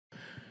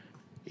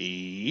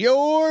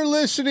You're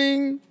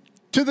listening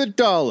to The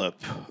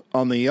Dollop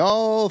on the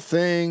All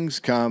Things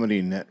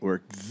Comedy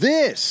Network.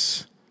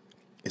 This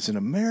is an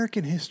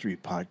American history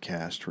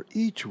podcast where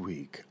each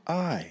week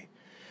I,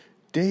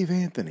 Dave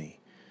Anthony,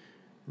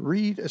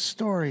 read a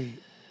story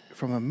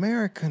from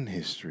American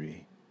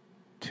history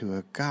to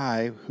a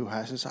guy who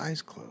has his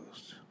eyes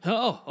closed.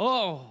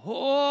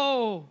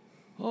 Oh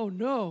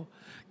no.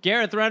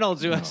 Gareth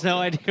Reynolds, who has no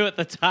idea what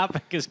the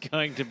topic is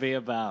going to be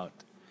about.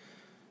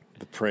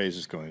 The praise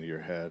is going to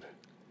your head.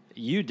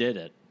 You did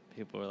it.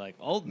 People were like,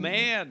 old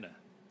man.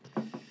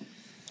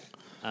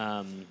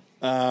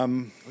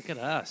 Look at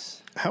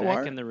us. How back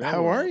are in the real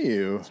How world. are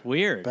you? It's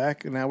weird.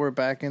 Now we're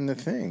back in the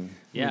thing.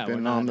 Yeah, we've been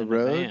we're not on the in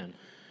road. A van.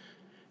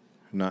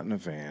 Not in a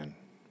van.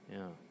 Yeah.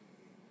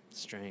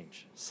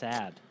 Strange.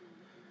 Sad.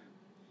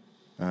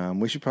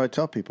 We should probably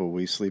tell people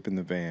we sleep in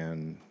the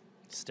van.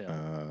 Still.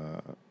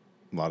 A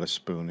lot of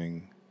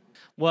spooning.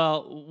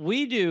 Well,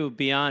 we do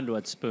beyond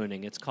what's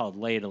spooning. It's called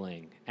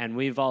ladling. And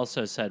we've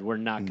also said we're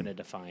not going to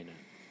define it.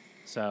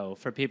 So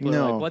for people who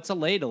are like, what's a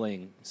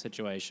ladling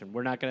situation?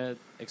 We're not going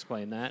to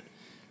explain that.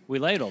 We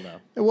ladle, though.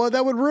 Well,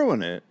 that would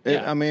ruin it.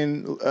 Yeah. I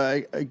mean,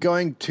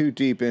 going too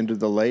deep into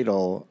the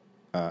ladle,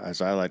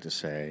 as I like to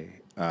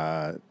say,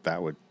 that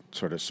would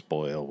sort of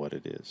spoil what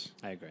it is.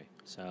 I agree.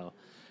 So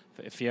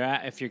if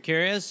you're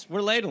curious,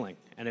 we're ladling.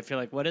 And if you're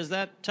like, what is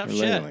that? Tough We're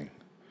shit. ladling.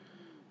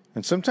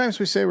 And sometimes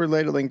we say we're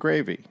ladling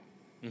gravy.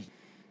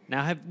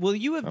 Now, will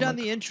you have done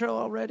the intro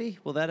already?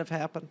 Will that have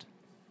happened?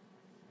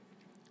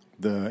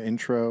 The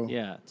intro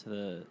Yeah,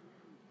 to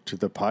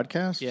the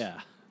podcast? yeah.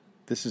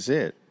 This is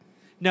it.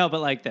 No, but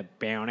like the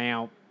bow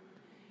now.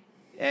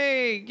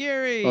 Hey,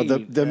 Gary. Oh,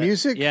 the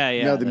music?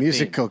 Yeah. No, the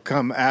music will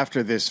come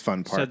after this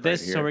fun part So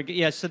here.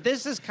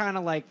 this is kind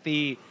of like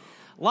the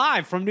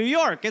live from New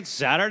York. It's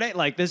Saturday.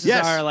 Like this is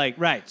Yes. our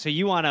right. So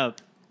you want to?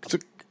 So-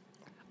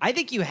 I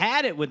think you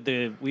had it with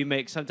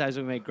sometimes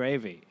we make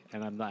gravy,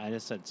 and I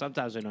just said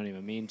sometimes we don't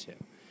even mean to.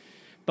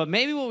 But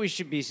maybe what we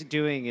should be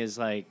doing is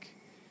like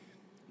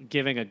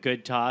giving a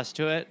good toss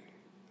to it,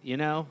 you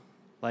know,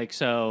 what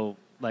do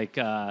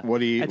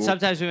you? And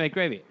sometimes we make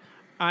gravy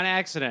on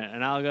accident,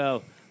 and I'll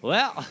go,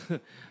 well,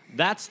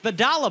 that's the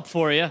dollop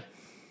for you,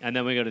 and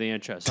then we go to the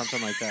intro,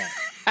 something like that.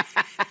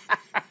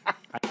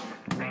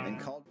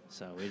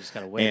 So we just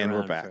gotta wait. And we're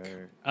around back.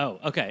 Oh,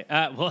 okay.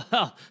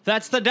 Well,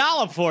 that's the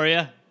dollop for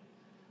you.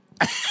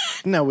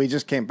 No, we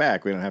just came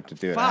back. We don't have to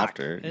do it Fuck.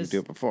 after. You do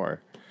it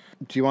before.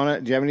 Do you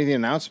have any of the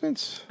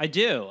announcements? I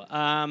do.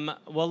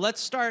 Well,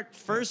 let's start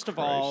first of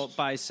all Christ.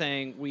 by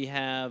saying we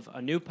have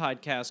a new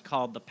podcast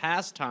called The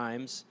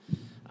Pastimes,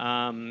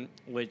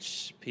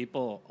 which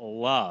people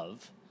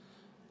love.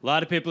 A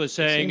lot of people are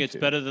saying it's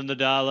better than The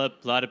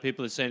Dollop. A lot of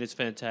people are saying it's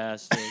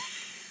fantastic.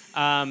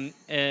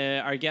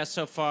 Our guests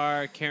so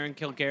far, Karen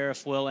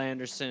Kilgariff, Will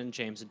Anderson,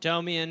 James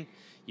Adomian.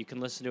 You can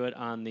listen to it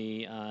on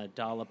the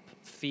Dollop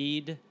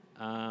feed.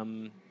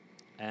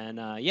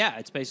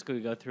 It's basically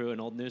we go through an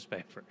old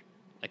newspaper,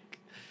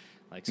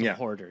 like some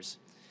hoarders.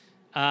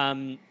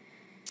 And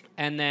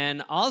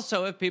then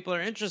also, if people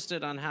are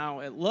interested on how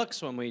it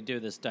looks when we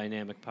do this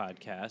dynamic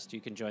podcast, you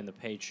can join the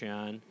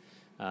Patreon.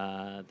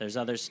 There's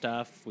other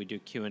stuff. We do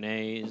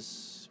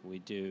Q&As. We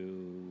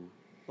do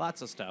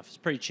lots of stuff. It's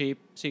pretty cheap,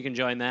 so you can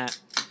join that.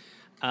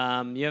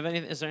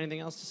 Is there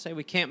anything else to say?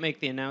 We can't make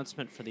the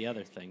announcement for the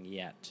other thing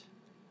yet,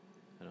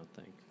 I don't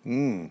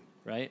think.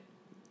 Right?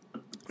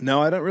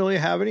 No, I don't really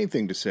have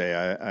anything to say.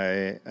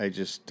 I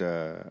just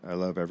I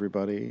love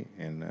everybody,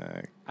 and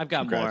I've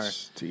got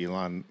congrats to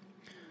Elon.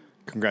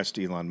 Congrats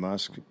to Elon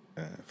Musk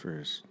for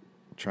his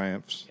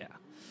triumphs. Yeah,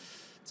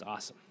 it's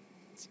awesome.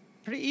 It's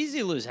pretty easy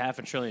to lose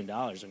 $500 billion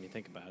when you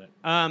think about it.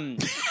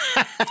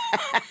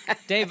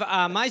 Dave,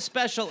 my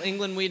special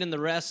England Weed and the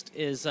Rest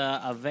is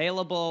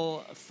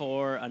available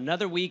for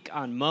another week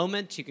on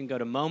Moment. You can go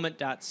to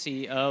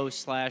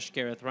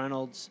moment.co/Gareth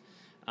Reynolds.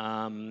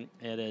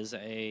 It is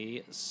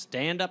a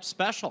stand-up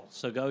special,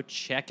 so go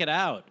check it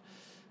out.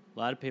 A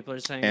lot of people are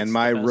saying And it's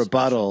my the best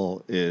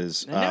rebuttal is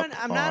special.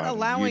 up I'm not on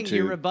allowing YouTube.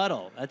 your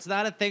rebuttal. That's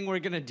not a thing we're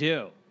going to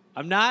do.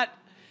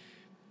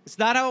 It's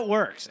not how it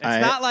works. It's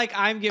not like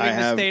I'm giving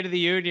the State of the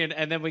Union,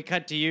 and then we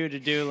cut to you to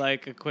do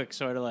like a quick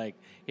sort of like,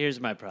 here's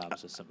my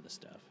problems with some of the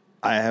stuff.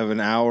 I have an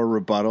hour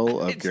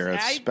rebuttal of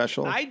Garrett's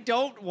special. I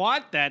don't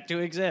want that to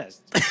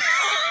exist.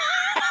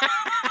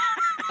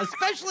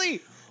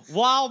 Especially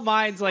while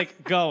mine's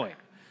like going.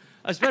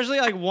 Especially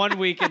like 1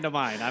 week into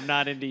mine. I'm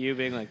not into you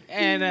being like,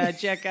 and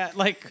check out,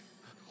 like,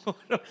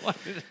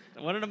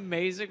 what an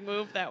amazing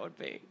move that would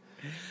be.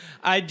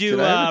 I do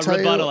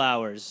rebuttal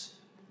hours.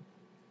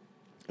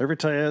 Ever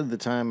tell you the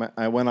time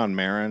I went on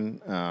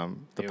Marin,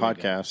 the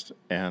podcast,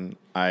 and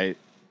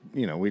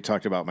we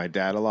talked about my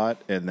dad a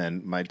lot, and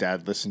then my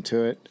dad listened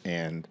to it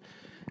and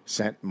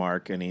sent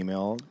Mark an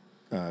email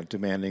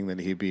demanding that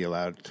he be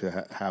allowed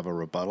to have a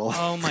rebuttal.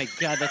 Oh my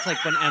God, that's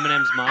like when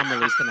Eminem's mom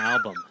released an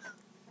album.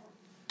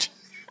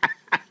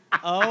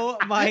 Oh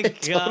my God.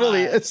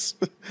 Totally is.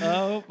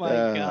 Oh my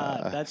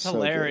God. That's so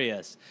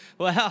hilarious.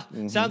 Good. Well,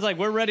 sounds like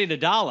we're ready to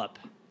dollop.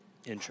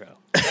 Intro.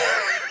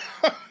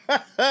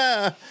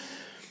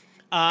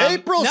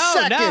 April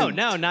 2nd.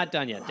 No, not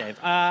done yet, Dave.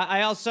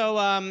 I also,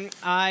 what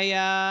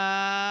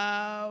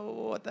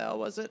the hell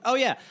was it? Oh,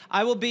 yeah.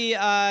 I will be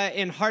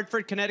in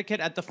Hartford, Connecticut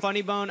at the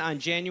Funny Bone on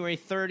January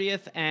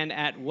 30th and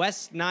at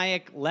West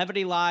Nyack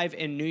Levity Live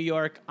in New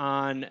York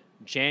on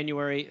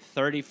January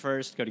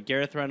 31st. Go to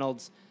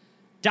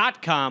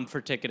GarethReynolds.com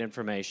for ticket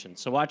information.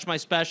 So watch my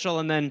special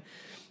and then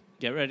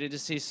get ready to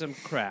see some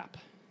crap.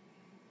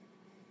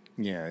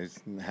 Yeah, it's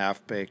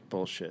half-baked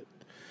bullshit.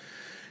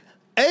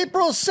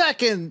 April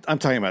 2nd. I'm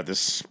talking about this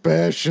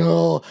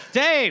special.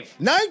 Dave!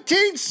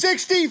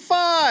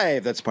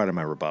 1965. That's part of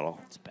my rebuttal.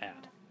 It's bad.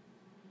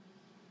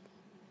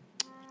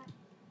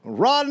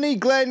 Rodney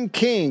Glenn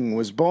King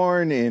was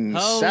born in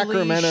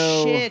Sacramento.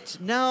 Holy shit.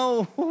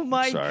 No. Oh,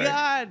 my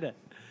God.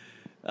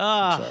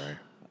 Sorry.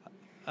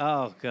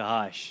 Oh,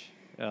 gosh.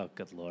 Oh,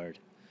 good Lord.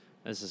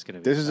 This is going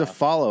to be This is a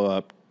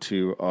follow-up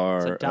to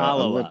our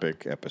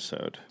Olympic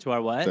episode. To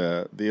our what?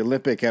 The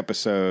Olympic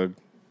episode.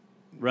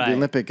 Right. The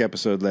Olympic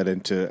episode led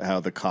into how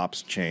the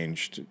cops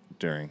changed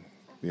during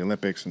the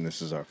Olympics, and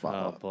this is our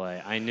follow-up. Oh, boy.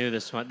 I knew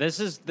this one. This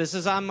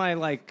is on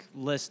my,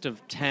 list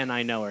of 10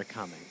 I know are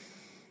coming.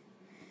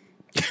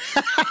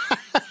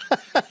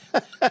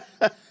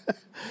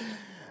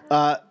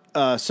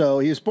 So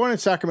he was born in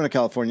Sacramento,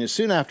 California.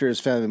 Soon after,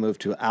 his family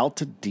moved to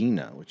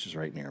Altadena, which is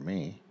right near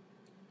me.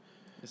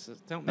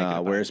 Don't make it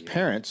about where his you.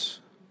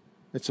 parents...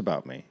 It's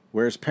about me.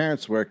 Where his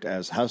parents worked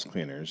as house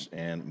cleaners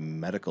and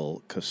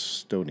medical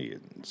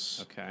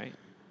custodians. Okay.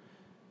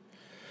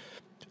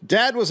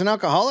 Dad was an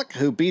alcoholic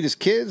who beat his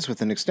kids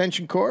with an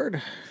extension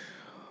cord.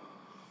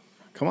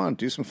 Come on,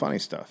 do some funny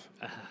stuff.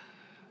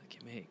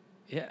 Give me...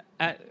 Yeah.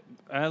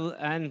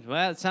 And,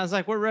 well, it sounds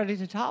like we're ready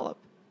to dollop.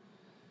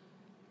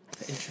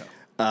 Intro.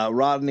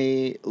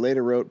 Rodney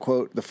later wrote,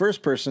 quote, "The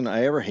first person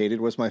I ever hated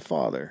was my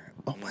father."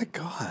 Oh, my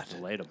God.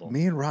 Relatable.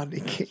 Me and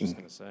Rodney I was King. just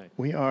gonna say.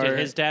 We are... Did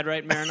his dad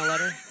write Marin a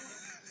letter?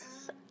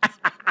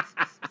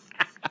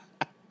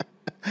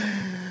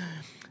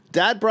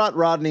 Dad brought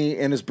Rodney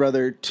and his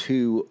brother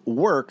to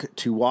work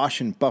to wash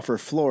and buffer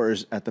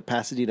floors at the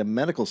Pasadena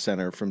Medical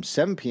Center from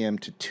 7 p.m.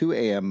 to 2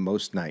 a.m.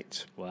 most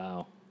nights.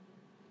 Wow.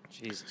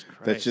 Jesus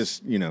Christ. That's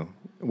just,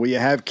 when you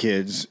have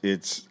kids,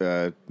 it's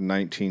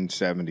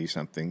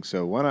 1970-something,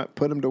 so why not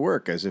put them to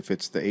work as if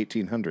it's the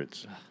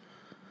 1800s?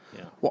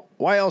 Yeah.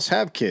 Why else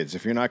have kids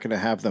if you're not going to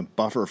have them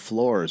buffer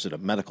floors at a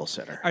medical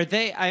center? Are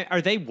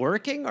they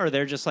working or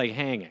they're just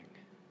hanging?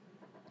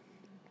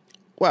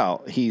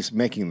 Well, he's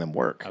making them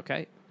work.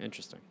 Okay,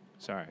 interesting.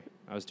 Sorry,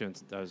 I was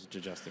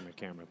adjusting my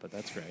camera, but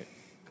that's great.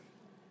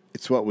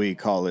 It's what we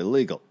call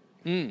illegal.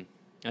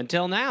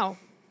 Until now.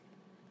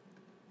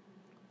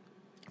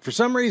 For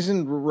some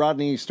reason,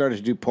 Rodney started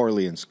to do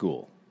poorly in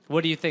school.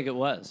 What do you think it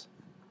was?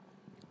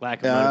 Lack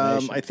of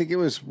motivation. I think it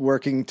was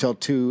working till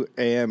 2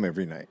 a.m.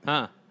 every night.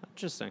 Huh.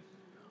 Interesting.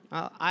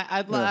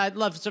 I'd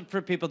love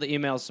for people to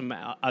email some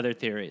other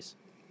theories.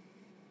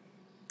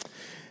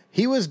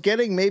 He was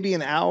getting maybe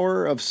an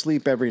hour of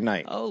sleep every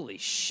night. Holy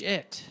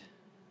shit.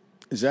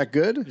 Is that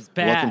good? It's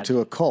bad. Welcome to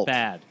a cult.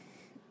 Bad.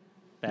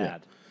 Yeah.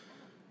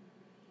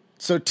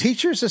 So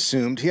teachers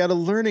assumed he had a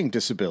learning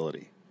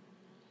disability.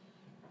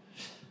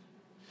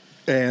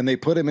 And they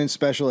put him in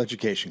special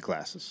education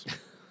classes.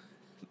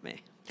 Man.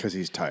 Because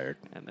he's tired.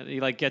 And then he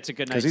gets a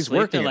good night's sleep. Because he's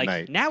working They're at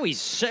night. Now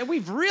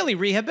we've really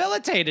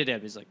rehabilitated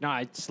him. He's like, no,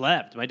 I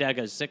slept. My dad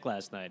got sick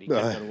last night. He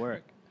couldn't go to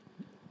work.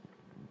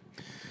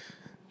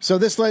 So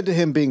this led to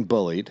him being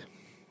bullied.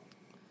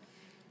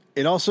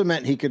 It also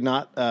meant he could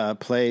not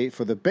play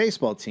for the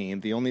baseball team,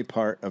 the only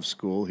part of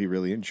school he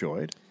really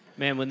enjoyed.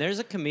 Man, when there's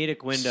a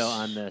comedic window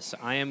on this,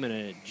 I am going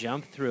to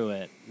jump through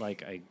it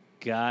like a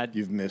god.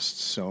 You've missed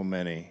so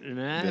many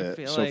I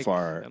feel so like,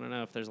 far. I don't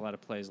know if there's a lot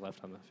of plays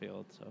left on the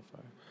field so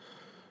far.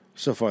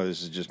 So far,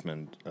 this has just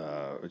been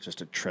just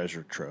a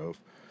treasure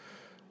trove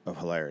of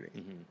hilarity.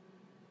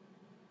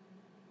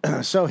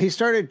 Mm-hmm. So he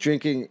started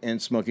drinking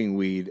and smoking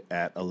weed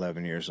at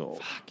 11 years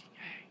old. Fucking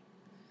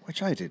A.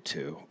 Which I did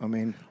too. I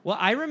mean... Well,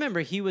 I remember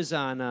he was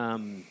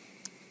on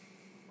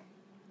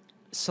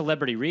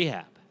Celebrity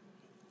Rehab.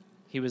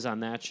 He was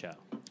on that show.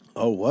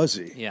 Oh, was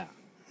he? Yeah.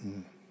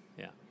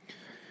 Yeah.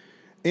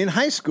 In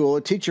high school,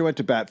 a teacher went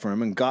to bat for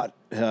him and got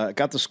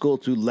the school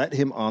to let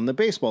him on the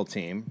baseball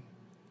team.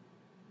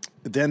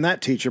 Then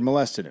that teacher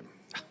molested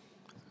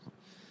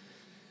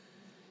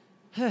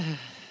him.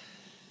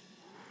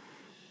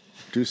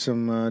 Do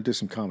some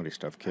comedy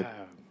stuff, kid.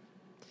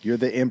 You're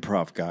the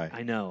improv guy.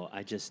 I know.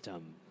 I just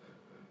No,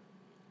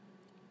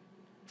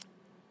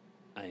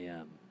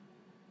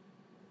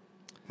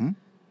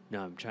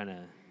 I'm trying to.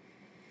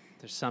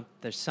 There's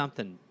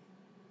something.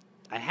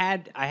 I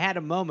had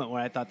a moment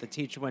where I thought the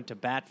teacher went to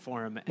bat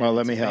for him. And Well,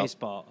 let me help.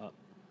 baseball. Oh,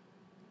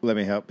 Let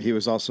me help. He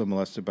was also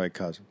molested by a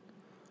cousin.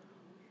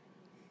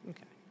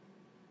 okay.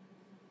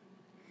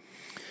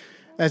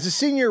 As a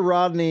senior,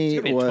 Rodney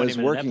It's gonna be a was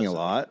 20-minute working a episode.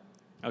 lot.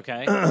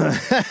 Okay.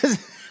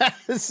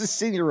 As a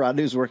senior,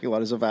 Rodney was working a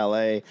lot as a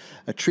valet,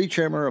 a tree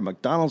trimmer, a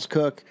McDonald's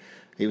cook.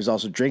 He was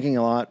also drinking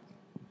a lot.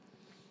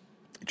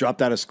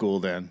 Dropped out of school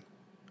then.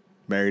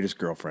 Married his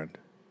girlfriend.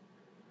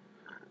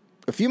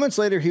 A few months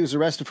later, he was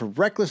arrested for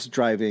reckless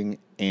driving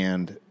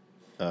and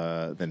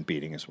then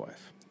beating his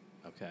wife.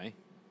 Okay.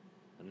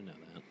 I didn't know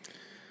that.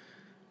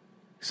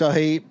 So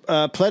he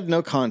pled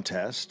no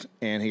contest,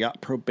 and he got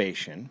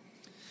probation.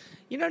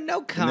 You know,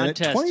 no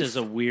contest is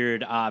a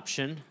weird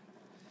option.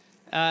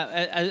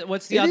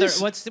 What's the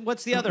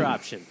other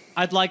option?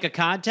 I'd like a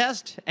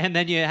contest, and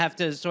then you have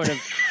to sort of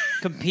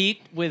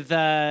compete with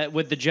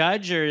the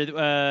judge or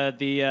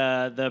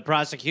the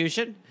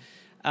prosecution.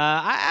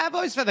 I've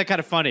always found that kind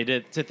of funny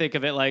to think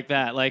of it like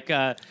that. Like,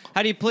 how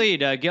do you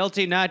plead?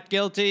 Guilty, not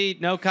guilty,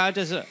 no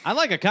contest? I'd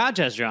like a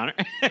contest, Your Honor.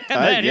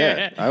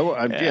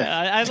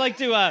 I'd like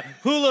to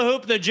hula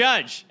hoop the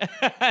judge.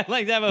 I'd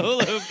like to have a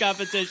hula hoop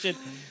competition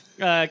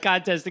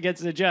contest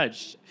against the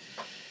judge.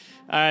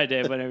 All right,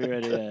 Dave, whenever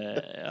you're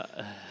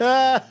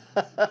ready.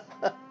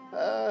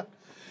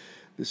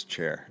 This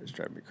chair is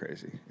driving me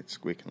crazy. It's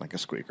squeaking like a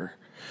squeaker.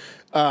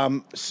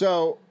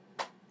 So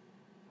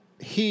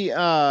he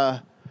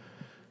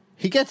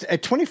gets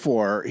at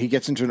 24. He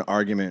gets into an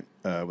argument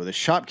with a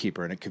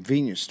shopkeeper in a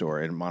convenience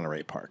store in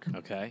Monterey Park.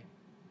 Okay.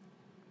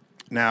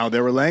 Now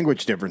there were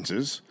language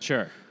differences.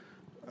 Sure.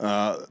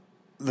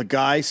 The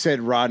guy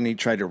said Rodney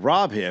tried to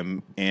rob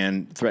him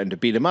and threatened to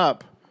beat him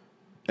up.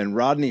 And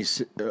Rodney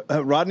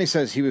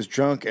says he was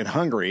drunk and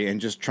hungry and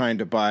just trying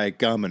to buy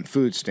gum and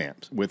food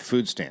stamps. What?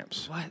 Who's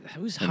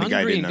And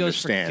hungry and goes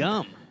for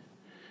gum?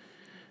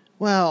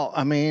 Well,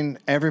 I mean,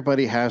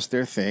 everybody has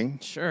their thing.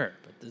 Sure,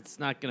 but it's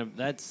not gonna.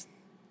 That's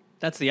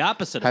the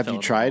opposite. Have of you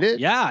tried it?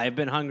 Yeah, I've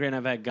been hungry and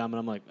I've had gum, and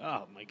I'm like,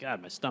 oh my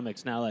god, my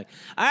stomach's now like,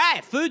 all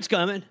right, food's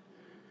coming.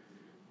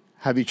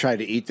 Have you tried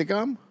to eat the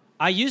gum?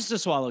 I used to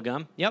swallow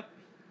gum. Yep.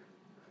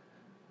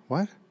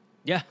 What?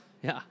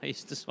 Yeah, I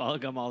used to swallow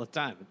gum all the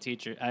time.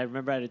 I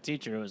remember I had a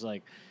teacher who was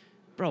like,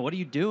 bro, what are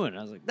you doing?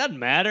 I was like, doesn't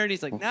matter. And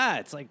he's like, nah,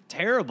 it's like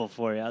terrible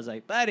for you. I was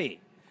like, buddy,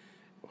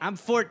 I'm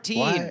 14.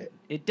 Why?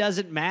 It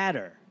doesn't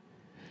matter.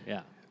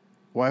 Yeah.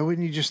 Why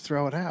wouldn't you just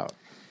throw it out?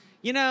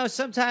 You know,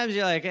 sometimes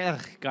you're like,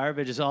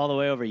 garbage is all the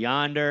way over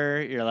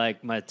yonder. You're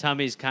like, my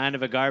tummy's kind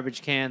of a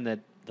garbage can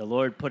that the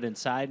Lord put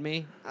inside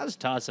me. I'll just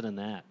toss it in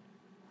that.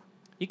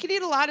 You can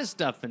eat a lot of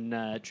stuff and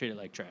treat it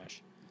like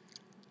trash.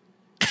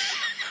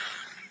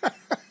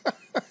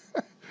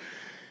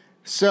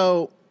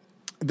 So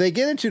they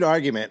get into an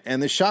argument,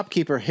 and the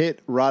shopkeeper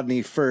hit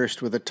Rodney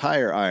first with a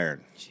tire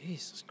iron.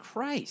 Jesus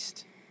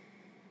Christ.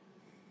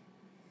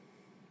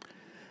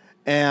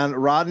 And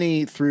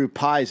Rodney threw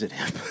pies at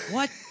him.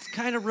 What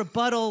kind of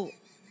rebuttal?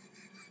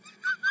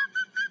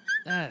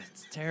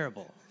 That's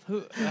terrible.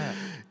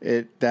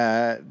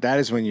 That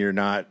is when you're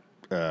not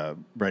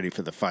ready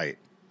for the fight.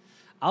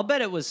 I'll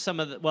bet it was some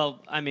of the.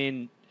 Well, I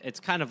mean, it's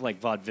kind of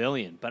like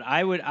vaudevillian, but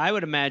I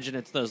would imagine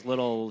it's those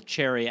little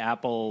cherry,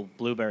 apple,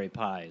 blueberry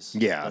pies.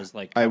 Yeah, those,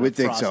 like, I would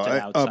think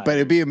so. But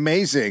it'd be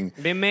amazing.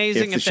 It'd be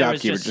amazing if there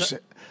was just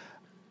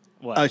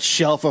a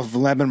shelf of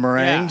lemon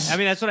meringues. Yeah, I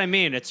mean, that's what I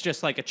mean. It's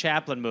just like a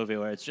Chaplin movie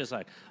where it's just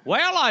like,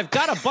 well, I've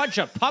got a bunch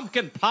of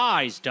pumpkin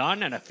pies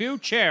done and a few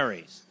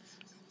cherries.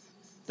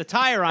 The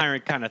tire iron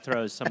kind of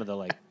throws some of the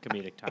like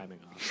comedic timing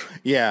off.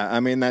 Yeah,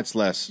 I mean, that's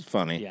less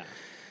funny. Yeah.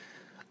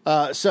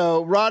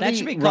 So Rodney that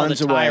should be called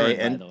runs a tyrant, away,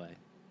 and by the way.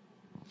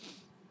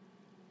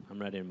 I'm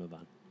ready to move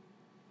on.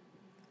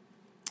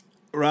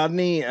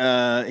 Rodney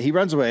he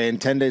runs away, and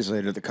 10 days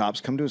later, the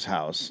cops come to his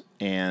house,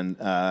 and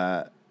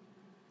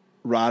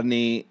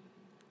Rodney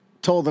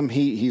told them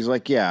he's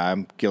like, yeah,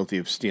 I'm guilty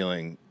of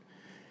stealing.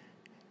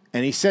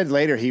 And he said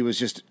later he was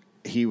just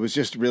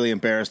really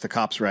embarrassed. The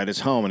cops were at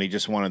his home, and he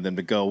just wanted them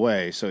to go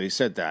away. So he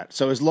said that.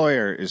 So his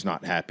lawyer is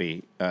not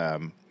happy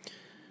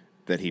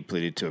that he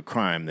pleaded to a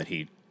crime that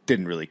he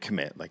didn't really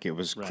commit. Like, it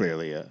was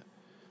clearly a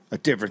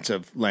difference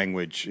of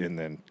language, and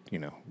then,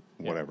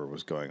 whatever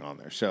was going on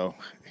there. So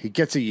he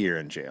gets a year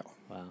in jail.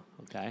 Wow.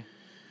 Okay.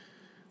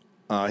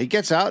 He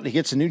gets out. He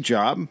gets a new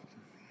job.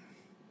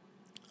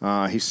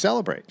 He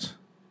celebrates.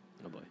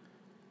 Oh boy.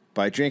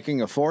 By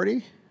drinking a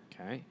 40.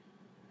 Okay.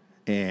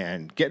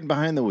 And getting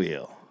behind the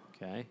wheel.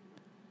 Okay.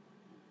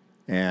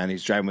 And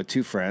he's driving with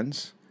two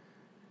friends.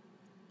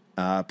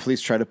 Police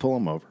try to pull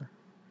him over,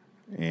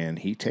 and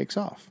he takes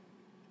off.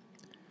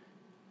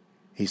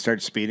 He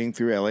starts speeding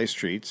through LA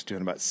streets,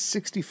 doing about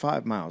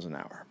 65 miles an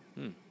hour,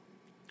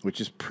 which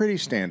is pretty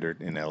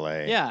standard in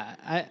LA. Yeah,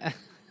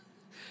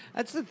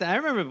 that's the thing. I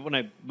remember when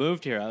I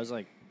moved here, I was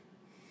like,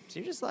 "So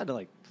you're just allowed to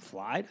like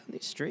fly down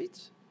these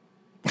streets?"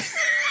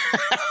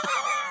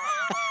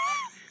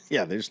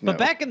 Yeah, there's no. But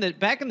back in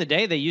the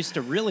day, they used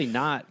to really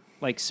not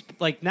like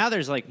now.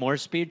 There's like more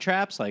speed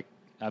traps. Like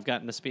I've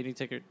gotten a speeding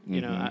ticket,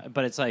 you know.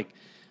 But it's like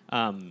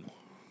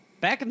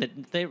back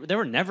in there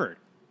were never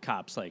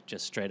cops like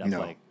just straight up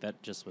like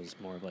that. Just was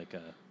more of like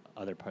a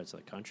other parts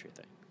of the country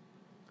thing.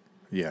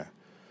 Yeah.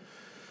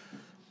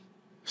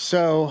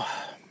 So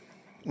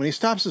when he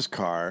stops his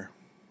car,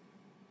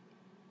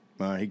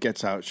 he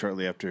gets out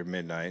shortly after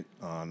midnight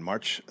on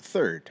March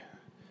 3rd,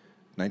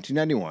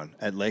 1991,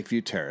 at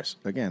Lakeview Terrace.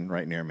 Again,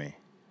 right near me,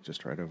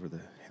 just right over the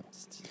hill.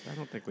 I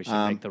don't think we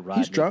should make the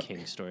Rodney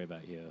King story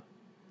about you.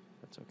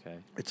 That's okay.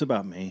 It's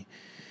about me.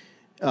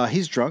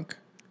 He's drunk.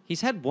 He's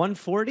had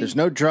 140? There's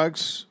no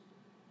drugs.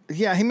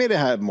 Yeah, he may have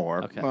had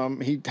more.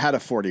 Okay. He had a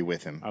 40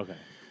 with him. Okay.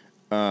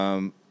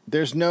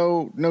 There's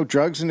no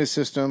drugs in his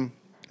system.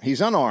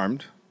 He's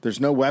unarmed. There's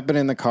no weapon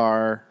in the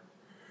car.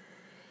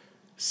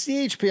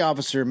 CHP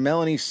officer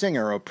Melanie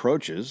Singer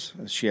approaches.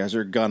 She has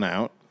her gun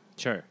out.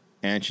 Sure.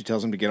 And she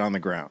tells him to get on the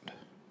ground.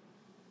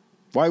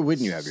 Why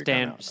wouldn't you have your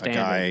gun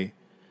out?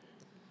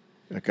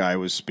 A guy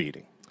was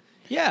speeding.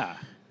 Yeah.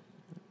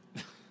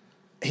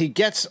 He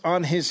gets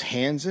on his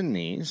hands and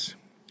knees,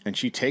 and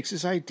she takes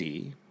his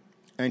ID,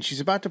 and she's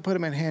about to put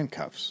him in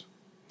handcuffs.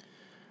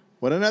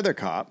 When another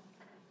cop,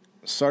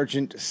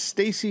 Sergeant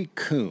Stacy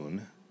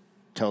Kuhn,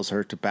 tells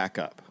her to back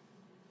up.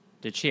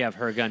 Did she have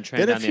her gun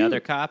trained on the other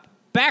cop?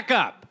 Back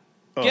up!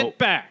 Get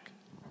back!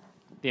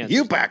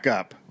 You back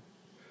up!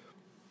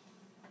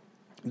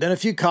 Then a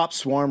few cops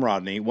swarm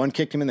Rodney. One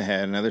kicked him in the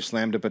head, another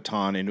slammed a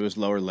baton into his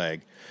lower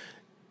leg.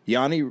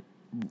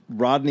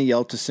 Rodney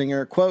yelled to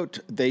Singer, quote,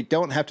 "They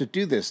don't have to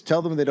do this.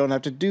 Tell them they don't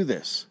have to do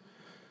this."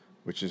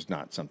 Which is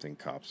not something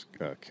cops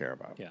care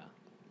about.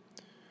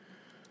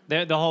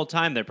 Yeah. The whole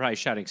time they're probably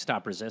shouting,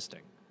 "Stop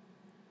resisting."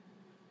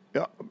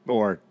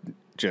 Or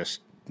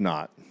just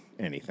not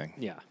anything.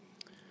 Yeah.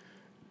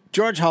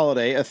 George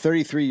Holliday, a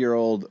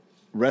 33-year-old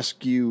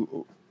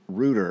rescue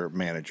router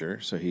manager,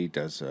 so he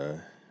does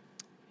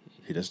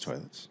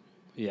toilets.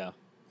 Yeah.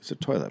 He's a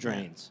toilet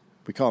Drains.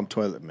 man. We call him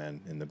toilet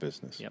men in the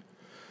business. Yep.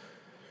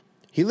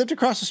 He lived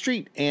across the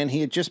street, and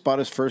he had just bought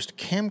his first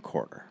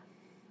camcorder.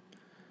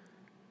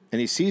 And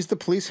he sees the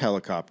police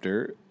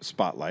helicopter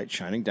spotlight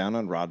shining down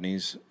on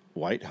Rodney's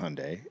white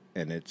Hyundai,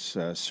 and it's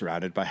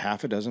surrounded by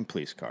half a dozen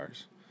police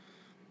cars.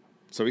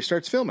 So he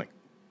starts filming.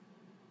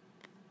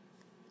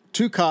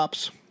 Two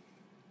cops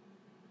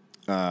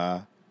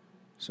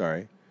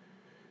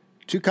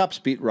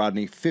beat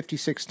Rodney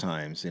 56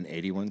 times in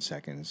 81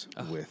 seconds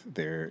with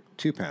their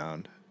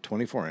 2-pound,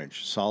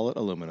 24-inch solid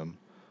aluminum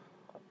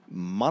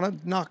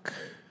Monadnock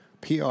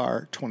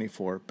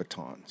PR-24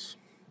 batons.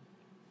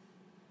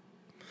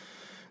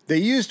 They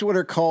used what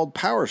are called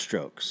power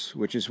strokes,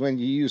 which is when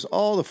you use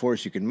all the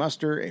force you can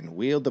muster and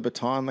wield the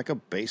baton like a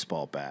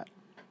baseball bat.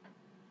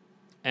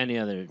 Any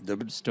other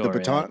story,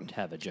 baton? I'd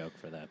have a joke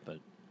for that, but...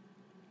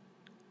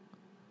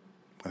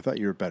 I thought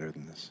you were better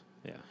than this.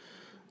 Yeah.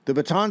 The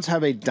batons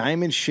have a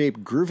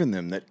diamond-shaped groove in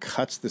them that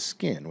cuts the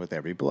skin with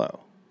every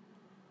blow.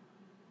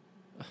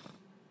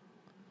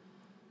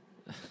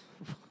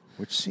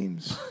 Which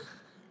seems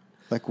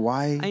like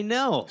why? I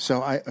know. It's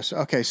like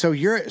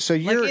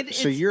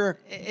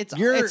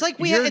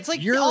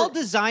all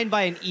designed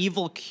by an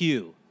evil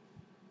Q.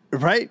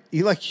 Right?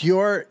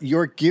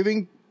 You're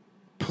giving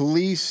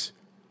police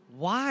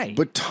why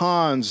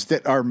batons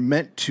that are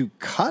meant to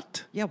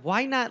cut? Yeah,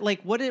 why not?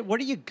 Like, what are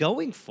you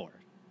going for?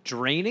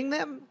 Draining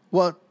them?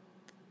 Well,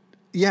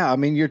 yeah. I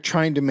mean, you're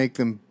trying to make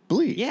them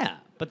bleed. Yeah,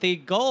 but the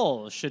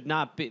goal should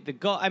not be the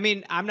goal. I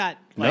mean, I'm not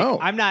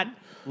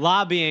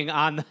lobbying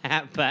on the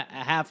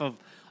half of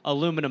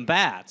aluminum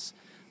bats,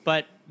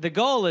 but the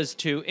goal is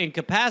to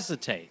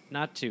incapacitate,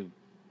 not to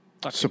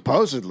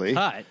supposedly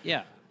cut.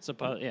 Yeah.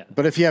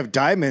 But if you have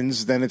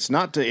diamonds, then it's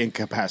not to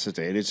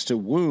incapacitate; it's to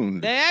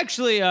wound. They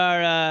actually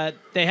are.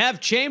 They have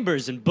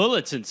chambers and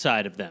bullets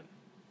inside of them.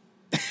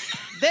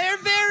 They're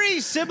very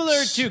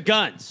similar to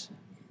guns.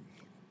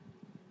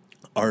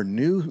 Our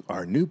new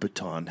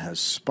baton has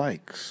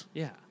spikes.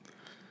 Yeah.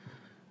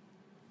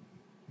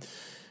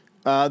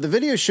 The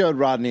video showed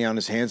Rodney on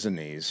his hands and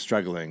knees,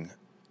 struggling,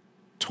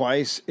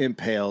 twice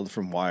impaled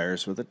from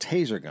wires with a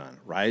taser gun,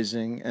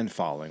 rising and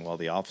falling while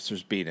the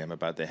officers beat him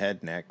about the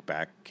head, neck,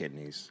 back,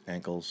 kidneys,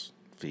 ankles,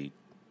 feet,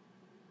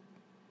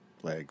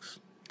 legs.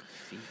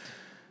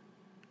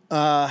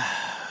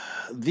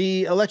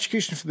 The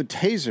electrocution from the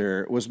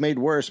taser was made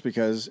worse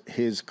because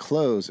his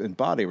clothes and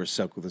body were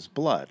soaked with his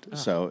blood. Oh.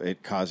 So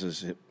it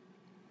causes it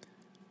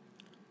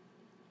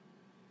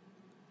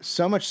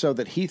so much so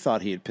that he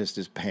thought he had pissed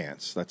his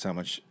pants. That's how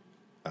much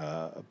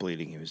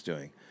bleeding he was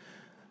doing.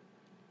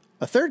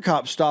 A third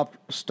cop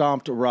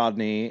stomped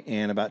Rodney,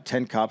 and about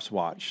 10 cops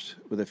watched,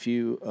 with a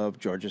few of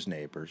George's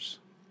neighbors.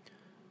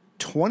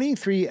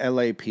 23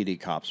 LAPD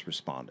cops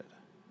responded.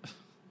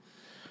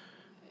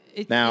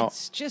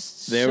 It's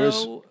just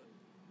so...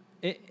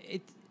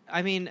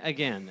 I mean,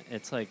 again,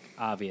 it's like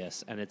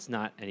obvious, and it's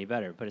not any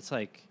better, but it's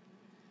like,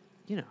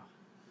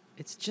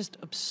 it's just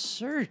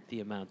absurd the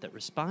amount that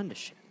respond to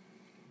shit.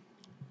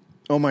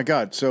 Oh, my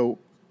God. So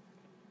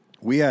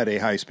we had a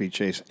high-speed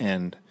chase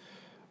end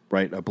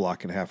right a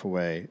block and a half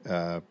away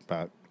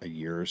about a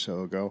year or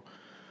so ago.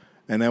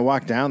 And I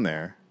walked down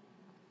there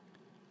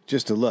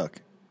just to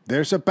look.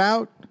 There's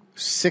about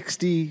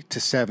 60 to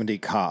 70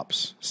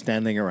 cops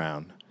standing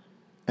around,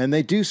 and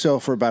they do so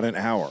for about an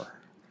hour.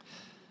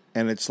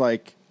 And it's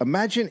like,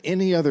 imagine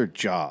any other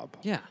job.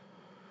 Yeah.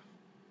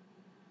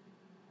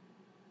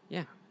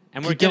 Yeah.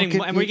 And we're getting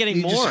more.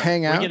 Just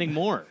hang out. We're getting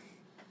more.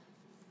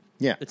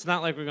 Yeah. It's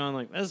not like we're going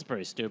like, this is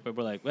pretty stupid.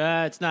 We're like,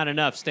 well, it's not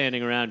enough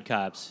standing around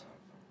cops.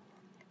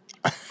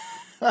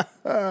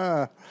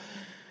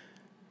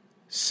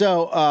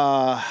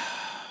 So,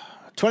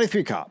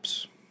 23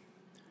 cops.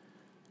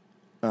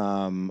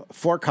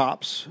 4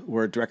 cops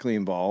were directly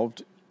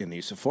involved in the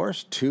use of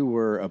force. 2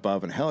 were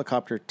above in a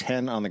helicopter,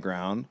 10 on the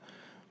ground,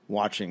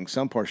 watching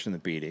some portion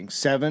of the beating.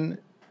 7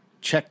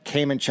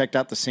 came and checked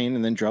out the scene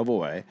and then drove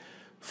away.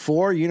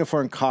 4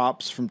 uniformed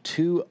cops from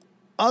 2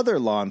 other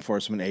law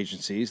enforcement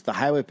agencies, the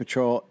Highway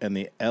Patrol and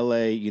the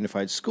LA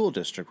Unified School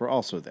District, were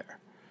also there.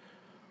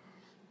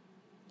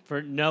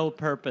 For no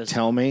purpose.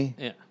 Tell me.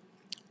 Yeah.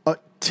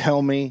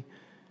 Tell me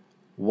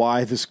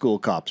why the school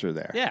cops are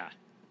there. Yeah.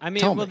 I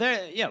mean, Tell well,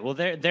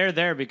 me. they're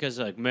there because,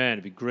 like, man,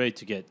 it'd be great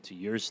to get to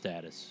your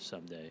status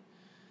someday.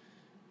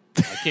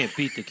 I can't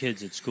beat the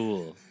kids at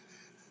school.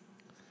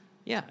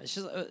 Yeah, it's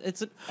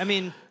just, I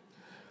mean,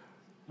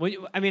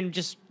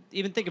 just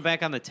even thinking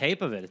back on the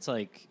tape of it, it's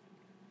like,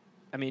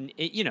 I mean,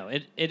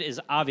 it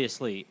is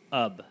obviously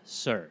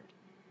absurd.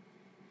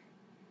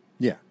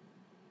 Yeah.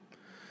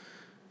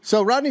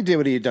 So Rodney did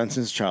what he had done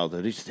since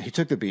childhood. He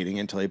took the beating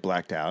until he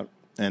blacked out,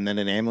 and then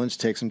an ambulance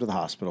takes him to the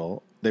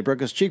hospital. They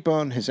broke his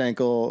cheekbone, his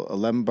ankle,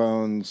 lemon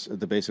bones at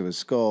the base of his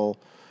skull,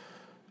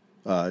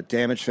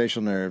 damaged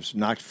facial nerves,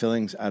 knocked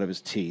fillings out of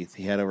his teeth.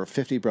 He had over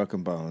 50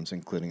 broken bones,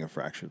 including a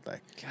fractured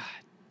leg. God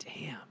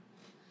damn.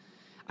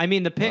 I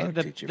mean,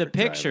 the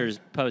pictures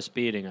post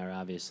beating are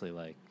obviously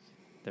like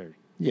they're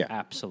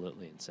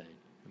absolutely insane.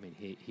 I mean,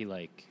 he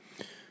like,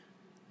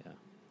 yeah.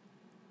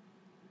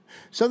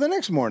 So the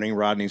next morning,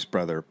 Rodney's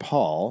brother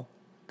Paul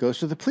goes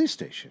to the police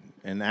station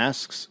and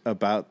asks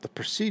about the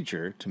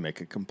procedure to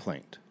make a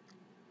complaint.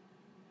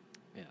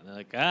 Yeah, they're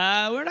like,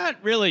 we're not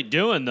really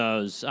doing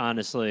those,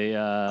 honestly.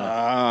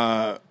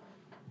 So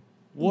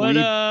what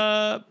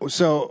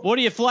are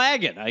you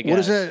flagging? I guess. What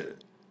is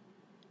it?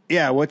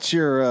 Yeah, what's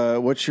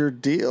your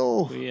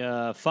deal? We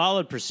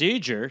followed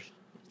procedure.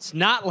 It's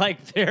not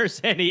like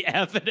there's any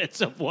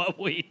evidence of what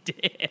we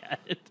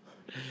did.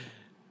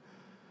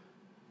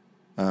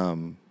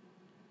 No?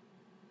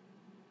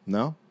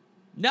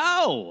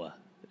 No.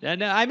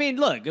 I mean,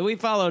 look, we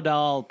followed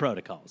all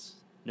protocols.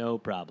 No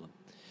problem.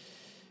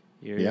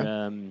 Your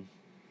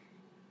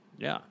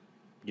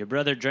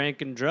brother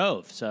drank and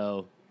drove,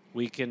 so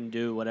we can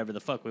do whatever the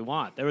fuck we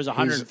want. There was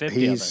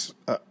 150 of us.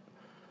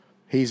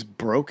 He's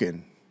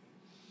broken.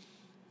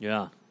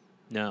 Yeah.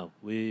 No,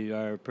 we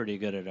are pretty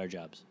good at our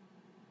jobs.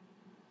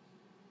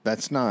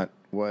 That's not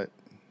what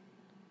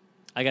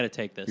I got to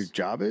take this. your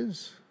job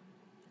is?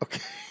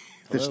 Okay.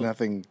 There's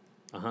nothing.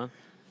 Uh-huh.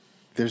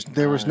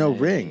 There was no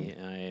ring.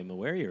 I am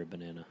aware you're a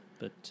banana,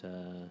 but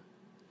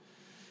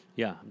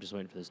yeah, I'm just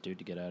waiting for this dude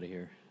to get out of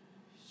here.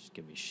 He's just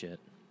give me shit.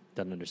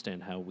 Doesn't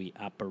understand how we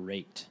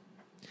operate.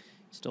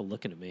 He's still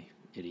looking at me,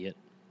 idiot.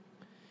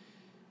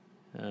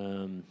 Hold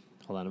on,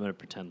 I'm going to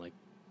pretend like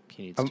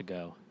he needs to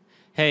go.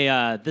 Hey,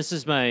 this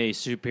is my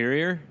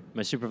superior,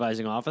 my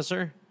supervising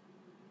officer.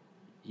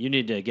 You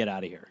need to get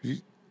out of here.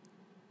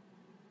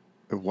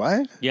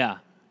 What? Yeah.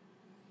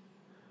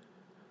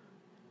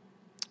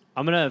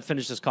 I'm going to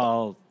finish this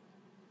call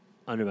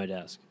under my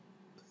desk.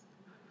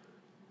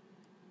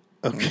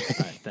 Okay.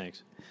 All right,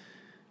 thanks.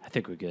 I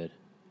think we're good.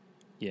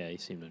 Yeah, he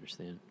seemed to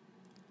understand.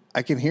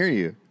 I can hear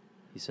you.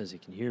 He says he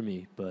can hear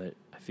me, but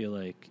I feel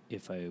like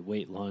if I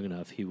wait long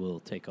enough, he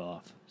will take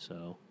off.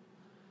 So,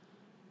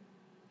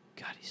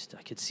 God,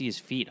 I could see his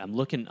feet. I'm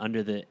looking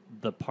under the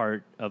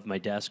part of my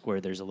desk where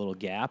there's a little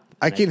gap.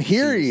 I can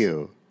hear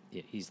you.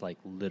 Yeah, he's like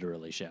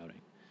literally shouting.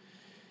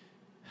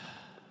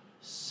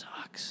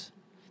 Sucks.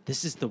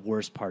 This is the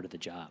worst part of the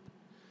job.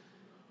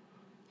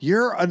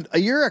 You're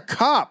a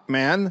cop,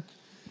 man.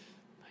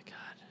 My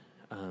God.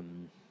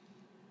 I'm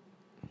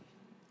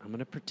going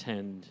to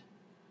pretend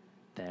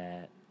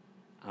that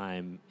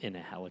I'm in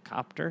a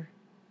helicopter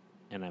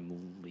and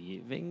I'm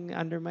leaving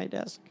under my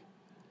desk.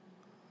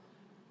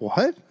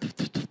 What?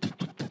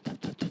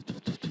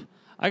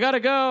 I got to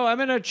go. I'm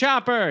in a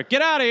chopper.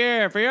 Get out of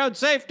here for your own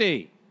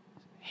safety.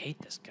 I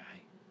hate this guy.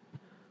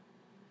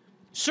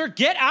 Sir,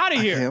 get out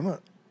of here.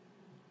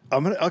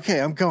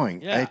 I'm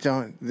going. Yeah.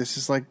 This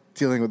is like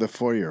dealing with a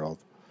 4-year-old.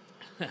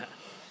 A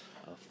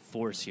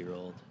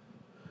 4-year-old.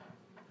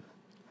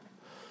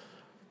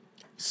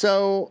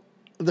 So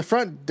the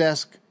front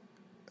desk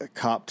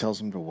cop tells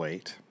him to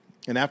wait.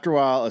 And after a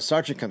while, a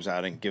sergeant comes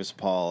out and gives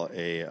Paul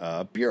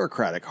a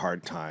bureaucratic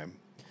hard time.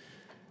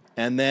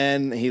 And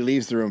then he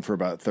leaves the room for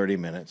about 30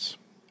 minutes.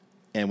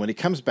 And when he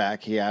comes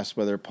back, he asks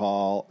whether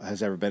Paul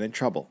has ever been in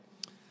trouble.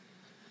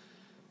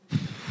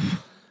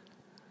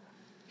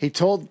 He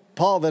told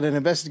Paul that an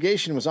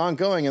investigation was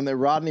ongoing and that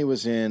Rodney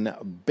was in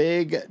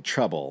big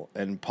trouble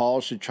and Paul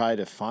should try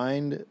to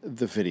find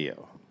the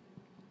video.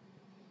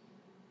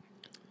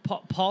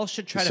 Paul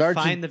should try to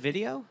find the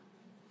video?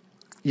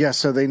 Yeah,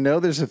 so they know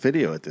there's a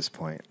video at this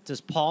point.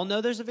 Does Paul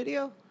know there's a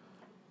video?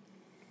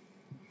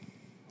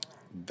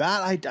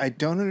 That I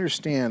don't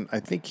understand.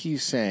 I think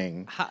he's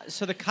saying...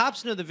 So the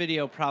cops know the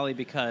video probably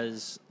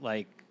because,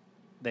 like,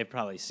 they've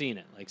probably seen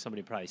it. Like,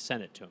 somebody probably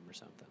sent it to him or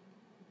something.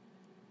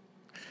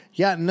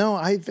 Yeah, no,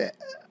 I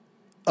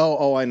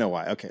know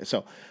why. Okay,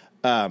 so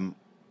no,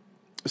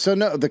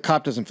 the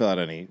cop doesn't fill out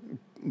any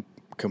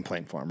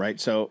complaint form, right?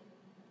 So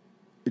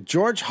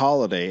George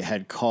Holliday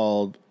had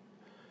called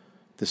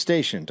the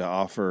station to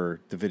offer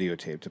the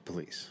videotape to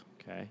police.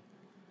 Okay.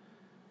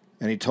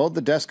 And he told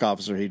the desk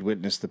officer he'd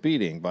witnessed the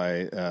beating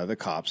by the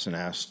cops and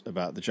asked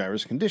about the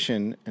driver's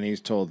condition, and he's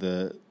told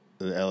the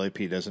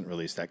LAP doesn't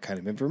release that kind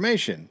of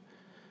information.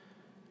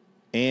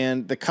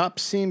 And the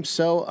cops seemed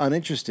so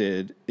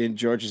uninterested in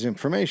George's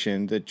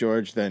information that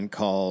George then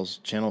calls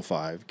Channel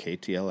 5,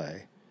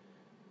 KTLA,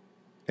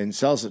 and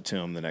sells it to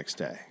him the next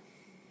day.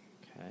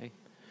 Okay.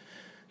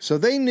 So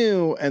they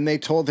knew, and they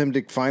told him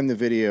to find the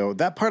video.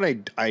 That part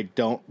I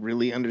don't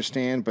really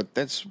understand, but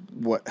that's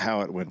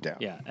how it went down.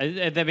 Yeah.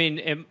 I mean,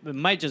 it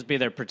might just be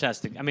they're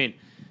protesting. I mean,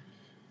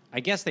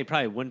 I guess they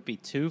probably wouldn't be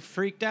too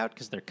freaked out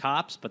because they're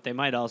cops, but they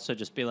might also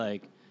just be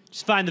like,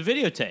 just find the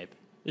videotape.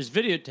 There's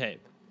videotape.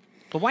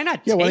 But why not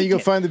take it? Yeah, why don't you go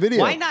find the video?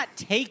 Why not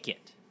take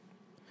it?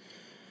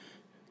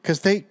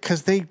 Because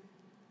they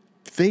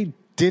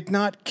did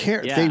not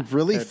care. Yeah, they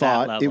really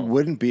thought it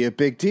wouldn't be a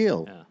big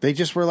deal. Yeah. They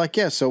just were like,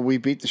 yeah, so we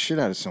beat the shit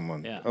out of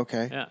someone. Yeah.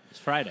 Okay. Yeah, it's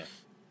Friday.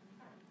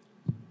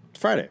 It's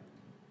Friday.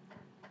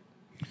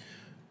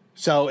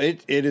 So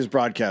it is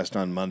broadcast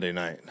on Monday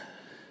night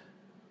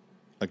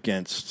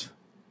against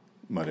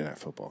Monday Night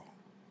Football.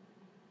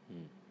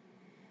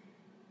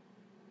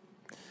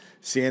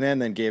 CNN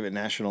then gave it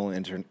national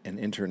and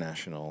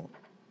international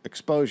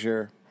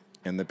exposure,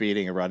 and the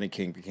beating of Rodney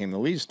King became the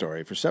lead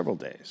story for several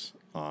days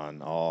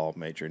on all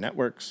major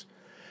networks.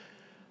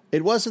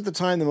 It was at the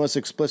time the most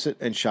explicit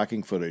and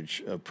shocking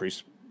footage of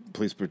police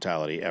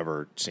brutality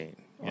ever seen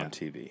on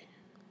TV.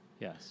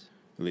 Yes.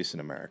 At least in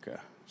America.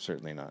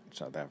 Certainly not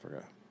South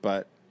Africa.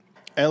 But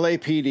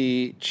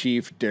LAPD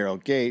Chief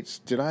Daryl Gates,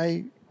 did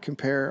I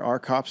compare our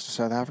cops to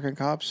South African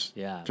cops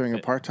during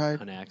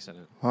apartheid? On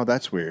accident. Oh,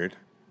 that's weird.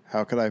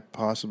 How could I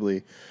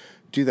possibly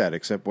do that?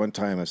 Except one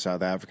time a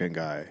South African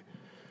guy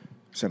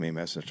sent me a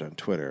message on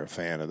Twitter, a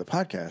fan of the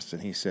podcast,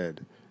 and he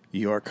said,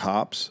 your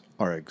cops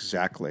are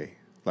exactly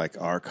like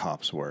our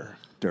cops were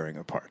during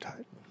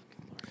apartheid.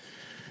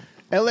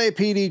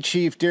 LAPD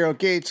Chief Daryl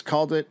Gates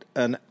called it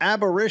an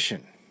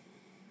aberration.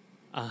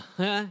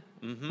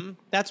 Mm-hmm.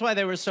 That's why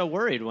they were so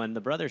worried when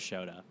the brothers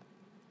showed up.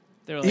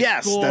 They were like,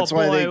 yes, oh, that's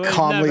why they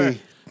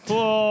calmly...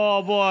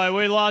 Oh, boy,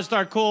 we lost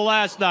our cool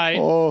last night.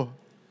 Oh.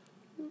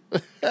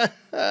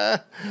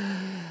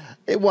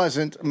 It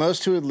wasn't.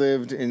 Most who had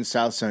lived in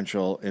South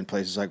Central in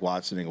places like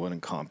Watson, England,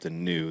 and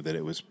Compton knew that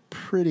it was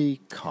pretty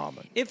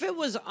common. If it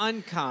was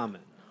uncommon,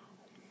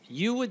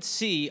 you would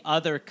see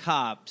other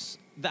cops,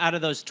 out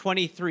of those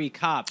 23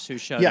 cops who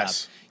showed up,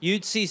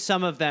 you'd see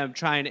some of them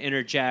trying to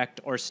interject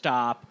or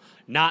stop,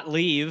 not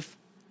leave.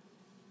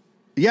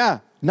 Yeah,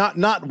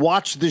 not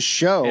watch the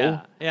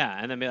show. Yeah,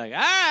 and then be like, all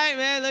right,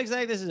 man, looks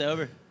like this is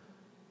over.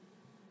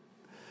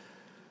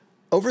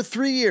 Over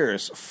 3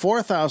 years,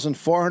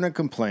 4,400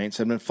 complaints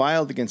have been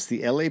filed against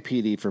the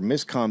LAPD for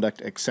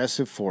misconduct,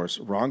 excessive force,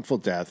 wrongful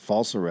death,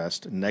 false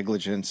arrest,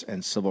 negligence,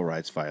 and civil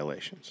rights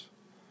violations.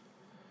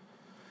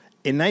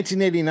 In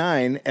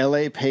 1989,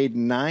 LA paid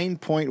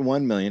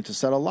 $9.1 million to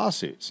settle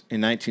lawsuits.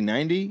 In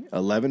 1990,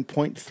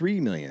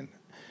 $11.3 million.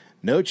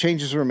 No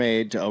changes were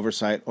made to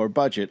oversight or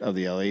budget of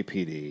the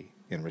LAPD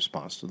in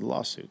response to the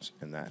lawsuits,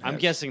 and that I'm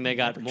guessing they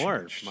got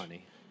more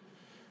money.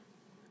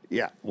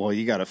 Yeah, well,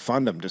 you got to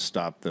fund them to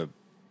stop the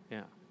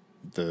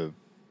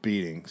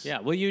beatings. Yeah,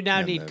 well, you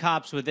now need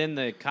cops within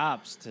the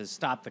cops to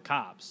stop the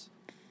cops.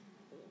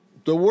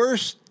 The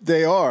worse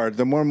they are,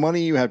 the more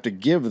money you have to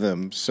give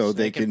them so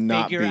they can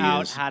not be figure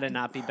out how to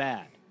not be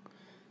bad.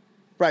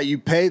 Right, you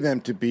pay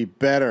them to be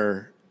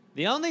better.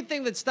 The only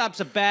thing that stops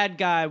a bad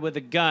guy with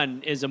a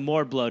gun is a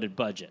more bloated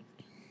budget.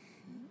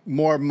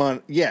 More money,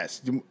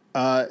 yes.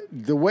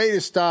 The way to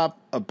stop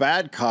a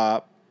bad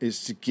cop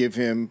is to give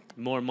him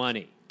more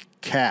money.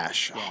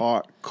 Cash,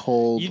 hard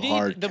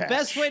cash. The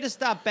best way to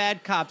stop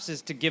bad cops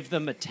is to give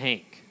them a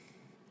tank.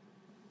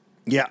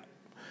 Yeah.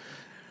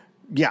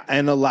 Yeah,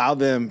 and allow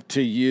them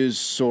to use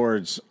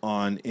swords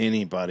on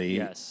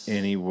anybody,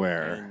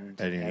 anywhere,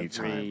 and at any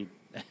time.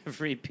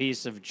 Every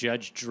piece of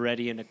Judge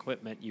Dreddian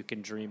equipment you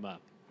can dream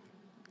up.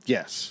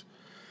 Yes.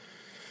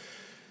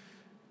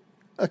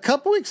 A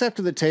couple weeks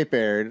after the tape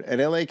aired, an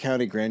L.A.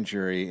 County grand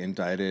jury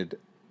indicted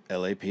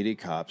LAPD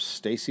cops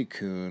Stacy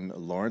Kuhn,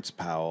 Lawrence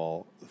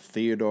Powell,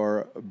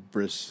 Theodore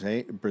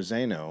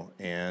Brizano,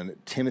 and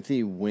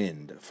Timothy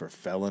Wind for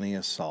felony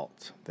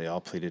assault. They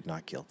all pleaded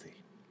not guilty.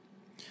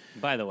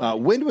 By the way,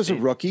 Wind was a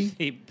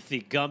rookie. The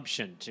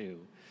gumption, too.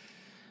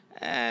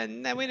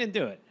 And we didn't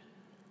do it.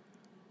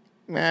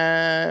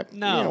 No. You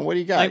know, what do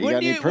you got? Like, you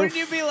got any proof? Wouldn't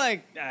you be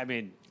like, I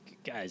mean,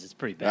 guys, it's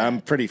pretty bad.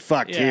 I'm pretty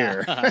fucked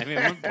here. I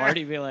mean, one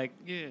party be like,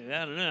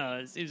 I don't know.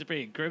 It seems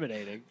pretty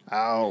incriminating.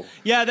 Oh.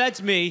 Yeah,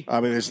 that's me. I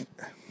mean,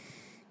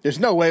 there's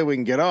no way we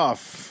can get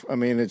off. I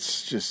mean,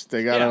 it's just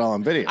they got it all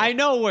on video. I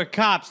know we're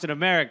cops in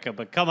America,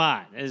 but come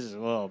on. This is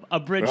a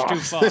bridge too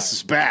far. This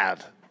is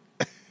bad.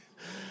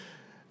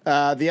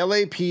 The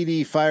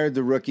LAPD fired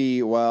the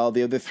rookie while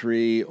the other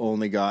three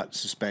only got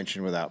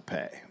suspension without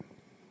pay.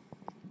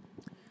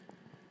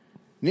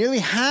 Nearly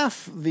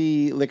half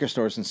the liquor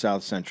stores in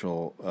South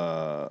Central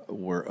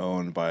were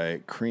owned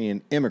by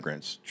Korean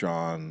immigrants,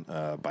 drawn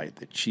by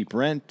the cheap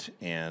rent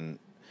and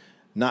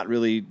not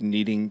really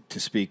needing to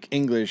speak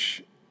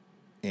English,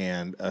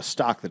 and a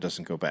stock that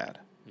doesn't go bad.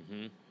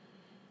 Mm-hmm.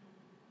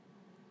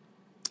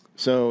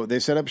 So they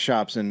set up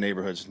shops in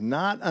neighborhoods,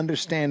 not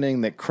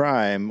understanding that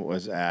crime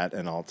was at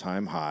an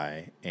all-time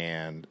high,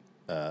 and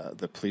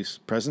the police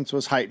presence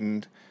was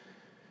heightened.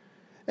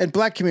 And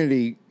black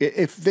community,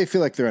 if they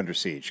feel like they're under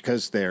siege,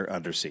 because they're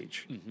under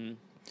siege. Mm-hmm.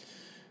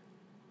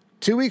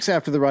 2 weeks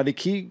after the Rodney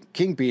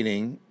King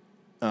beating,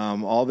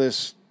 all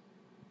this,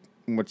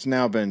 what's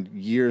now been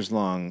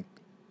years-long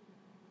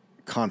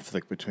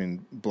conflict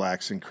between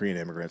blacks and Korean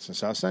immigrants in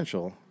South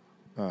Central,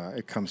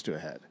 it comes to a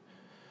head.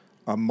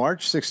 On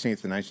March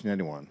 16th,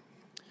 1991,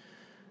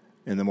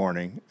 in the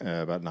morning,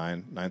 about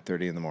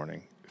 9:30 in the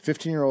morning,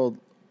 15-year-old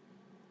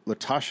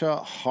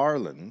Latasha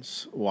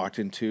Harlins walked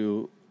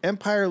into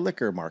Empire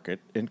Liquor Market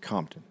in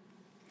Compton.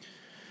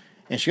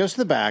 And she goes to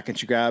the back and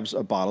she grabs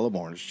a bottle of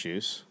orange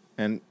juice,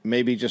 and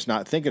maybe just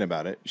not thinking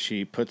about it,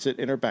 she puts it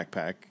in her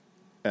backpack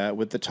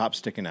with the top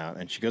sticking out,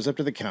 and she goes up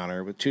to the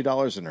counter with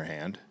 $2 in her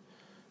hand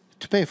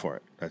to pay for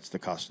it. That's the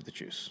cost of the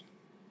juice.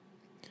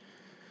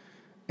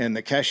 And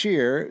the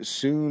cashier,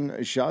 Soon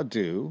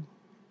Jadu,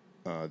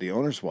 the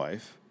owner's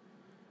wife,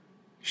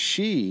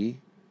 she,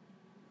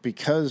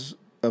 because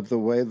of the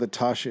way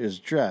Latasha is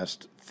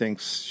dressed,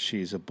 thinks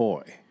she's a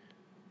boy.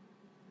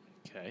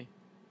 Okay.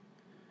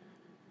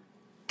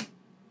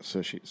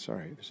 So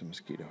sorry, there's a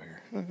mosquito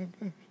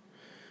here.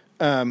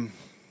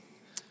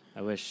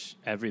 I wish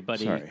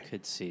everybody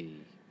could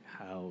see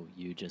how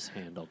you just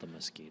handled the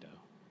mosquito.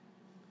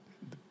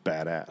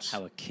 Badass.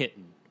 How a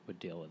kitten would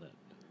deal with it.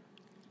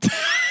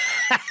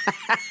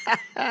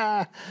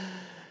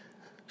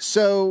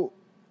 So,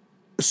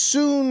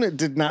 Soon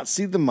did not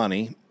see the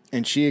money,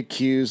 and she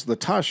accused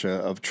Latasha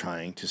of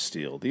trying to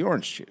steal the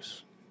orange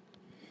juice.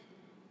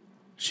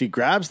 She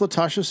grabs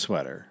Latasha's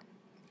sweater,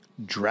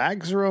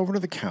 drags her over to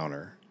the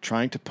counter,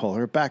 trying to pull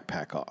her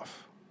backpack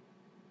off.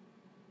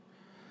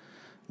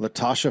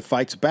 Latasha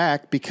fights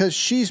back because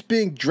she's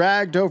being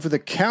dragged over the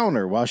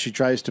counter while she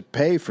tries to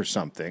pay for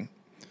something.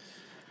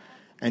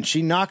 And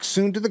she knocks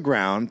Soon to the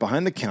ground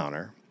behind the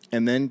counter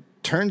and then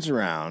turns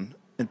around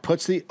and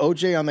puts the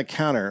OJ on the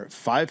counter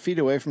 5 feet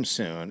away from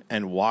Soon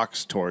and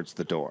walks towards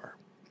the door.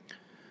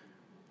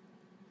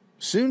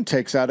 Soon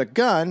takes out a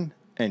gun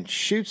and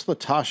shoots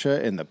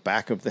Latasha in the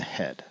back of the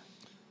head,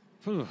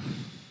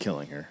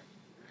 killing her.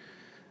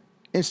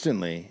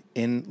 Instantly,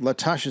 in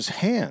Latasha's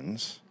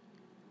hands,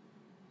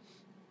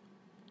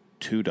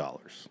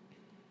 $2.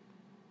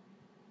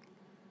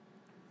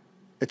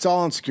 It's all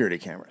on security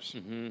cameras.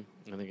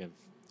 Mm-hmm. I think I've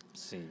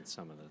seen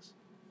some of this.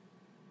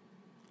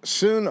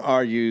 Soon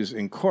argues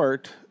in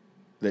court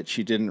that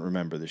she didn't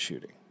remember the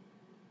shooting.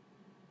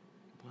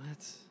 What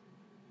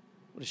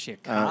is she, a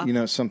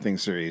cop? Some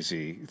things are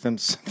easy.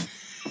 That's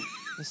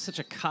such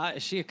a cop.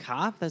 Is she a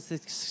cop?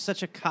 That's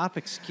such a cop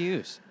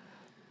excuse.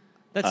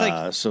 That's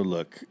like so.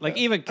 Look,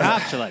 even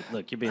cops are like,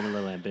 look, you're being a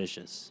little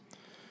ambitious.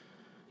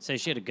 Say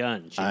she had a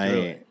gun. She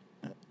drew it.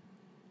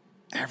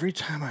 Every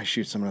time I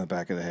shoot someone in the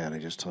back of the head, I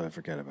just totally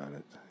forget about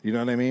it. You know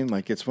what I mean?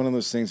 Like, it's one of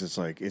those things. It's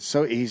like, it's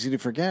so easy to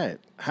forget.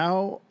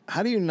 How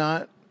do you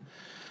not,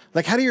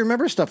 how do you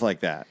remember stuff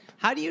like that?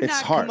 How do you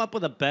not come up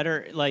with a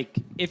better,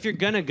 if you're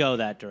going to go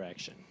that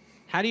direction,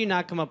 how do you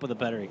not come up with a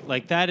better,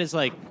 that is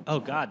oh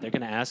God, they're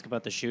going to ask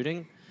about the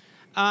shooting?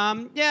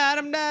 Yeah,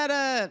 I'm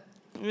not,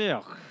 you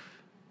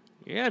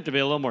have to be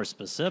a little more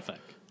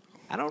specific.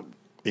 I don't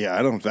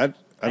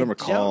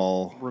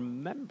recall. Don't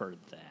remember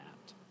that.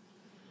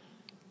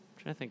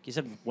 I'm trying to think. You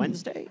said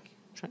Wednesday?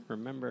 I'm trying to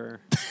remember.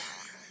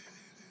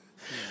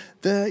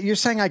 You're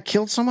saying I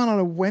killed someone on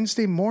a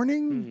Wednesday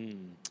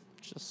morning?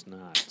 Just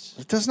not.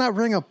 It does not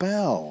ring a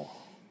bell.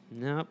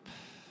 Nope.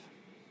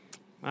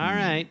 All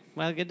right.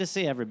 Well, good to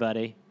see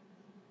everybody.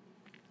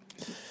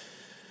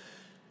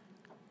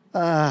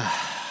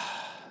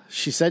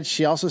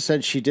 She also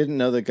said she didn't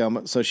know the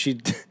gun. So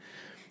she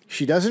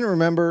doesn't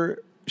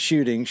remember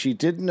shooting. She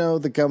didn't know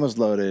the gun was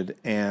loaded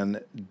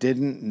and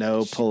didn't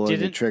know pulling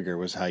the trigger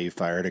was how you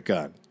fired a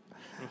gun.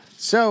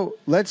 So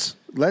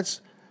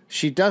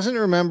she doesn't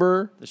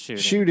remember the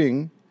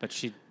shooting, but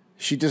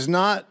she does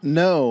not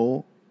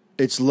know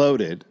it's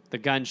loaded. The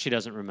gun she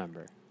doesn't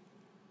remember.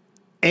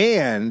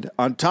 And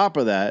on top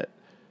of that,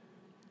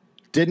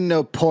 didn't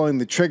know pulling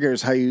the trigger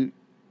is how you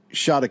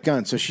shot a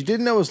gun. So she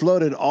didn't know it was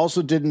loaded,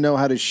 also didn't know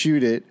how to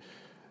shoot it,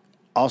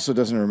 also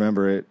doesn't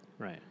remember it.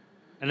 Right.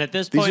 And at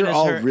this point, these are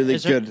all really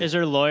good. Is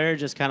her lawyer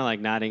just kind of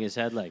nodding his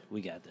head like, we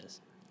got this?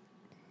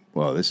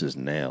 Well, this is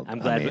nailed. I'm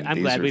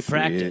glad we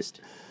practiced.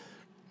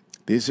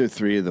 These are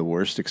three of the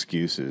worst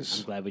excuses.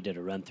 I'm glad we did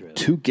a run-through.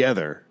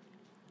 Together.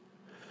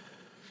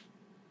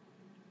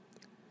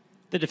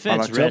 The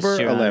defense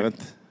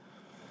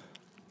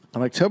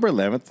On October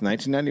 11th,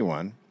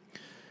 1991,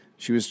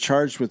 she was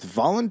charged with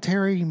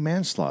voluntary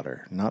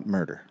manslaughter, not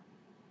murder.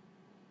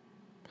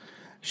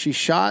 She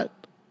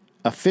shot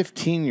a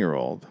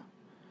 15-year-old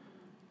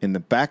in the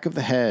back of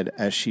the head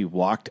as she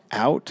walked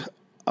out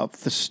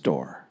of the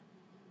store.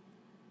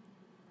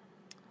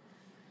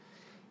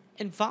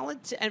 And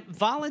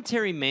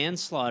voluntary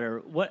manslaughter,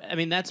 what I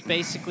mean, that's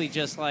basically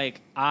just like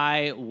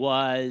I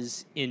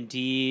was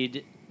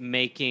indeed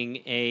making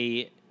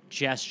a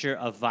gesture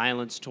of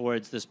violence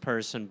towards this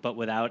person, but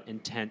without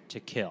intent to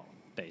kill,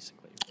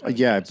 basically.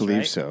 Yeah, I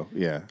believe so.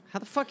 Yeah. How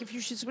the fuck, if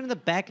you shoot someone in the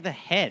back of the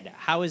head,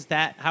 how is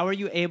that? How are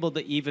you able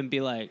to even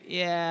be like,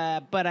 yeah,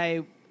 but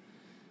I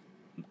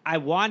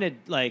wanted,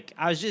 like,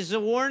 I was just a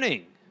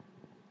warning.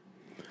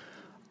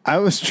 I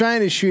was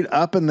trying to shoot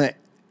up in the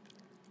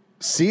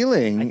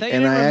ceiling,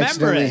 and I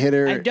accidentally hit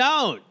her. I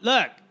don't.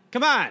 Look,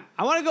 come on.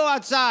 I want to go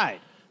outside.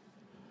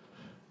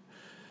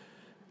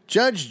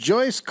 Judge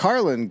Joyce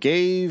Carlin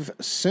gave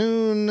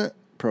Soon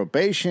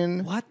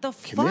probation, what the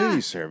fuck?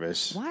 community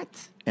service,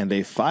 what? And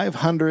a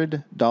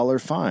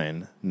 $500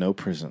 fine, no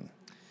prison.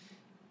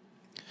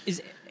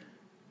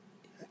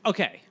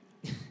 Okay.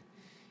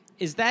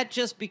 Is that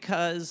just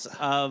because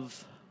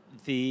of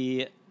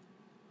the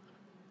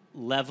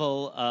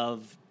level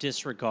of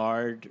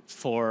disregard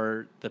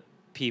for the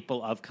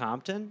people of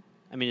Compton?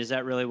 I mean, is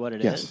that really what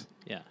it is?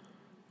 Yeah.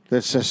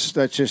 That's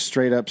just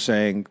straight up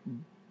saying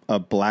a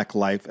black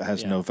life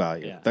has no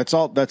value. Yeah. That's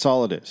all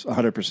it is,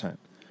 100%.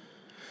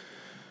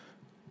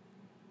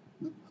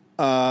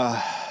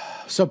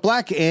 So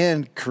black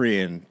and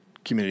Korean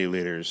community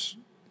leaders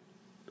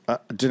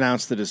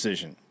denounced the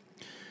decision.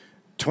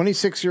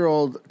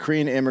 26-year-old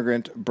Korean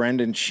immigrant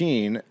Brendan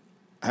Sheen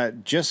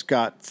had just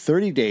got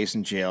 30 days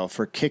in jail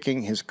for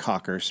kicking his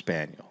Cocker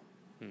Spaniel.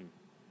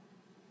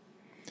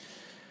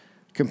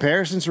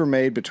 Comparisons were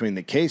made between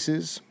the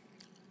cases.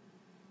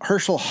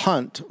 Herschel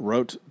Hunt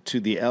wrote to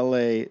the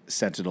LA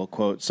Sentinel,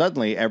 quote,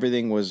 "Suddenly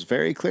everything was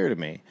very clear to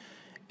me.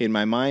 In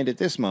my mind at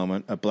this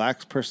moment, a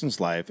black person's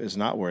life is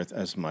not worth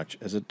as much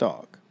as a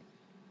dog."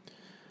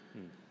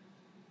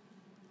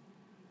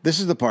 This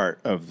is the part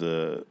of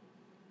the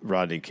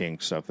Rodney King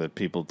stuff that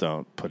people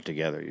don't put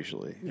together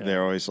usually. Yeah.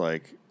 They're always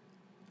like,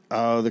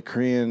 oh,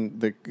 because you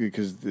look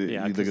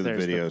at the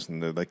videos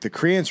and they're like, the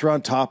Koreans were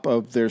on top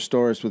of their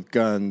stores with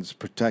guns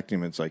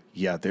protecting them. It's like,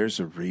 yeah, there's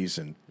a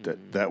reason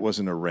that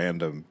wasn't a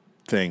random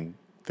thing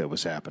that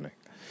was happening.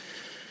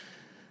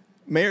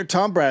 Mayor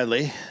Tom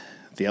Bradley,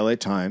 the LA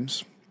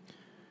Times,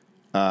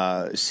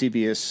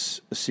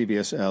 CBS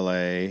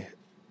LA,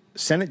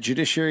 Senate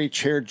Judiciary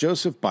Chair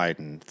Joseph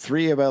Biden,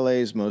 3 of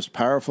LA's most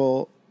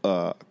powerful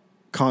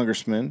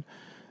congressmen,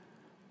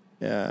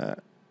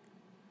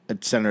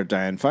 Senator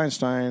Dianne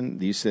Feinstein,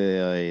 the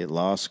UCLA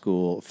Law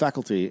School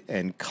faculty,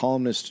 and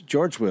columnist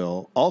George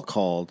Will all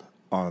called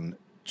on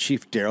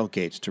Chief Daryl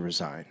Gates to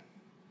resign.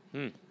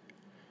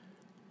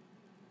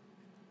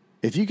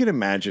 If you can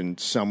imagine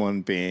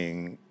someone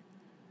being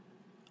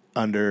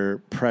under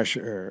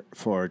pressure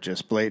for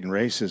just blatant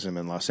racism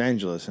in Los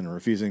Angeles and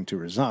refusing to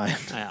resign.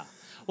 Yeah.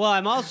 Well,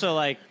 I'm also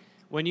like,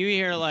 when you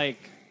hear like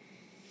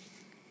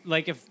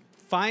if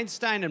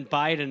Feinstein and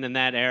Biden in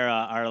that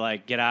era are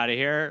like, get out of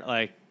here,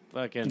 like,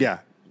 fucking, yeah,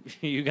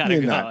 you gotta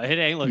go. It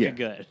ain't looking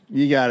good.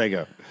 You gotta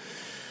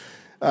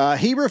go.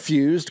 He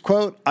refused,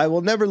 quote, "I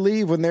will never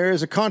leave when there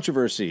is a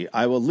controversy.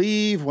 I will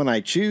leave when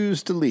I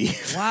choose to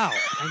leave." Wow.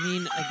 I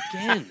mean,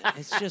 again,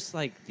 it's just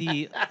like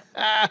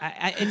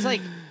it's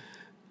like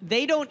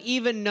they don't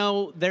even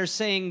know they're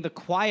saying the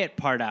quiet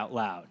part out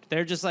loud.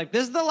 They're just like,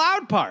 this is the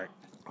loud part.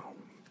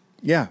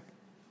 Yeah.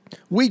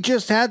 We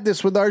just had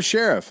this with our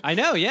sheriff. I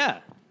know, yeah.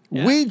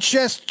 Yeah. We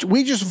just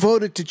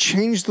voted to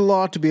change the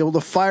law to be able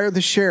to fire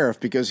the sheriff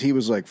because he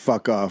was like,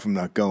 fuck off, I'm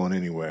not going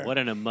anywhere. What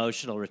an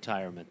emotional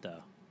retirement,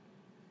 though.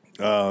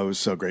 Oh, it was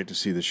so great to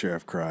see the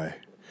sheriff cry.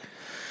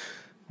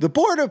 The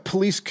Board of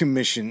Police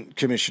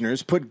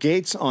Commissioners put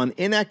Gates on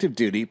inactive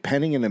duty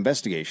pending an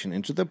investigation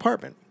into the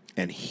department,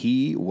 and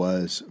he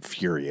was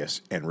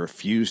furious and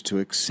refused to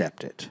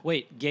accept it.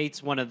 Wait,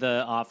 Gates, one of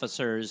the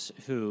officers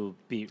who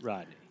beat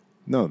Rodney?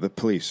 No, the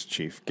police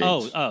chief,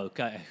 Gates. Oh,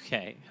 okay.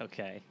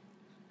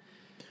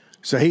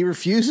 So he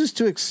refuses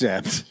to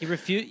accept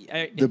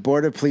the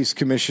Board of Police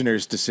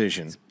Commissioners'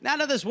 decision. None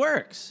of this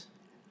works.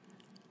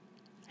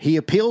 He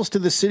appeals to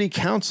the city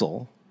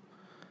council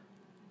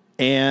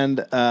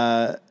and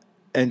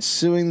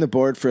suing the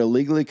board for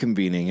illegally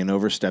convening and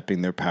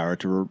overstepping their power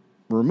to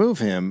remove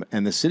him,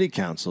 and the city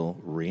council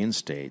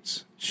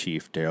reinstates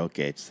Chief Daryl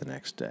Gates the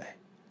next day.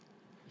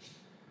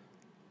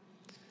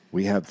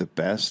 We have the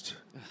best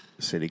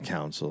city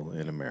council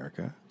in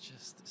America.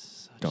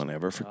 Don't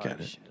ever forget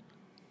it.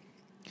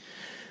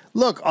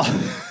 Look,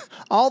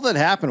 all that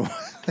happened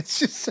was it's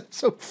just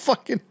so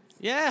fucking...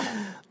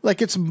 Yeah.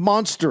 Like, it's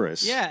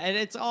monstrous. Yeah, and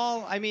it's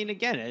all... I mean,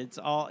 again, it's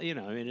all... You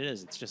know, I mean, it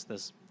is. It's just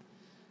this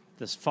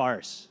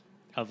farce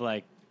of,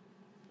 like,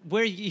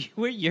 we're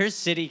your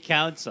city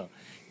council.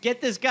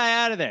 Get this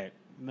guy out of there.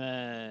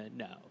 No.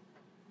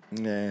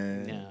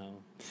 No.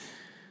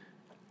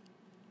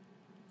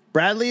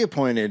 Bradley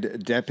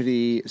appointed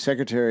Deputy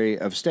Secretary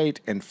of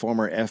State and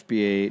former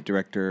FBI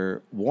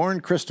Director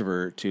Warren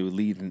Christopher to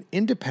lead an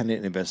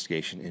independent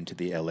investigation into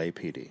the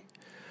LAPD.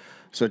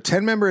 So a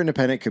 10-member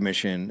independent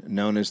commission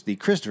known as the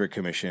Christopher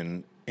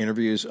Commission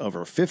interviews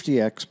over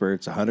 50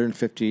 experts,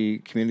 150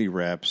 community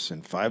reps,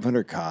 and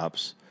 500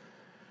 cops.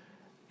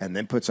 and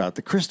then puts out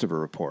the Christopher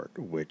Report,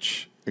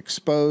 which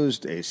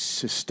exposed a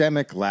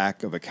systemic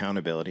lack of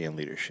accountability and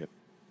leadership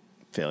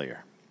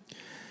failure.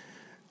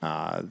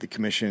 The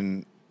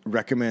commission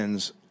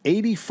recommends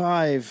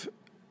 85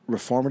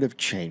 reformative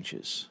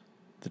changes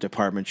the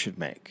department should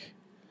make,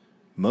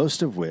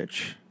 most of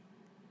which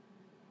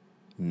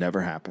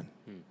never happen,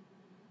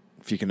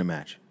 if you can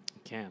imagine.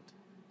 Can't.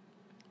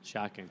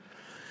 Shocking.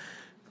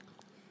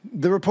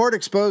 The report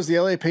exposed the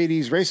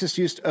LAPD's racist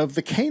use of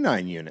the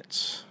canine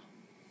units.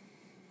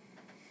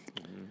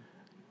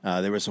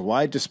 There was a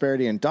wide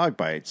disparity in dog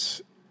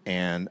bites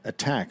and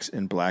attacks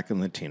in Black and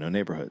Latino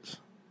neighborhoods.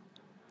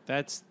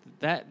 That's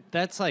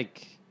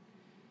like,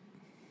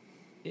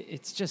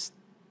 it's just.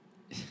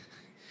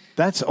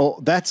 That's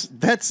old. That's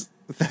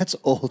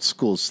old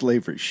school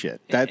slavery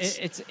shit. That's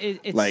it's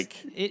like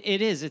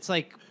it is. It's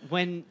like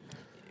when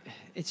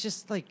it's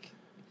just like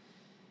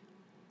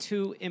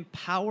to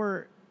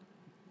empower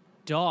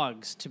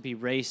dogs to be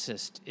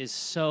racist is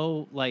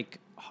so like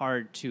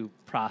hard to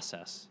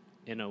process.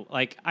 You know,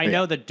 like I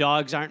know the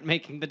dogs aren't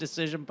making the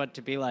decision, but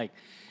to be like,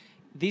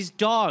 these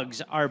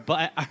dogs are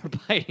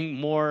biting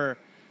more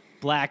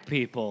black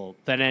people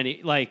than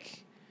any,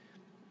 like,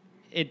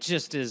 it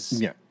just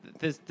is. Yeah.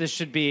 This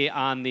should be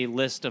on the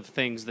list of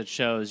things that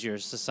shows your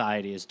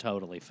society has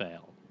totally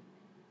failed.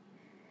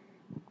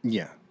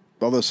 Yeah.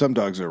 Although some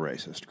dogs are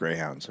racist.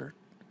 Greyhounds are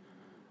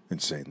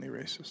insanely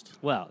racist.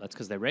 Well, that's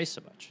because they race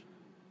so much.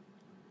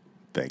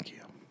 Thank you.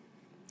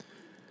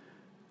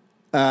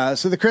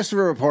 So the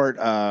Christopher Report,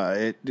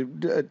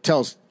 it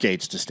tells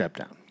Gates to step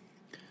down.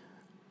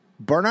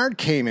 Bernard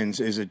Kamens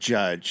is a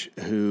judge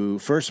who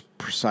first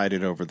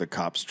presided over the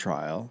cops'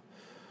 trial,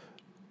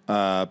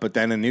 but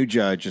then a new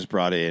judge is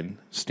brought in,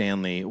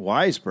 Stanley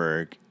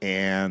Weisberg,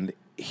 and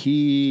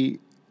he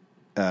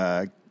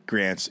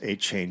grants a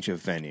change of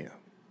venue.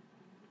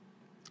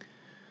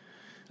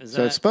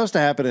 So it's supposed to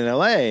happen in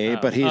L.A.,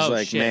 but he's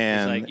like, shit.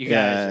 man, he's like, you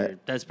guys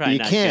that's probably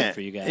not good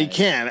for you guys. You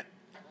can't.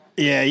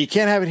 Yeah, you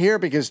can't have it here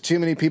because too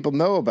many people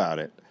know about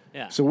it.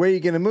 Yeah. So where are you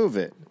going to move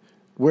it?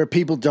 Where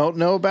people don't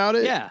know about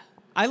it? Yeah.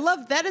 I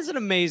love that. Is an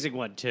amazing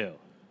one too.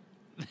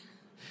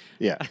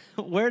 Yeah.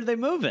 Where did they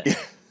move it?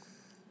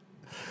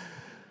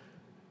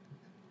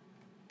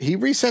 He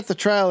reset the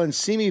trial in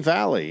Simi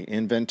Valley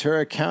in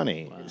Ventura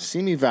County. Wow.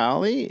 Simi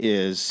Valley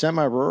is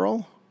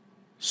semi-rural,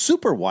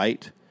 super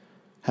white,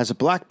 has a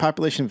black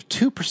population of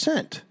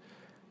 2%,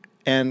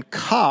 and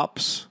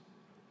cops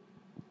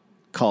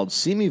called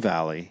Simi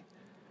Valley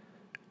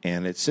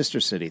and its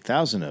sister city,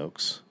 Thousand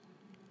Oaks,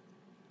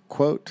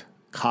 quote,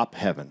 cop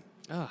heaven.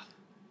 Oh,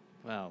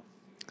 well.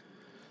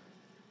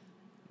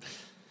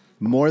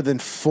 More than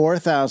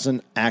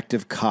 4,000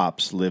 active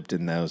cops lived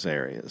in those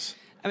areas.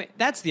 I mean,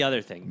 that's the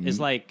other thing, is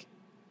like,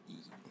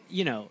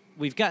 you know,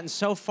 we've gotten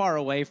so far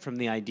away from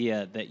the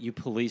idea that you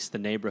police the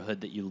neighborhood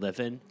that you live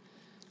in.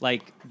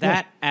 Like,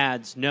 that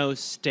adds no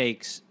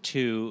stakes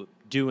to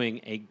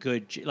doing a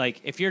good, like,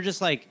 if you're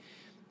just like,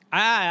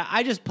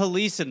 I just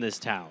police in this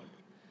town.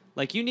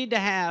 Like, you need to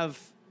have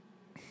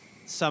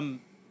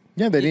some.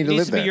 Yeah, they need to live there. It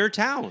needs to be your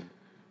town.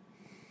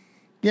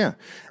 Yeah.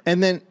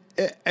 And then,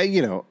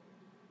 you know,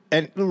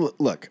 and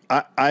look,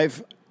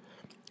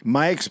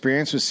 my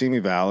experience with Simi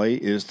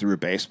Valley is through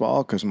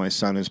baseball because my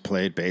son has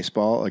played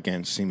baseball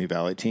against Simi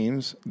Valley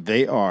teams.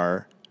 They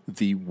are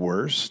the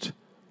worst,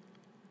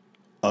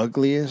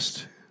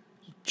 ugliest,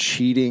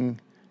 cheating,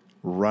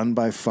 run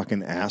by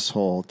fucking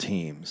asshole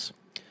teams.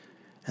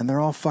 And they're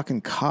all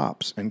fucking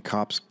cops and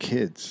cops'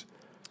 kids.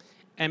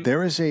 And there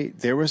was a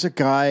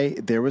guy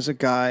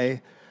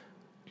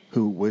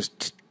who was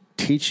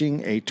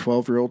teaching a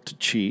 12-year-old to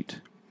cheat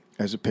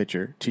as a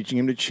pitcher, teaching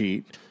him to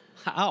cheat.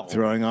 How?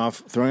 Throwing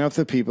off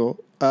the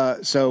people.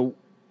 So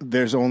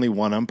there's only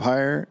one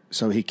umpire,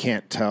 so he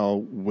can't tell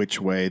which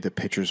way the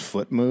pitcher's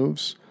foot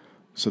moves.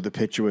 So the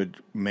pitcher would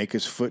make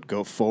his foot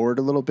go forward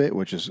a little bit,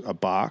 which is a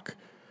balk.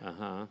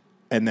 Uh-huh.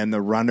 And then the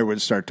runner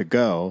would start to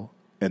go,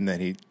 and then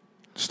he'd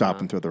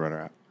stop and throw the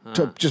runner out.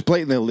 So just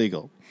blatantly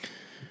illegal.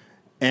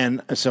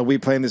 And so we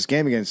play in this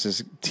game against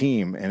this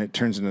team, and it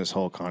turns into this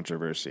whole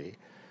controversy.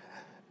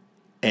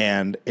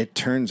 And it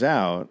turns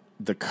out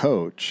the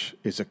coach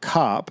is a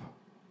cop,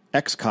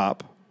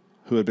 ex-cop,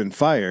 who had been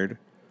fired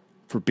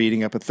for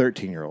beating up a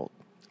 13-year-old.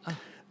 Oh.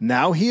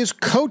 Now he is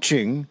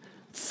coaching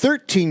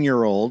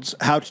 13-year-olds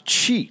how to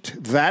cheat.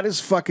 That is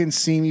fucking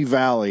Simi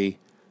Valley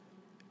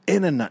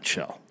in a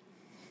nutshell.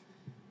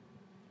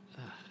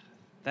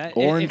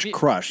 Orange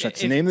Crush. That's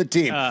the name of the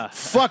team.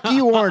 Fuck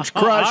you, Orange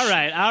Crush. All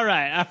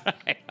right.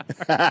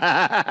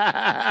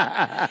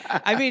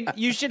 I mean,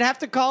 you should have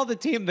to call the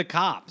team the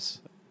cops.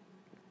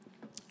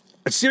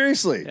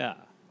 Seriously. Yeah.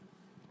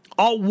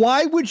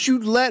 Why would you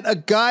let a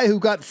guy who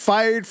got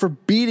fired for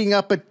beating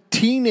up a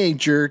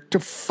teenager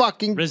to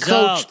fucking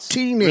coach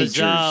teenagers?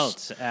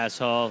 Results,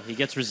 asshole. He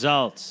gets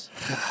results.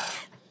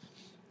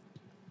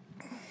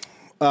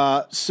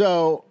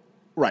 So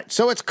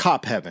it's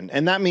cop heaven,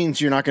 and that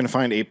means you're not going to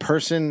find a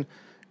person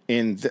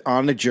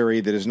on the jury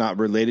that is not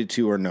related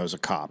to or knows a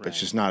cop. Right. It's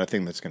just not a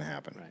thing that's going to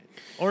happen. Right.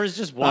 Or is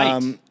just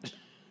white.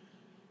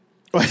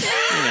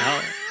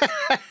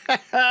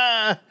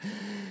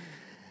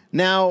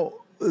 Now,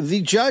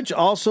 the judge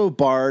also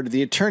barred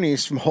the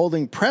attorneys from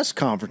holding press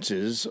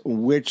conferences,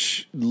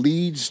 which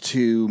leads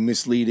to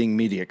misleading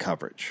media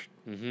coverage.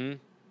 Mm-hmm.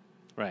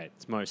 Right.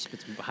 It's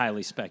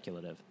highly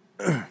speculative.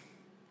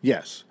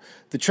 Yes.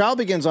 The trial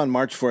begins on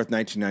March 4th,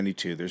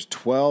 1992. There's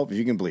 12, if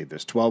you can believe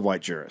this, 12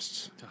 white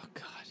jurists. Oh,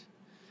 God.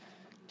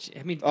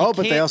 I mean, but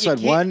they also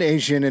had one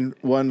Asian and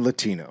one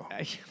Latino.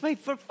 Wait,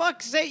 for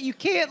fuck's sake, you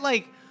can't,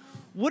 like,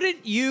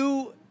 wouldn't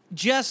you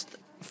just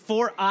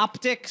for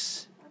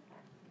optics?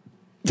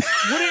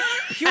 Wouldn't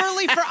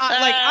purely for,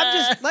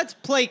 let's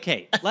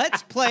placate.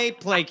 Let's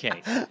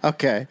placate.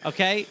 Okay.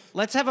 Okay?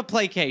 Let's have a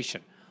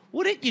placation.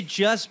 Wouldn't you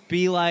just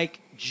be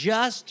like,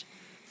 just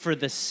for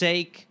the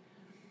sake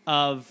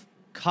of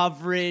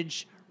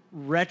coverage,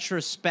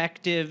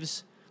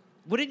 retrospectives,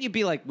 wouldn't you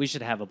be like, we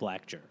should have a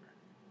black juror?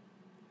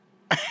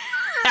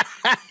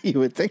 You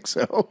would think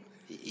so.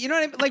 You know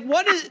what I mean? Like,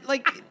 what is,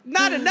 like,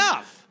 not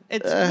enough.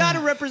 It's not a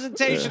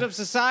representation of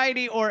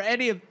society or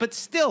any of, but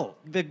still,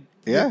 the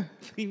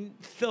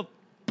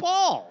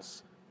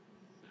balls.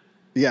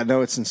 Yeah,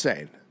 no, it's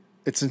insane.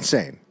 It's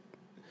insane.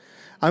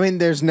 I mean,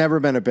 there's never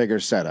been a bigger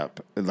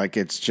setup. Like,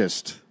 it's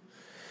just...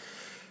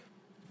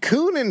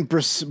 Kuhn and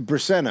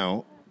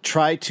Briseno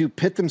try to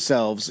pit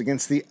themselves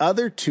against the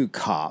other two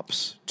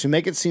cops to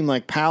make it seem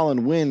like Powell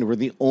and Wind were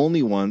the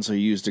only ones who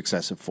used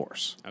excessive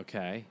force.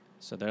 Okay.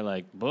 So they're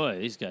like, boy,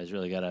 these guys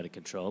really got out of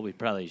control. We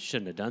probably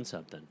shouldn't have done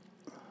something.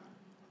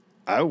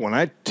 When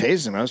I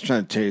tased him, I was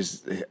trying to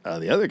tase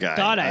the other guy.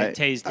 Thought I had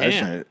tased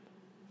him.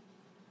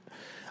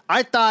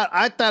 I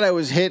thought I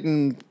was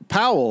hitting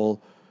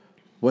Powell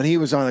when he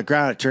was on the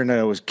ground. It turned out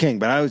it was King,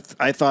 but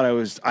I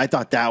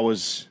thought that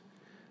was.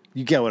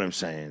 You get what I'm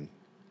saying?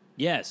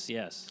 Yes,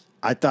 yes.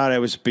 I thought I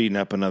was beating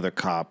up another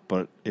cop,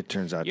 but it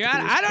turns out.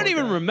 I don't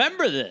even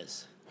remember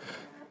this.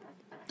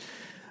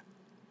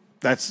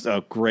 That's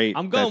a great.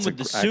 I'm going with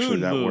the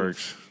soon that move.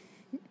 Works.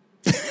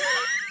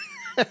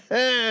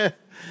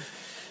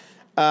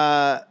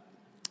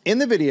 In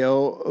the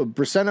video,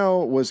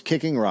 Briseno was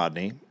kicking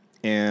Rodney,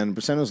 and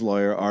Briseno's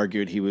lawyer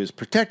argued he was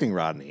protecting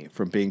Rodney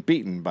from being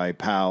beaten by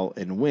Powell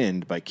and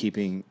Wind by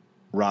keeping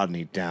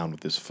Rodney down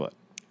with his foot.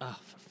 Oh,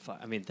 for fuck!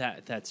 I mean,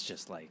 that's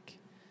just like.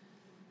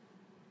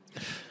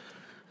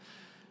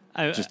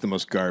 Just the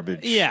most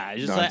garbage. Yeah,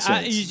 just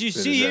like you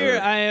see here,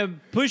 I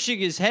am pushing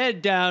his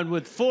head down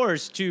with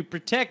force to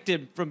protect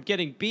him from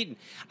getting beaten.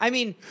 I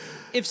mean,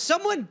 if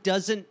someone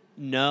doesn't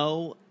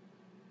know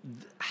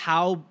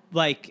how,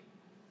 like,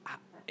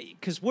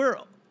 because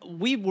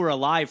we were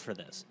alive for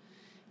this.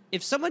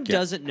 If someone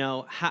doesn't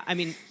know how, I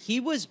mean,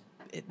 he was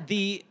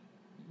the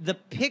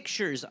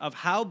pictures of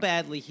how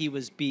badly he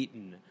was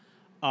beaten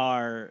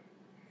are.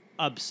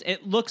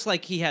 It looks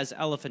like he has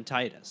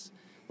elephantitis.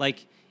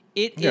 Like.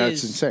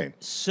 It's insane.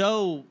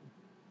 So,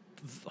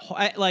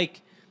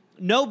 like,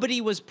 nobody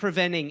was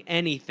preventing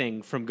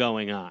anything from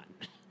going on.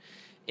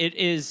 It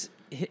is,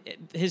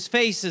 his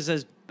face is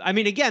as, I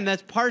mean, again,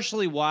 that's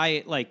partially why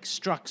it, like,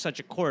 struck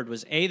such a chord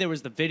was, A, there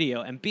was the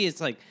video, and B,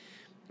 it's like,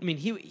 I mean,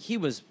 he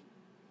was,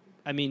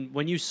 I mean,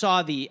 when you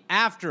saw the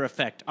after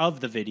effect of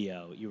the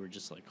video, you were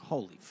just like,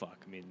 holy fuck.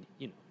 I mean,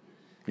 you know.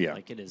 Yeah.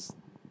 Like, it is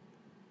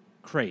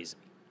crazy.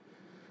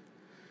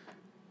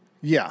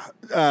 Yeah.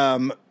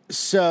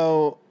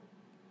 So...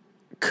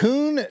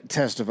 Kuhn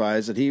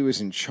testifies that he was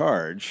in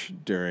charge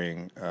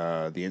during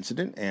the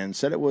incident and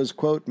said it was,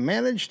 quote,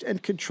 managed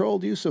and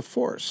controlled use of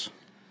force.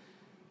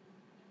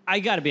 I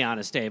got to be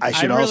honest, Dave.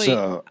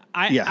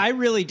 I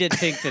really did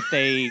think that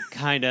they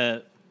kind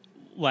of,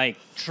 like,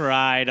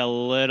 tried a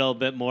little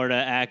bit more to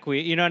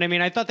acquiesce. You know what I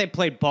mean? I thought they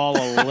played ball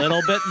a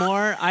little bit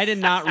more. I did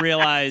not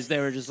realize they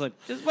were just like,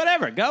 just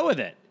whatever, go with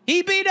it.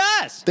 He beat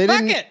us.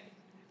 Fuck it.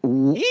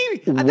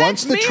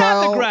 That's me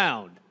on the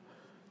ground.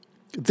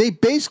 They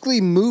basically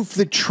moved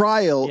the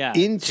trial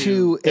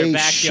into a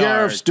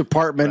sheriff's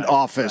department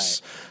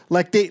office. Right.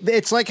 Like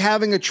it's like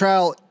having a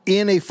trial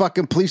in a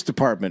fucking police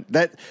department.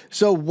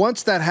 So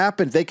once that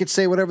happened, they could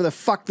say whatever the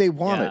fuck they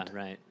wanted. Yeah,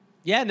 right.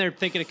 Yeah, and they're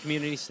thinking of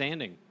community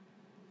standing.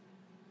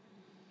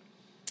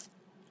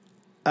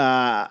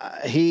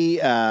 Kuhn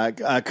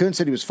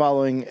said he was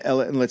following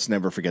and let's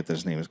never forget that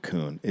his name is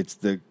Kuhn. It's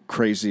the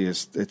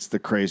craziest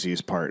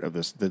part of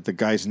this. The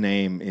guy's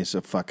name is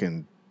a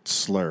fucking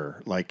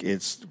slur. Like,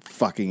 it's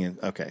fucking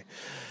okay.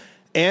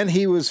 And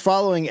he was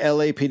following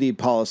LAPD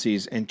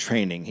policies and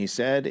training. He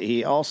said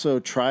he also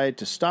tried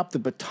to stop the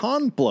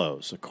baton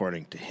blows.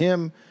 According to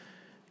him,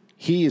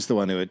 he is the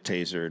one who had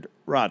tasered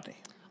Rodney.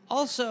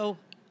 Also,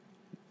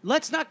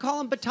 let's not call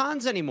them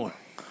batons anymore.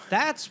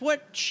 That's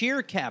what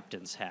cheer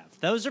captains have.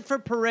 Those are for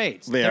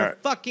parades. They're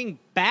fucking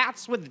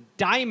bats with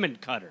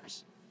diamond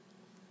cutters.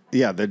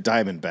 Yeah, they're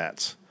diamond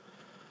bats.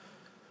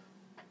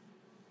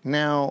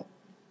 Now,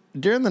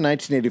 during the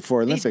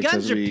 1984 Olympics, these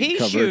guns are pea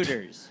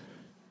shooters.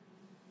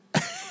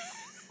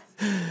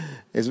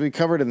 As we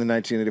covered in the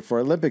 1984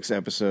 Olympics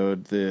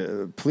episode,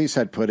 the police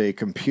had put a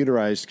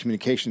computerized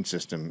communication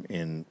system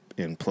in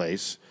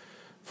place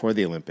for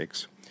the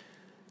Olympics.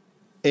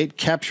 It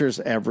captures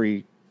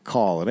every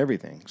call and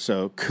everything.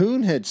 So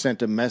Kuhn had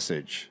sent a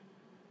message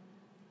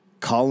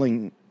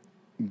calling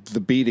the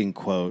beating,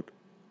 quote,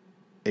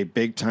 a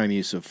big-time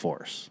use of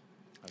force.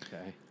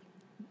 Okay.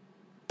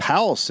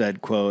 Powell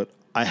said, quote,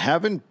 I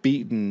haven't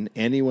beaten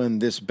anyone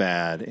this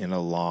bad in a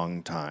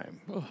long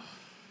time.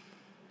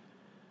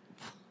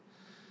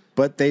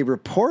 But they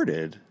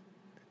reported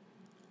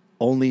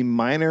only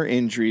minor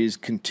injuries,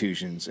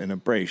 contusions, and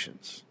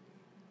abrasions.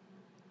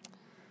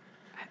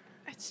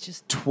 It's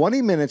just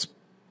 20 minutes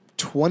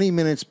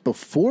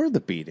before the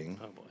beating,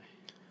 oh boy.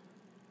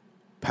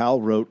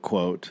 Powell wrote,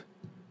 quote,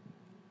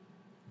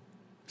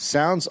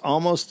 sounds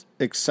almost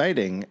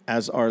exciting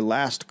as our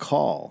last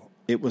call.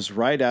 It was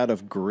right out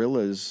of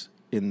Gorillas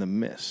in the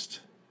Mist.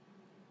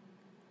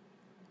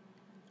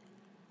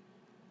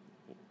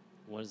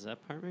 What does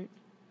that part mean?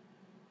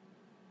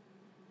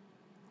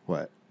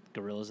 What?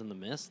 Gorillas in the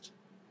Mist?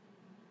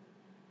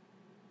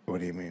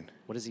 What do you mean?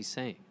 What is he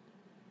saying?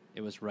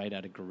 It was right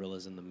out of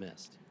Gorillas in the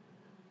Mist.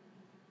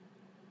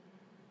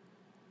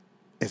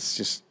 It's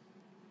just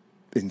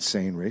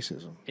insane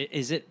racism.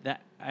 Is it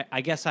that?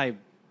 I guess I.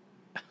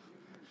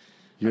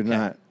 You're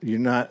Okay.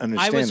 not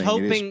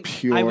understanding. It is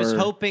pure. I was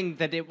hoping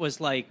that it was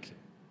like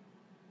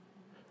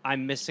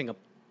I'm missing a.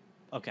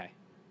 Okay,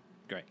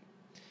 great.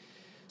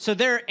 So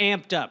they're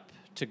amped up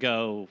to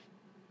go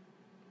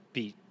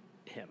beat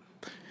him.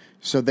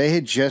 So they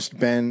had just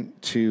been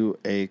to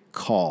a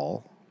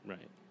call,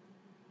 Right.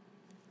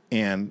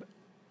 and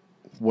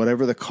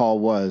whatever the call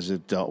was,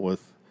 it dealt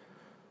with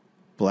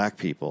black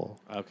people,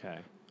 Okay.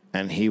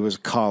 and he was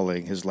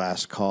calling his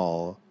last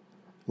call,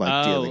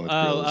 like dealing with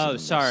gorillas in the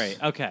mist. Sorry.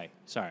 Okay,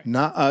 sorry.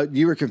 Not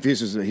you were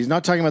confused. He's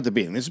not talking about the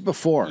beating. This is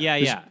before. Yeah,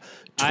 This- yeah.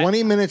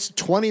 20 minutes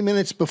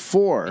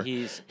before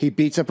he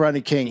beats up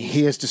Rodney King,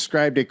 he has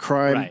described a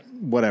crime, Right.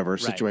 whatever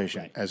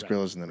situation, right, as right,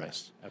 Gorillas in the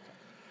Mist. Okay.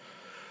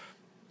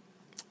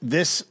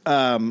 This,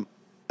 so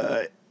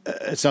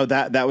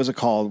that was a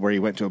call where he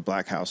went to a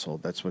black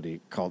household. That's what he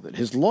called it.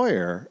 His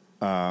lawyer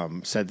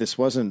said this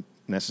wasn't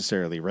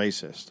necessarily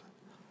racist.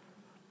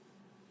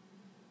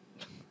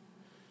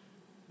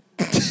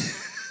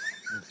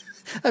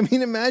 I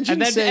mean,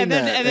 imagine saying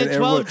that. And then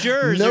 12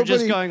 jurors are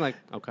just going like,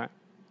 okay.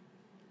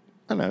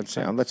 I know.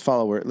 Let's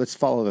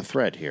follow the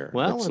thread here.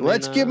 Well,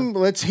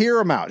 let's hear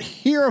him out.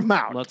 Hear him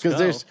out, Let's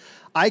because go.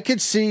 I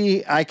could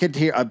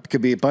hear.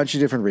 Could be a bunch of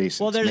different reasons.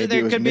 Well, there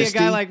could be a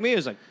guy like me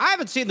who's like, I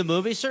haven't seen the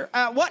movie, sir.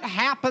 What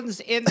happens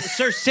in...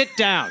 Sir, sit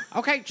down.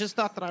 Okay, just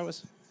thought that I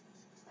was...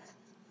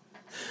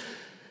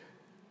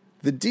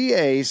 The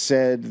DA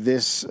said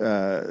this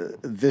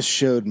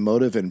showed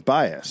motive and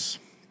bias.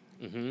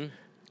 Mm-hmm.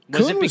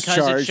 Was it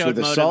because it showed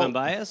motive and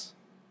bias?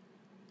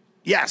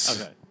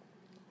 Yes. Okay.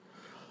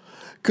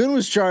 Kuhn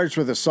was charged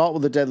with assault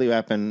with a deadly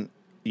weapon,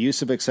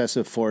 use of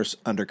excessive force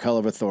under color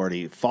of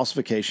authority,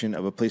 falsification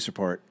of a police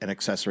report, and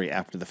accessory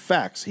after the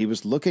facts. He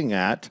was looking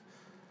at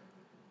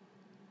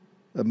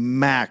the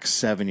max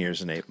 7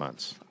 years and 8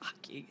 months.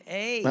 Fucking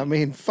A. I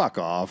mean, fuck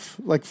off.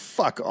 Like,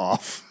 fuck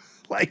off.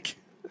 Like,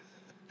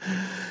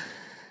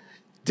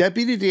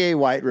 Deputy DA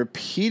White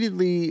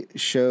repeatedly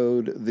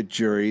showed the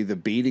jury the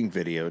beating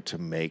video to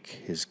make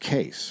his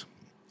case.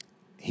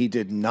 He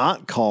did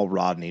not call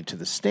Rodney to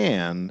the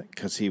stand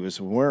because he was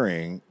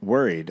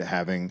worried,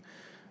 having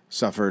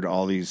suffered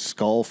all these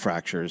skull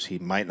fractures, he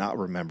might not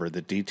remember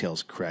the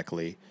details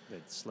correctly.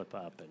 They'd slip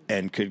up.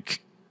 And could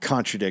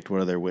contradict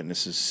what other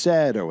witnesses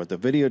said or what the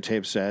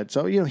videotape said.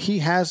 So, he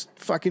has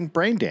fucking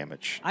brain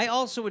damage. I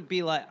also would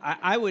be like,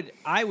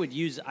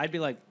 I'd be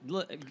like,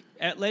 look,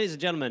 ladies and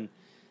gentlemen,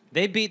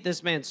 they beat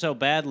this man so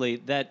badly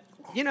that,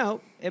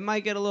 it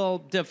might get a little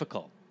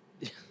difficult.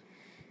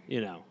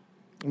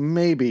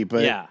 Maybe,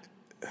 but... Yeah.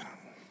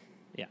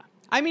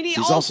 I mean, he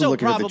he's also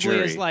looking at the probably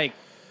jury. is like...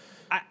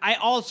 I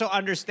also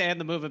understand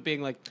the move of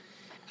being like,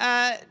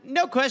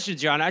 no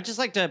questions, Your Honor. I'd just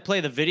like to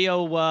play the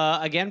video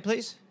again,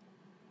 please.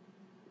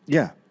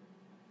 Yeah.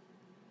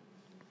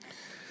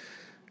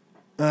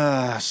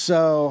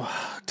 So,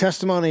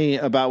 testimony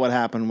about what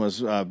happened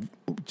was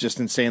just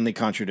insanely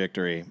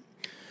contradictory.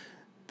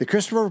 The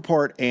Christopher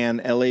Report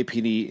and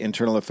LAPD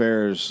Internal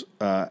Affairs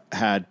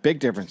had big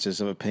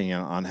differences of opinion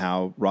on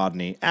how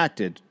Rodney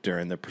acted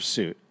during the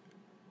pursuit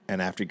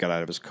and after he got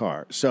out of his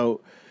car.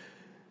 So,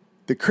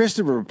 the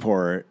Christopher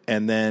Report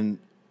and then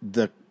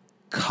the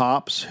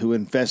cops who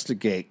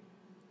investigate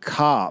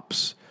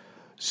cops.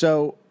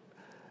 So,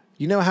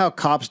 you know how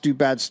cops do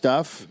bad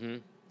stuff? Mm-hmm.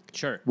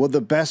 Sure. Well,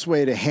 the best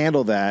way to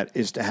handle that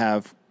is to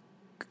have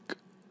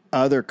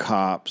other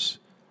cops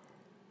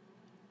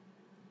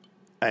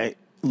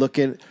look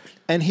in.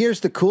 And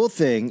here's the cool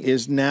thing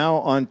is now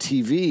on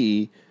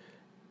TV,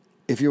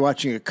 if you're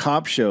watching a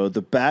cop show,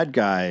 the bad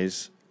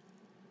guys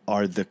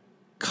are the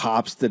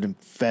cops that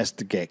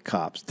investigate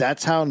cops.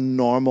 That's how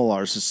normal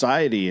our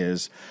society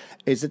is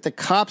that the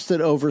cops that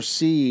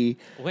oversee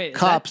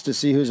cops to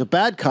see who's a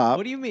bad cop.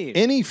 What do you mean?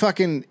 Any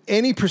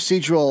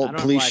procedural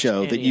police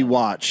show that you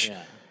watch,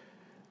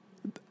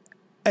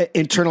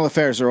 Internal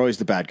Affairs are always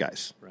the bad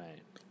guys.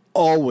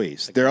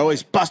 Always. They're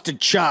always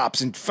busted chops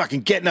and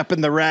fucking getting up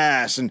in their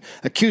ass and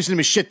accusing them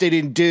of shit they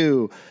didn't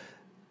do.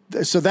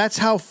 So that's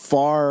how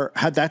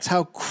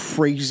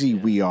crazy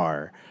we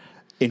are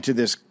into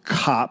this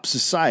cop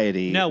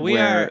society. No, we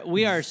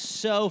are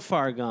so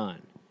far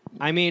gone.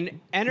 I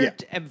mean,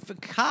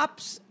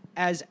 cops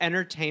as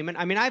entertainment.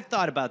 I mean, I've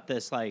thought about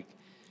this. Like,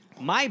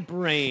 my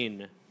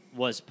brain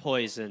was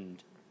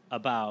poisoned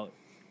about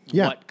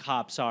what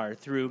cops are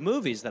through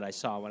movies that I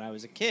saw when I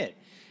was a kid.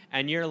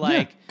 And you're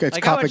like, it's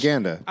like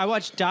propaganda. I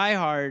watched Die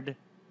Hard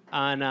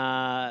on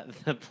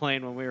the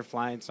plane when we were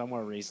flying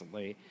somewhere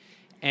recently,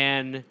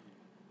 and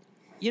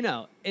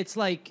it's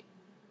like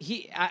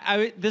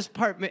this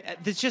part.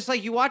 It's just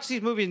like you watch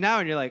these movies now,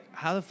 and you're like,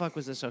 how the fuck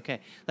was this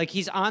okay? Like,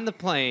 he's on the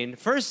plane.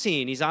 First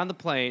scene, he's on the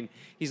plane.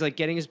 He's like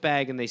getting his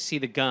bag, and they see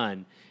the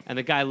gun, and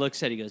the guy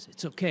looks at it. He goes,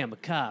 "It's okay, I'm a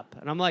cop."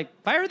 And I'm like,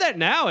 if I heard that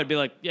now, I'd be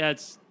like, yeah,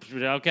 it's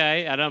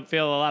okay. I don't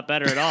feel a lot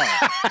better at all.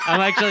 I'm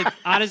actually,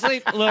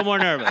 honestly, a little more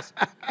nervous.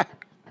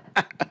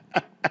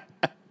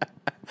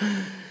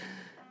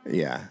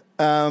 Yeah.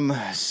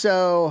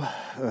 So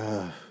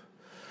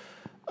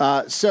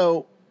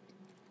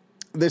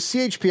the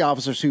CHP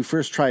officers who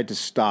first tried to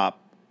stop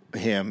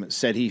him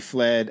said he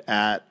fled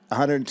at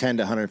 110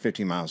 to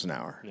 150 miles an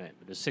hour. Right,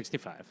 but it was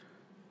 65.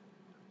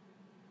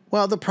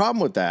 Well, the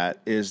problem with that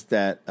is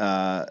that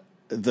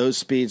those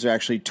speeds are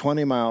actually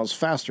 20 miles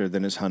faster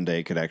than his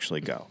Hyundai could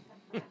actually go.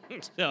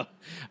 So,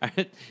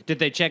 did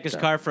they check his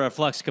car for a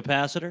flux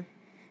capacitor?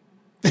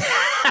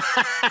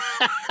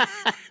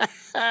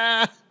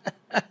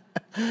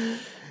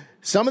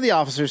 Some of the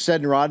officers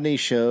said Rodney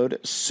showed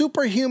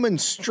superhuman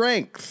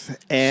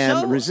strength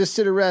and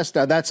resisted arrest.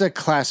 Now, that's a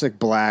classic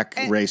black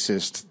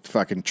racist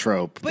fucking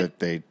trope that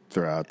they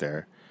throw out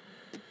there.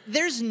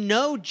 There's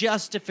no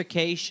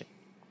justification.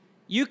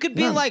 You could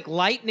be like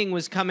lightning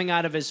was coming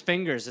out of his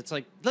fingers. It's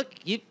like, look,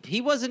 he's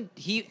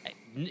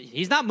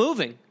not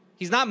moving.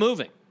 He's not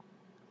moving.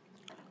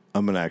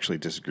 I'm going to actually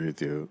disagree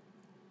with you.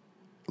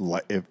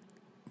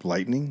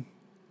 Lightning?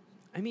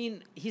 I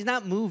mean, he's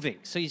not moving,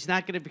 so he's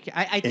not going to be.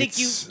 I think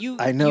you.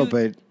 I know,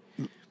 but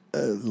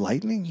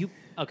lightning.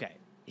 Okay.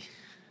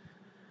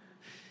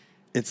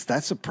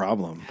 That's a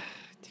problem.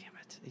 Damn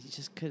it! You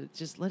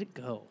just let it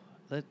go.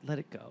 Let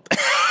it go.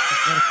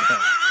 Just let it go.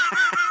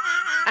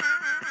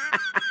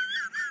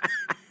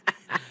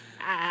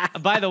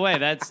 By the way,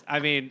 that's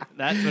what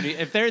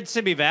if they're in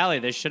Simi Valley,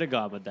 they should have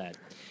gone with that.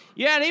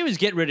 Yeah, and he was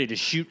getting ready to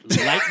shoot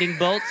lightning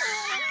bolts.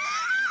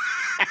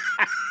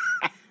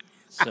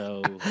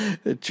 So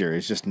the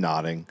jury's just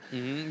nodding.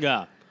 Mm-hmm,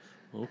 yeah.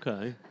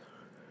 Okay.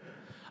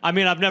 I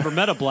mean, I've never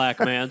met a black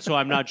man, so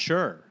I'm not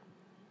sure.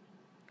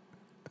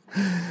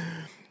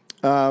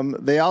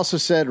 They also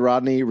said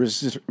Rodney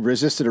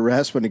resisted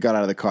arrest when he got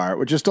out of the car,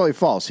 which is totally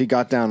false. He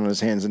got down on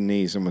his hands and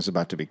knees and was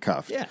about to be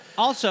cuffed. Yeah.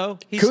 Also,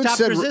 he Coons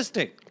stopped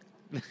resisting.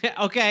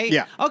 Okay.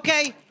 Yeah.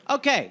 Okay.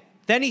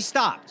 Then he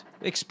stopped.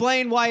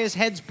 Explain why his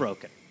head's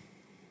broken.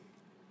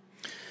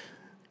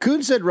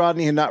 Coons said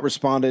Rodney had not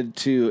responded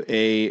to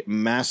a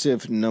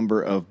massive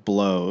number of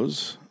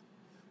blows.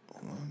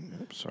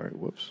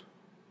 Whoops.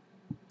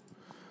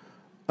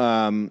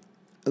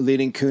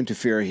 Leading Coon to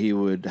fear he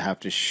would have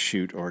to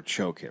shoot or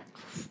choke him.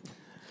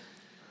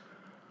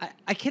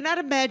 I cannot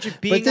imagine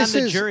being on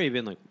the jury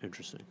being like,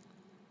 interesting.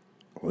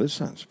 Well, this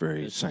sounds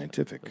very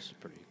scientific.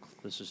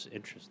 This is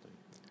interesting.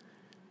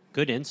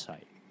 Good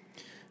insight.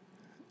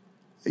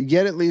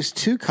 Yet at least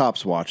two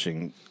cops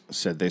watching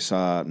said they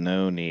saw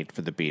no need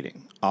for the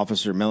beating.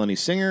 Officer Melanie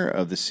Singer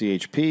of the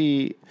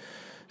CHP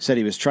said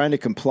he was trying to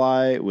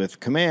comply with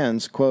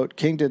commands. Quote,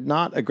 King did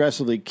not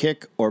aggressively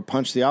kick or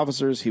punch the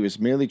officers. He was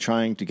merely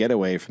trying to get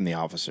away from the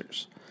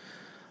officers.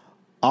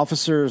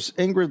 Officers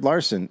Ingrid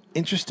Larson,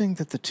 interesting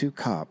that the two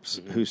cops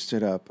who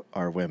stood up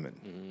are women.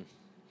 Mm-hmm.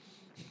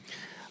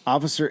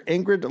 Officer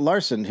Ingrid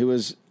Larson, who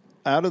was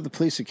out of the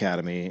police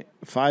academy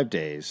 5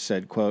 days,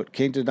 said, quote,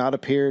 King did not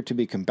appear to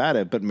be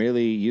combative, but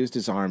merely used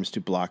his arms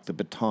to block the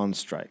baton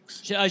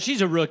strikes.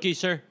 She's a rookie,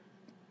 sir.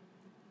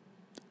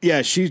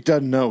 Yeah, she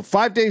doesn't know.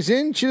 5 days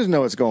in, she doesn't know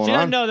what's going on. She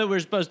doesn't know that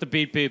we're supposed to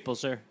beat people,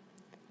 sir.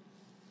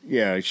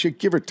 Yeah,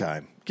 give her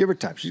time. Give her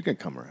time. She's going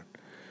to come around.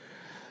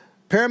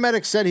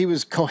 Paramedics said he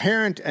was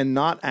coherent and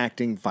not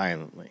acting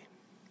violently.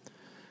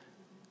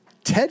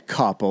 Ted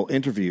Koppel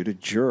interviewed a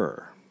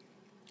juror.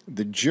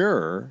 The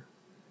juror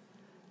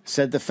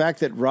said the fact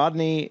that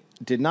Rodney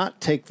did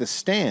not take the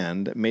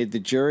stand made the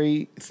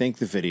jury think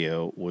the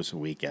video was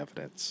weak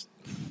evidence.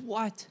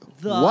 What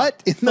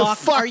in the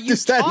fuck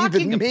does that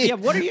even mean? Yeah,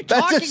 what are you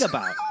talking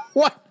about?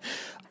 What?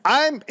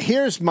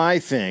 Here's my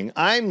thing.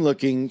 I'm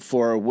looking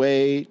for a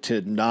way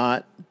to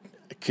not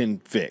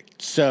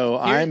convict. So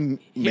I'm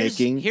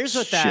making here's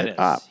what that shit is.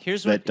 up.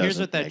 Here's what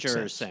that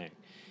juror is saying.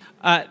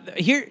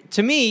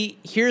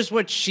 Here's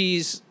what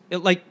she's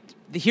like.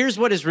 Here's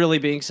what is really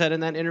being said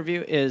in that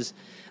interview is,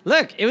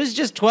 look, it was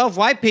just 12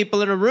 white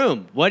people in a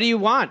room. What do you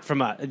want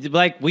from us?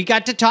 Like, we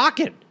got to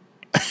talking.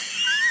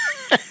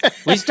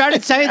 We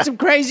started saying some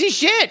crazy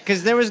shit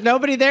because there was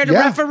nobody there to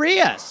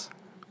referee us.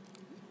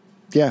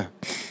 Yeah.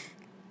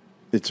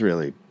 It's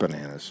really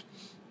bananas.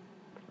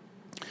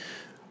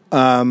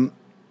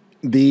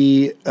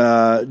 the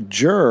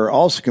juror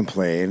also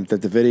complained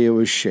that the video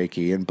was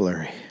shaky and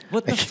blurry.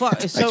 What the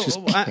fuck? So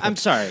I'm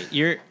sorry.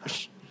 You're.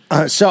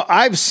 So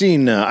I've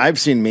seen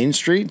Mean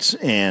Streets,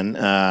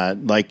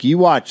 and like you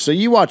watch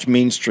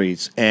Mean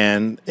Streets,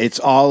 and it's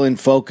all in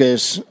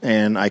focus,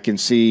 and I can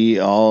see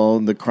all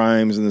the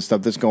crimes and the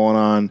stuff that's going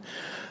on.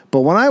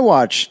 But when I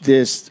watch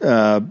this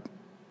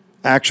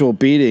actual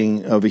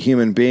beating of a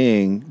human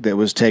being that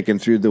was taken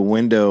through the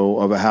window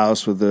of a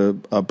house with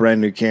a brand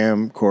new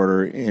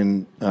camcorder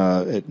in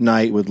at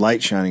night with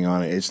light shining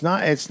on it, it's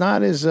not as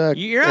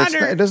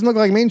it doesn't look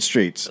like Mean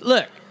Streets.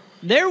 Look,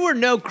 there were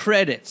no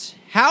credits.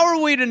 How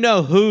are we to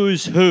know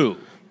who's who?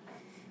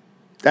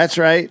 That's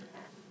right.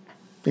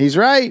 He's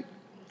right.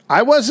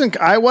 I wasn't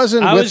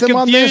with him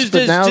on this,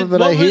 but now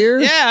that I hear,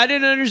 I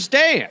didn't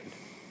understand.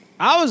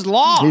 I was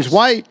lost. He's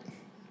white.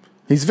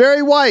 He's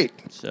very white.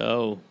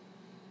 So,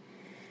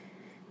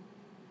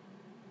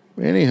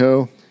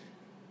 anywho,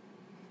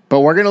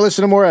 but we're gonna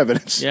listen to more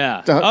evidence.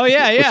 Yeah. Oh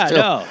yeah.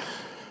 No.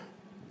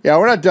 Yeah,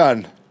 we're not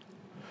done.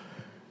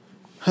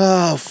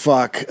 Oh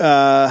fuck.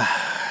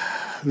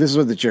 This is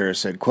what the juror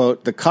said,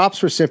 quote, "The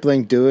cops were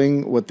simply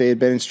doing what they had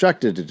been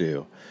instructed to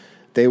do.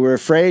 They were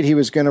afraid he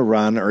was going to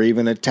run or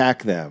even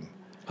attack them.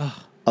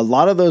 A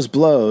lot of those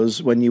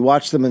blows, when you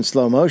watch them in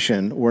slow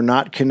motion, were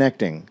not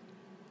connecting.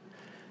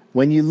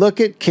 When you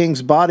look at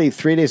King's body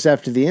 3 days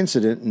after the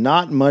incident,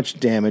 not much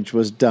damage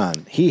was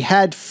done. He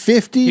had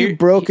 50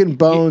 broken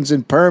bones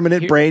and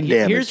permanent brain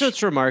damage." Here's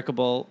what's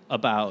remarkable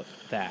about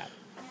that.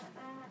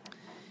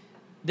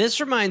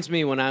 This reminds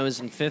me when I was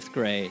in 5th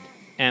grade,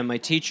 and my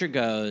teacher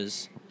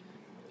goes,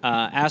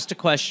 asked a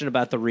question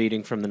about the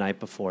reading from the night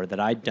before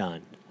that I'd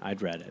done.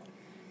 I'd read it.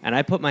 And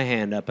I put my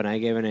hand up and I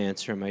gave an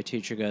answer. And my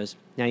teacher goes,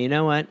 "Now, you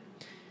know what?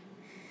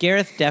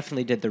 Gareth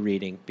definitely did the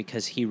reading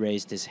because he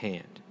raised his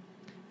hand.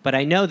 But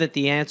I know that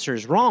the answer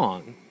is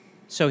wrong,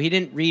 so he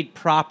didn't read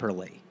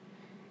properly."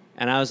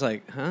 And I was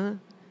like, huh?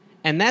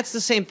 And that's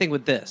the same thing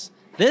with this.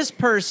 This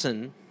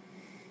person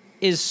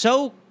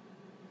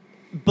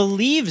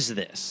believes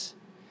this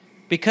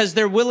because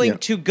they're willing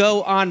to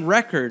go on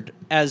record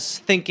as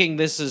thinking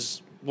this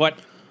is what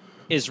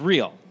is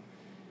real,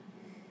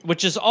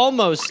 which is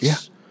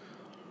almost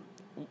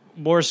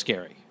more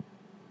scary.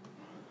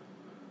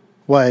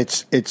 Well,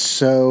 it's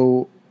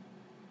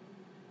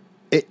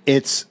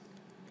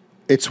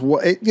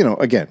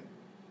again,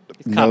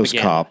 knows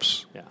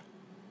cops,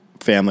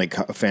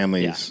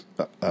 families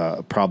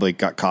probably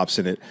got cops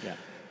in it. Yeah.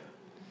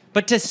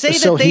 But to say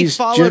that they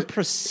followed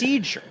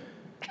procedure,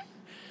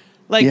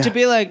 like to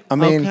be like,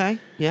 okay,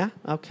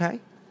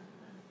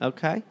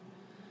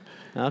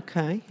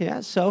 yeah,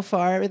 so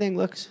far everything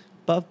looks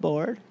above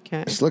board.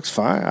 Okay, this looks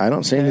fine. I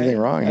don't see anything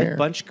wrong here. A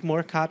bunch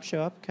more cops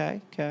show up.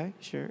 Okay,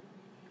 sure.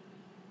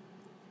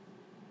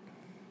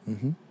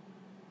 Mm-hmm.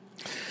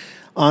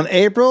 On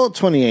April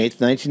 28th,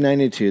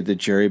 1992, the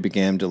jury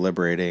began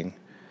deliberating.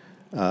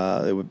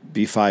 It would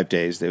be 5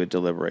 days they would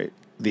deliberate.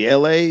 The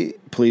L.A.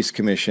 Police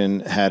Commission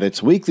had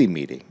its weekly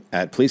meeting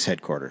at police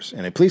headquarters,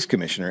 and a police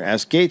commissioner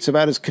asked Gates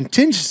about his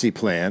contingency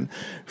plan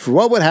for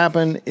what would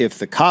happen if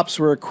the cops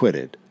were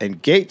acquitted,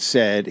 and Gates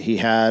said he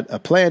had a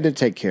plan to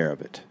take care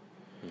of it.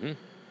 Mm-hmm.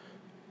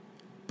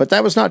 But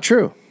that was not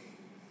true.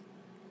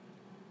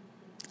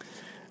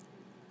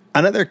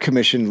 Another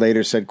commission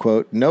later said,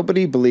 quote,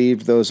 "Nobody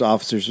believed those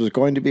officers was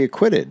going to be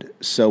acquitted,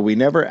 so we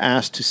never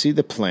asked to see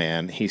the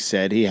plan he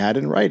said he had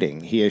in writing.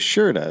 He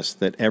assured us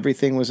that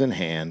everything was in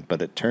hand, but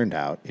it turned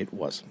out it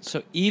wasn't."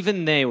 So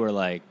even they were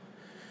like,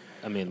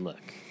 I mean,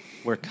 look,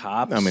 we're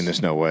cops. I mean,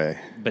 there's no way.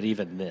 But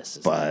even this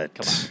is like,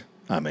 come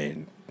on. I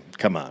mean,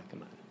 come on.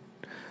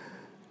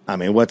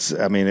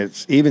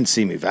 It's even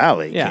Simi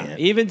Valley.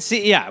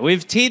 Yeah,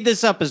 we've teed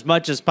this up as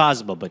much as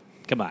possible, but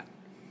come on.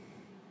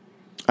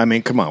 I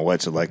mean, come on.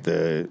 What's it like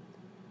the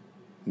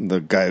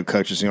guy who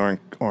coaches the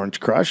Orange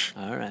Crush?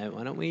 All right,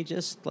 why don't we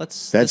just let's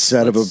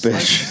son of a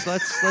bitch.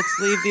 Let's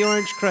leave the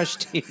Orange Crush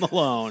team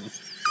alone.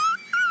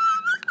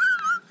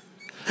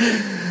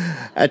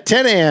 At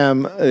 10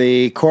 a.m.,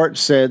 the court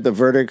said the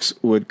verdicts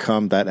would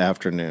come that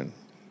afternoon.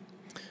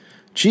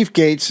 Chief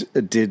Gates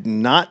did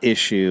not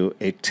issue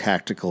a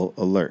tactical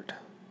alert.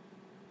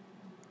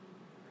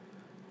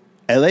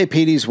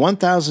 LAPD's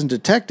 1,000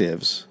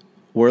 detectives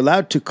were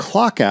allowed to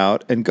clock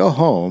out and go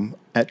home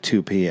at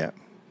 2 p.m.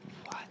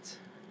 What?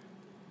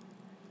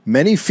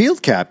 Many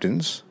field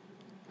captains,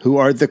 who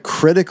are the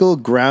critical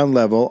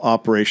ground-level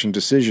operation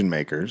decision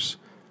makers,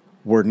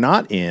 were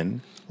not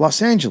in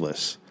Los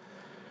Angeles.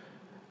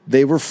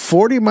 They were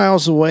 40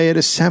 miles away at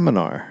a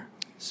seminar.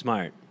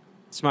 Smart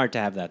to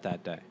have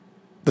that day.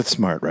 That's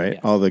smart, right?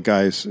 Yeah. All the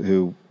guys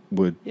who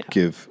would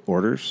give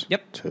orders.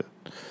 Yep.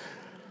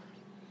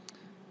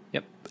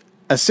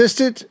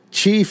 Assistant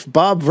Chief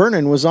Bob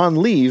Vernon was on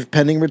leave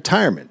pending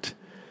retirement.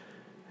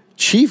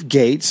 Chief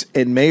Gates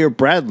and Mayor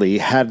Bradley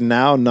had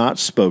now not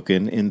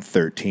spoken in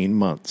 13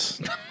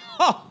 months.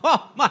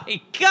 Oh my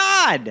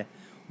God!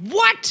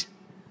 What?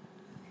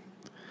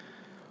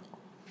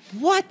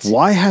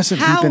 Why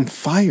hasn't he been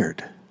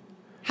fired?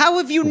 How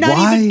have you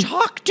not even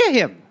talked to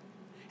him?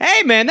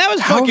 Hey, man, that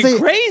was fucking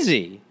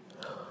crazy.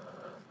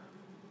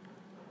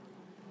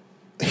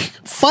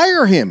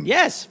 Fire him.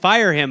 Yes,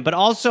 fire him. But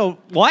also,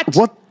 what?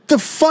 What the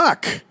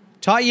fuck?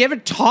 You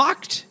haven't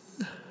talked?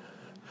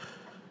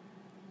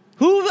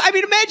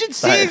 Imagine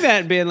seeing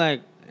that and being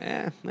like,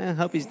 I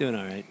hope he's doing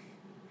all right.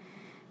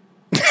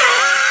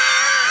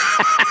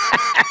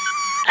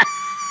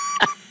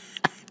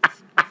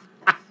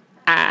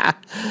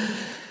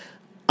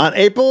 On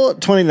April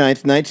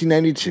 29th,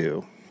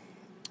 1992,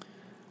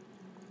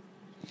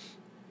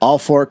 all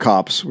 4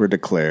 cops were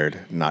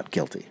declared not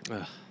guilty.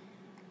 Ugh.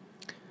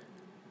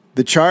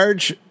 The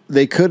charge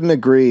they couldn't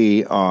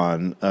agree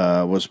on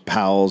was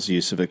Powell's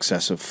use of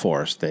excessive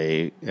force.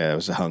 It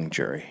was a hung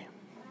jury.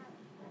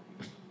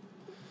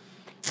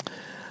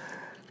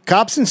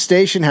 Cops in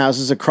station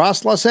houses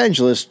across Los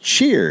Angeles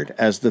cheered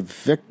as the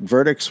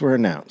verdicts were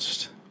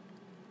announced.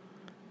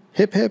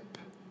 Hip, hip.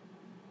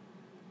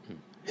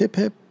 Hip,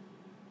 hip.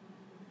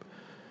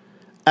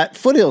 At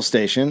Foothill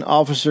Station,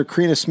 Officer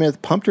Karina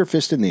Smith pumped her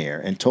fist in the air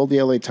and told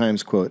the LA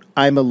Times, quote,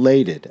 "I'm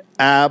elated,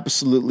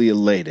 absolutely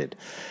elated.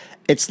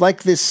 It's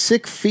like this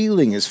sick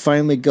feeling is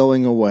finally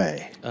going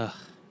away."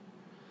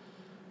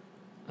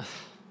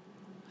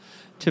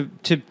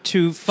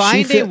 To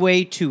find a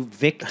way to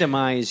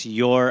victimize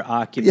your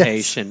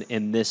occupation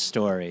in this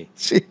story.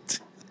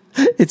 It's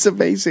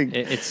amazing.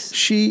 It's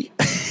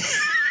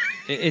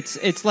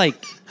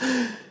like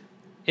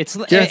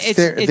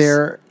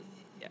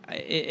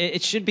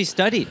it should be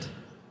studied.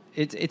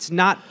 It's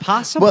not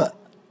possible. Well,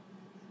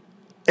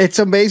 it's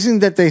amazing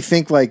that they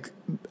think like,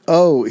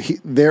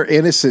 they're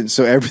innocent,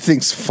 so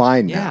everything's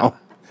fine now.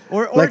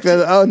 Or like,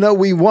 no,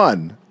 we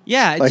won.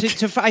 Yeah, like,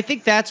 I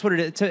think that's what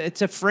it is.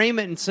 To frame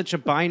it in such a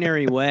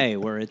binary way,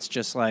 where it's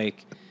just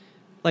like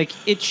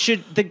it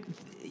should.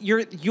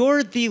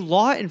 You're the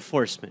law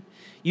enforcement.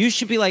 You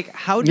should be like,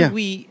 how do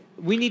we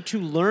need to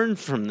learn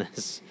from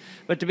this?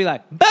 But to be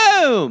like,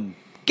 boom,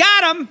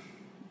 got him.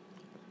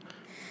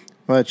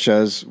 Well, it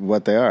shows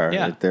what they are.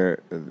 Yeah.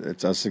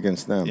 It's us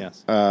against them.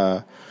 Yes.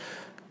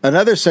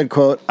 Another said,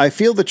 quote, "I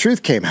feel the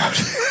truth came out."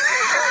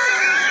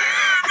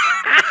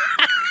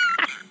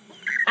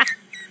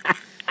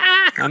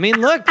 I mean,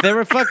 look, they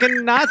were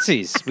fucking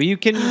Nazis. You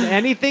can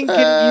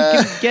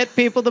get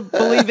people to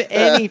believe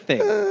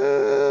anything.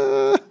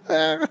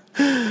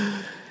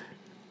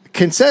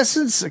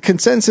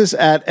 Consensus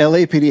at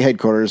LAPD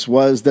headquarters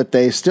was that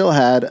they still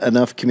had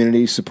enough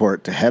community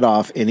support to head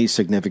off any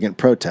significant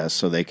protests,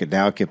 so they could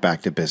now get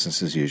back to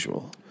business as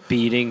usual.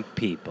 Beating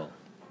people.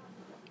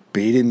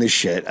 Beating the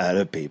shit out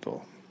of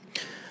people.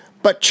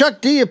 But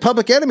Chuck D of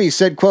Public Enemy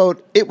said,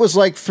 quote, "It was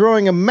like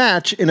throwing a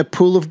match in a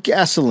pool of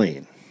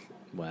gasoline."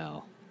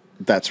 Wow.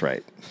 That's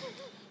right.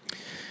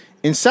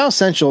 In South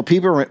Central,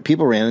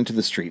 people ran into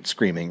the street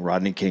screaming,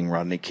 "Rodney King,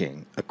 Rodney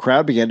King." A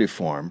crowd began to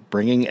form,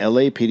 bringing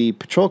LAPD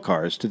patrol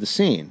cars to the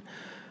scene.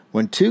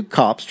 When 2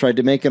 cops tried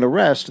to make an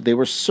arrest, they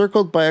were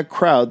circled by a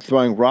crowd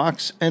throwing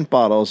rocks and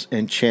bottles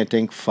and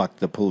chanting, "Fuck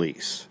the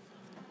police."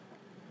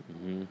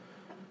 Mm-hmm.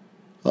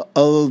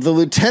 The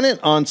lieutenant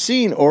on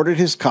scene ordered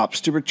his cops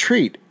to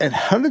retreat, and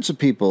hundreds of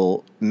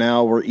people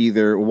now were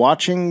either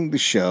watching the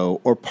show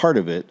or part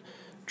of it,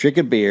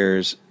 drinking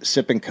beers,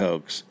 sipping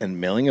cokes,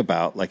 and milling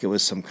about like it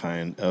was some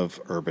kind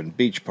of urban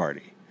beach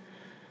party.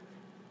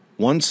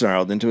 One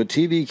snarled into a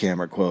TV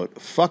camera,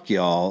 quote, "Fuck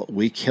y'all,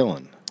 we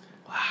killin'."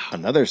 Wow.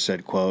 Another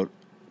said, quote,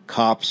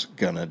 "Cops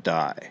gonna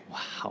die."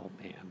 Wow,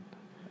 man.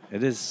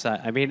 It is,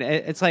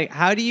 it's like,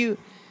 how do you,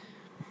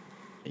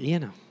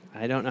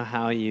 I don't know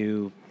how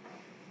you,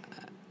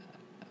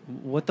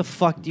 what the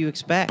fuck do you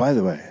expect? By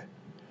the way,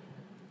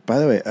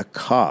 a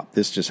cop,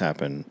 this just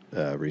happened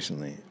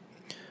recently.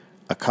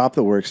 A cop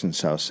that works in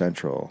South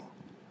Central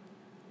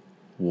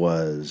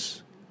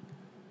was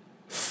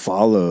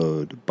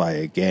followed by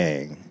a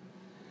gang.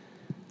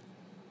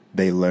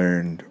 They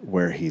learned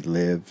where he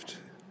lived,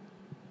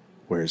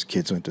 where his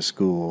kids went to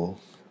school.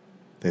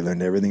 They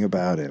learned everything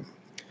about him.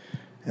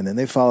 And then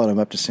they followed him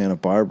up to Santa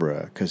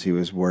Barbara because he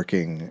was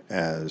working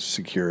as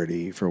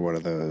security for one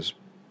of those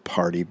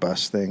party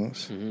bus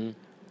things. Mm-hmm.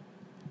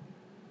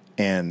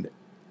 And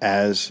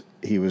as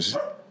he was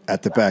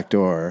at the back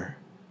door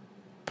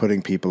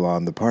putting people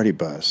on the party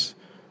bus,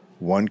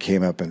 one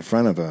came up in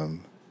front of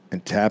him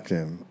and tapped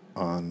him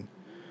on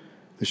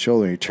the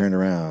shoulder. He turned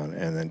around,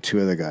 and then 2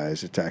 other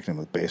guys attacked him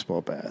with baseball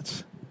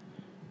bats.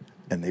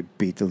 And they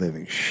beat the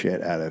living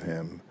shit out of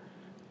him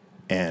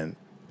and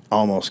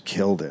almost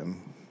killed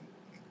him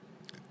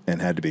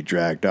and had to be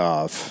dragged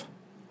off.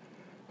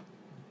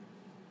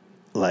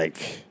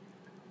 Like,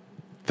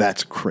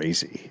 that's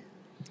crazy.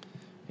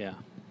 Yeah.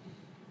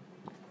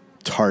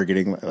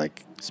 Targeting,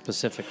 like...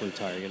 Specifically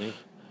targeting.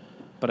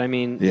 But I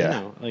mean,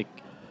 it's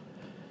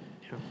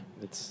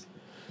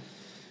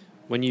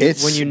when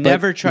you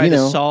never try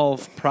to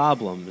solve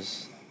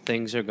problems,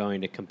 things are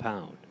going to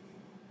compound.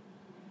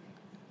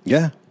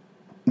 Yeah,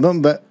 no,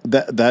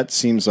 that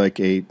seems like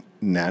a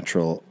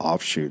natural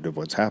offshoot of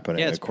what's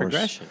happening. Yeah, it's of course,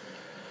 progression.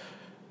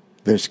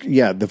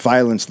 The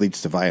violence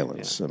leads to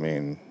violence. Yeah. I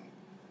mean,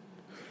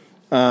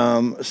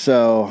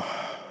 so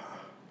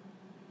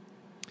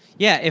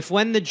Yeah, if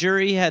when the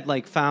jury had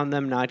like found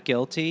them not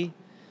guilty,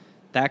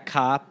 that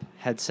cop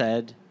had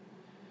said,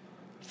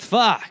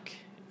 "Fuck,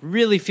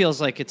 really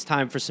feels like it's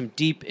time for some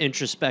deep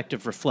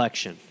introspective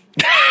reflection.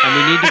 And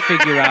we need to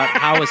figure out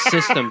how a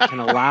system can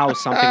allow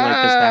something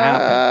like this to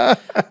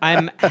happen.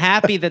 I'm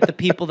happy that the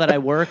people that I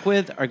work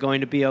with are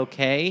going to be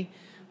okay,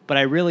 but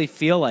I really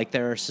feel like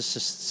there are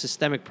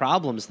systemic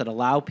problems that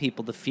allow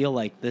people to feel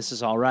like this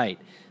is all right.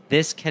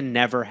 This can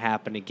never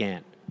happen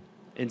again."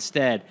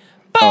 Instead,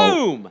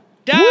 boom!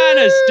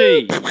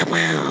 Dynasty!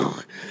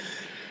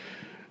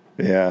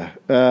 Yeah.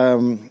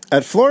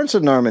 At Florence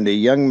and Normandy,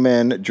 young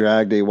men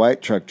dragged a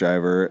white truck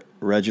driver,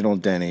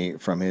 Reginald Denny,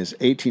 from his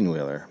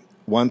 18-wheeler.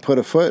 One put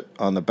a foot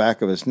on the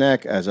back of his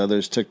neck as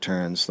others took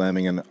turns,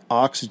 slamming an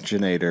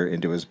oxygenator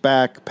into his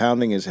back,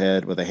 pounding his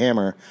head with a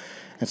hammer,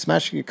 and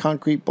smashing a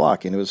concrete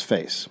block into his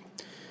face.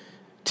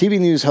 TV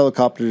news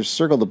helicopters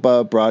circled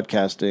above,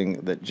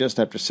 broadcasting that just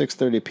after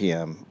 6:30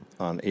 p.m.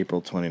 on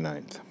April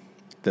 29th,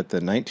 that the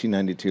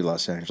 1992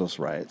 Los Angeles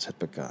riots had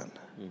begun.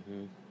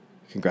 Mm-hmm.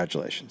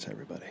 Congratulations,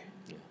 everybody.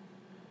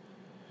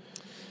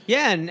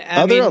 Yeah, and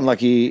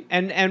unlucky.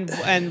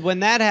 And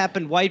when that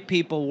happened, white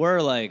people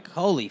were like,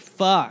 "Holy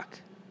fuck!"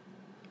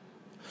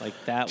 Like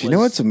that. Do you know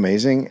what's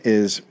amazing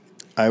is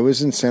I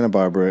was in Santa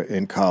Barbara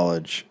in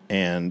college,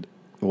 and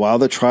while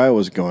the trial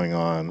was going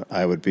on,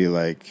 I would be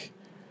like,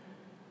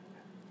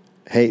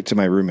 "Hey," to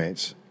my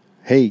roommates,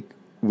 "Hey,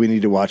 we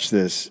need to watch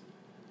this,"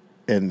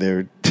 and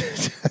they're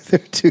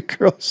two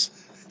girls,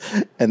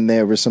 and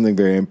there was something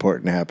very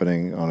important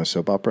happening on a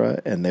soap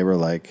opera, and they were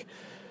like,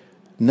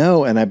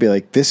 "No," and I'd be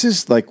like, "This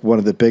is like one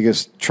of the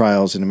biggest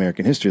trials in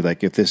American history.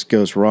 Like, if this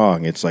goes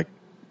wrong, it's like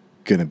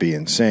going to be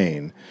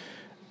insane."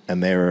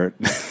 And they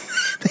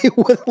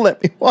wouldn't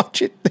let me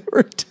watch it. They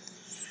were,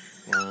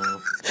 wow.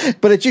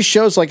 But it just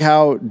shows like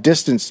how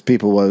distanced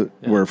people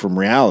were from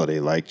reality.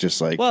 Like,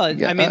 just like, well, I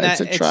mean, it's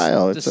a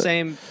trial. It's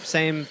the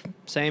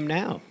same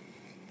now,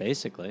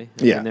 basically.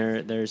 I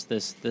mean, there's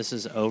this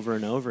is over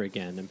and over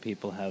again, and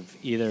people have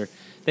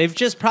they've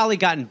just probably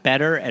gotten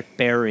better at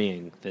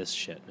burying this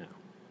shit now.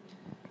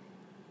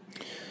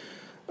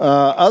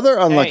 Other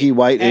unlucky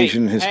white,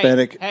 Asian,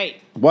 Hispanic. Hey.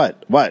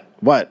 What?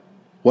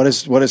 What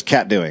is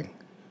Kat doing?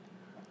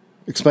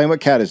 Explain what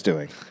Kat is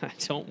doing. I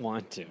don't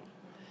want to.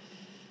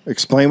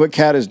 Explain what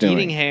Kat is doing.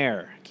 Eating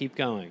hair. Keep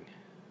going.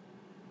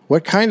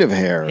 What kind of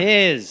hair?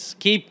 His.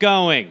 Keep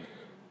going.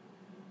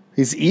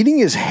 He's eating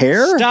his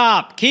hair?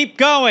 Stop. Keep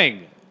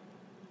going.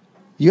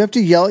 You have to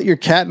yell at your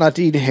cat not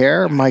to eat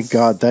hair? Yes. My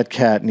God, that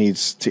cat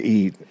needs to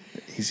eat.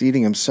 He's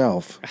eating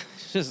himself.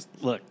 Just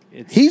look.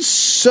 He's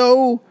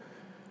so...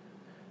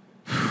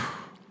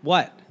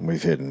 What?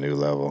 We've hit a new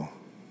level.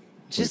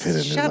 Just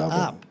shut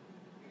up.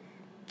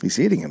 He's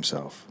eating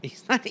himself.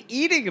 He's not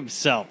eating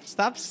himself.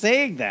 Stop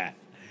saying that.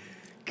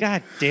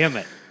 God damn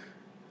it.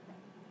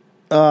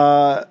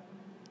 Other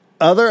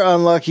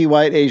unlucky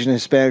white, Asian,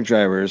 Hispanic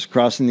drivers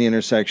crossing the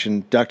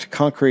intersection ducked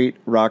concrete,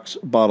 rocks,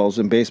 bottles,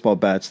 and baseball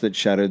bats that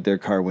shattered their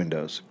car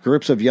windows.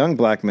 Groups of young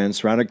black men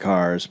surrounded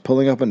cars,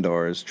 pulling open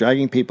doors,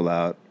 dragging people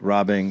out,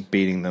 robbing,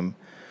 beating them.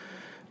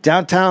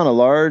 Downtown, a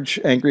large,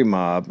 angry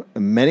mob,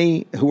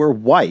 many who were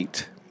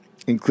white,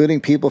 including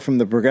people from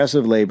the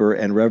Progressive Labor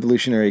and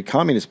Revolutionary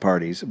Communist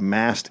parties,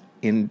 massed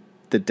in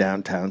the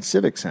downtown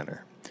Civic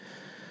Center.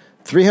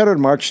 300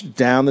 marched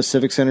down the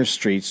Civic Center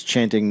streets,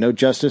 chanting "No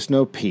justice,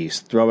 no peace,"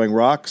 throwing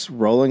rocks,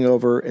 rolling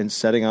over, and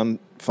setting on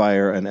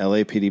fire an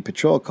LAPD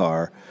patrol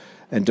car,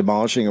 and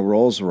demolishing a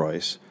Rolls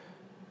Royce.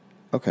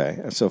 Okay,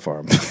 so far.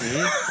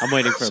 I'm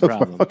waiting for a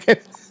problem.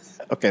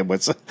 Okay,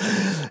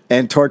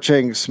 and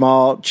torching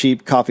small,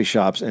 cheap coffee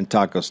shops and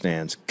taco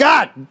stands.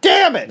 God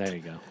damn it! There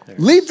you go.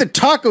 Leave the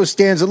taco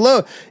stands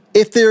alone.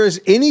 If there is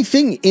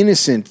anything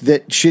innocent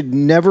that should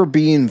never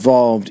be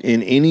involved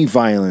in any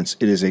violence,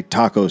 it is a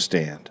taco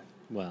stand.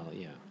 Well,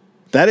 yeah.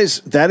 That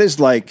is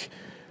like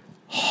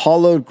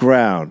hollowed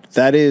ground.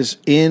 That is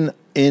in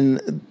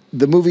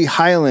the movie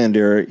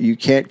Highlander, you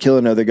can't kill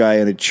another guy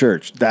in a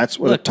church. That's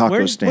what a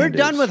taco stand is. We're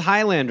done with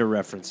Highlander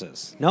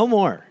references. No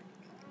more.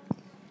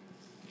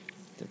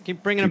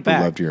 Keep bringing them back.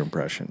 People loved your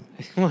impression.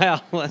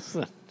 Well,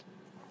 listen.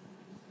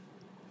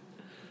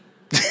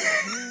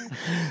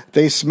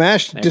 They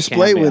smashed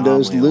display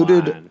windows,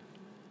 looted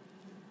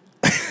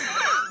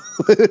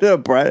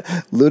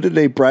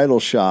a bridal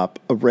shop,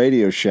 a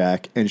Radio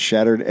Shack, and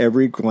shattered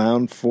every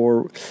ground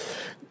floor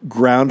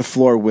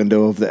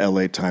window of the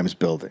LA Times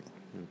building.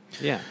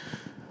 Yeah.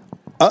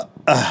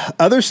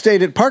 Others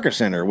stayed at Parker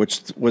Center,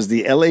 which was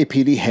the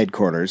LAPD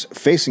headquarters,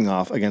 facing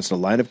off against a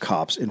line of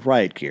cops in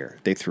riot gear.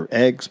 They threw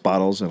eggs,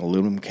 bottles, and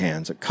aluminum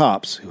cans at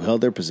cops who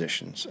held their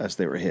positions as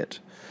they were hit.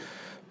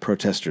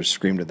 Protesters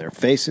screamed in their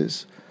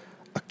faces.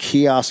 A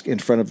kiosk in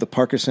front of the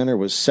Parker Center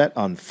was set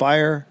on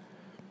fire.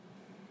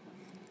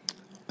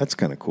 That's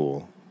kind of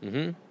cool.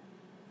 Mm-hmm.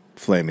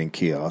 Flaming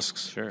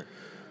kiosks. Sure.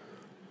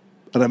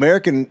 An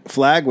American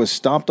flag was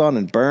stomped on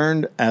and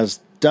burned. As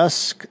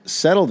dusk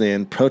settled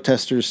in,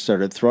 protesters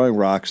started throwing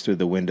rocks through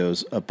the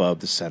windows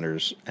above the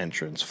center's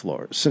entrance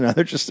floor. So now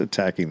they're just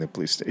attacking the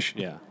police station.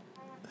 Yeah.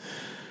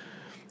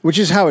 Which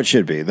is how it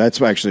should be.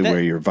 That's actually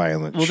where your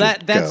violence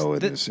should go in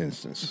this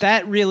instance.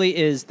 That really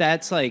is.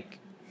 That's like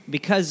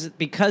because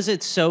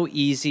it's so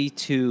easy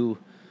to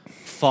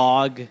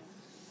fog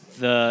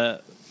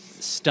the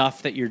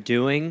stuff that you're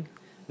doing.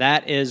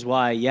 That is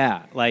why,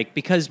 like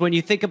because when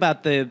you think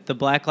about the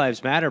Black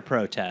Lives Matter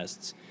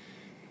protests,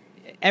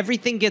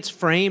 everything gets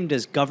framed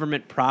as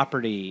government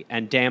property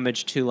and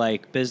damage to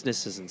like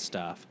businesses and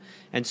stuff,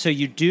 and so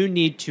you do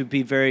need to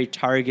be very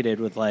targeted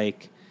with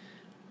like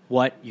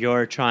what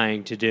you're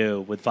trying to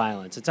do with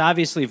violence. It's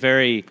obviously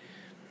very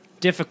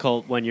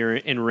difficult when you're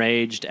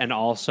enraged and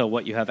also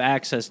what you have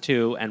access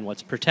to and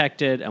what's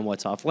protected and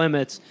what's off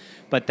limits.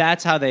 But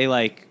that's how they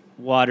like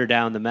water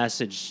down the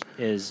message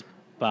is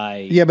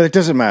by... Yeah, but it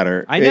doesn't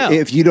matter. I know.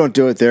 If you don't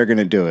do it, they're going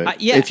to do it.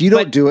 If you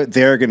don't do it,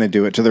 they're going to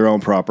do it to their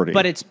own property.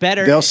 But it's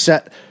better... They'll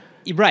set...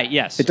 Right,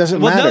 yes. It doesn't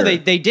matter. Well, no,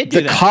 they did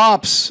do that. The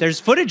cops... There's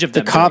footage of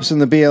them. The cops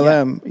and the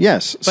BLM,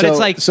 yes. But it's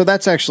like... So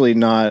that's actually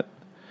not...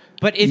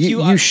 But if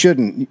you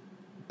shouldn't.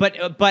 But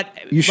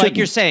you like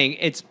you're saying,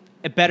 it's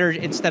better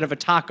instead of a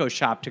taco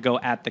shop to go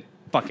at the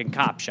fucking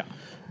cop shop.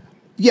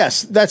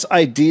 Yes, that's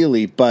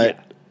ideally, but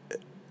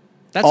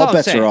that's all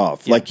bets are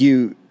off. Yeah. Like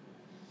you,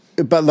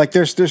 but like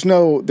there's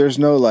no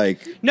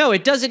like. No,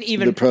 it doesn't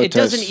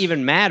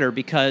even matter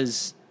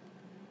because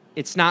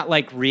it's not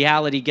like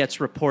reality gets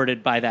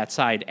reported by that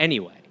side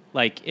anyway.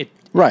 Like it.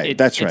 Right.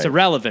 That's right. It's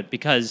irrelevant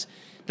because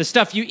the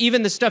stuff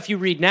you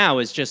read now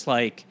is just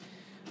like.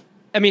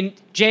 I mean,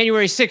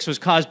 January 6th was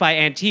caused by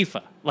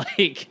Antifa.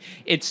 Like,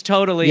 it's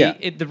totally...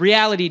 the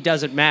reality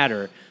doesn't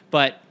matter,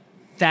 but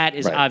that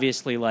is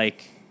obviously,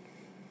 like,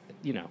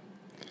 you know...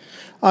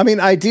 I mean,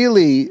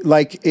 ideally,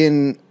 like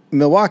in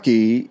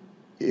Milwaukee,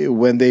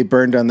 when they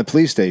burned down the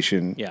police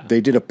station,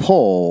 they did a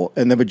poll,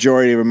 and the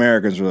majority of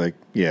Americans were like,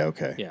 yeah,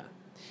 okay. Yeah.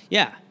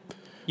 Yeah.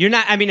 You're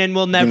not... I mean, and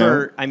we'll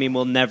never... I mean,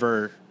 we'll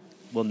never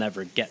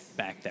get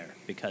back there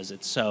because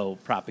it's so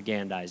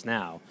propagandized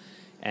now.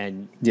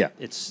 And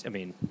it's, I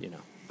mean, you know,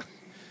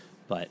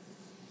 but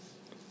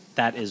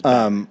that is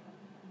better.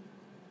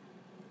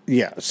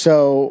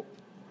 So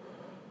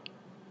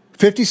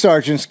 50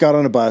 sergeants got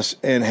on a bus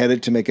and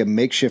headed to make a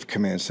makeshift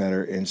command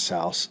center in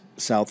South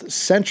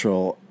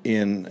Central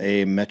in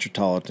a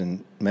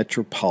metropolitan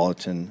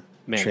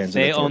transit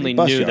they authority only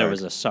bus knew yard. there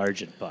was a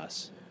sergeant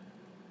bus.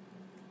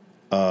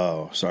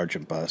 Oh,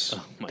 Sergeant Bus.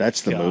 Oh,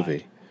 That's the God.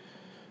 movie.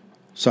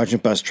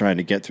 Sergeant Bus trying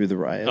to get through the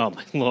riot. Oh,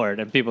 my Lord.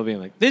 And people being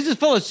like, this is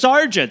full of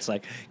sergeants.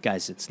 Like,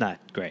 guys, it's not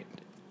great.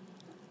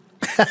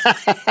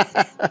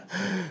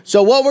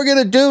 So what we're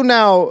going to do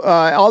now,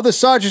 all the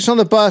sergeants on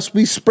the bus,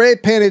 we spray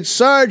painted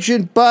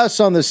Sergeant Bus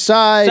on the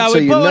side. So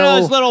we you put one know.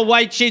 of those little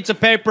white sheets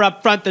of paper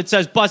up front that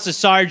says Bus of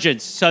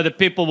Sergeants so that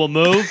people will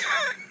move.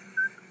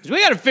 'Cause we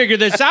got to figure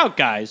this out,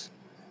 guys.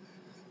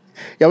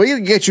 Yeah, we got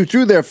to get you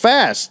through there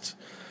fast.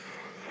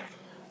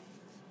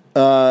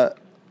 The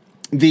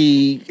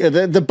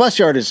bus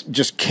yard is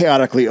just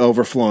chaotically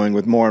overflowing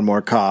with more and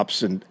more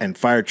cops and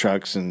fire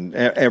trucks and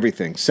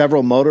everything.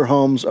 Several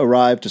motorhomes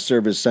arrived to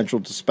serve as central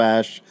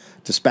dispatch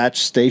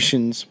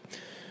stations,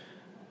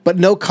 but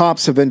no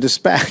cops have been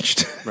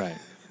dispatched. Right.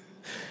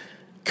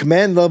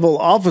 Command level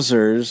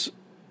officers.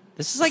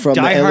 This is like from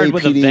Die the Hard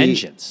with a LAPD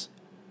vengeance.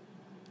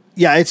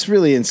 Yeah, it's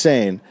really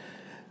insane.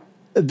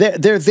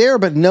 They're there,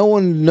 but no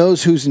one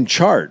knows who's in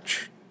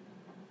charge.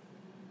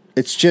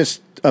 It's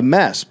just a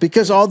mess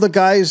because all the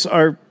guys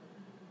are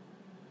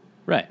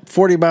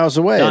 40 miles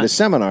away at a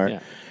seminar. Yeah.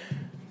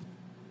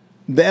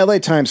 The LA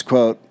Times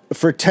quote,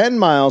 for 10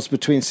 miles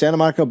between Santa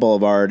Monica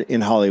Boulevard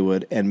in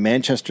Hollywood and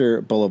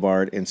Manchester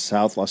Boulevard in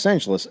South Los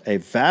Angeles, a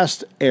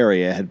vast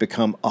area had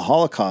become a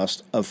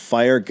holocaust of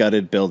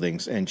fire-gutted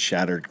buildings and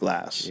shattered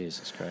glass.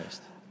 Jesus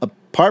Christ.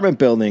 Apartment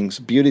buildings,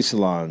 beauty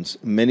salons,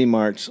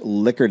 mini-marts,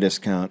 liquor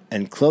discount,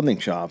 and clothing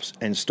shops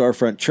and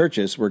storefront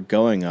churches were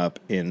going up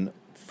in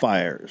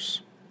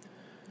fires.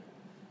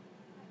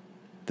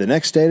 The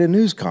next day at a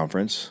news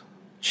conference,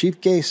 Chief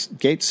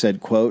Gates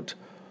said, quote,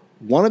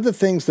 one of the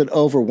things that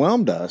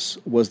overwhelmed us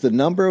was the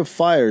number of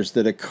fires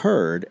that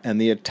occurred and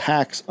the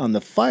attacks on the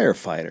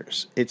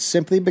firefighters. It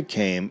simply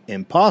became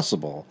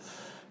impossible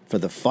for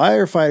the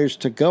firefighters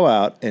to go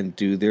out and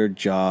do their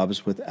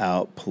jobs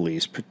without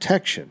police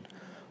protection.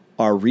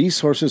 Our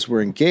resources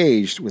were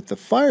engaged with the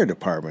fire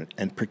department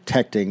and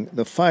protecting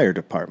the fire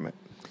department.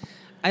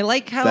 I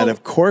like how... That,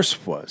 of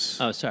course, was...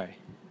 Oh, sorry.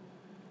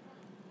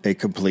 A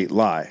complete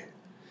lie.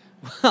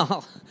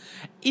 Well,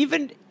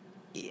 even...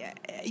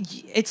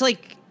 It's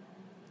like...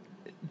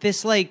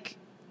 This, like...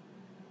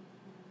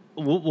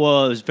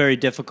 was very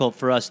difficult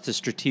for us to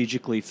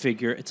strategically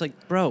figure... It's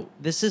like, bro,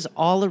 this is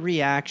all a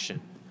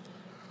reaction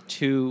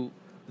to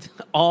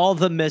all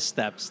the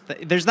missteps.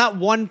 There's not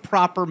one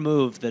proper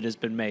move that has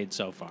been made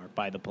so far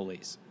by the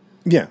police.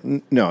 Yeah,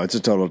 no, it's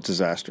a total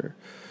disaster.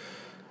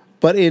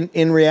 But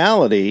in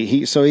reality,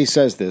 he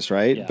says this,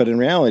 right? Yeah. But in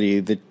reality,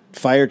 the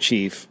fire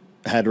chief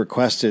had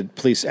requested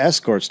police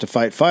escorts to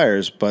fight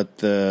fires, but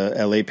the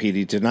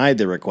LAPD denied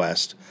the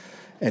request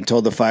and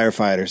told the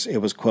firefighters it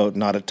was, quote,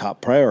 not a top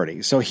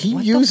priority. So he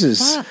what uses...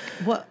 The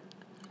fuck? What?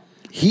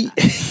 He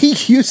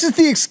uses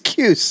the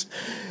excuse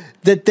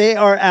that they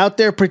are out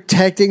there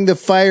protecting the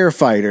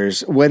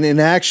firefighters when in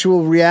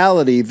actual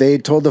reality they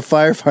told the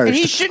firefighters And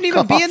he to shouldn't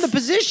fuck even be off. in the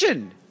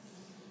position.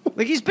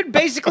 Like, he's been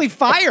basically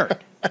fired.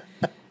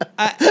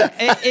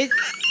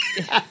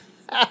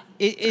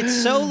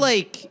 It's so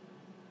like,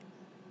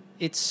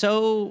 it's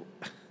so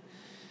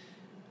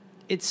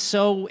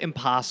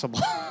impossible.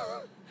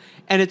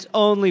 And it's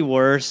only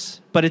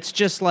worse, but it's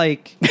just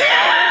like,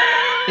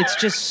 it's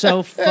just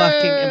so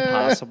fucking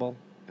impossible.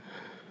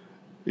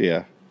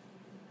 Yeah.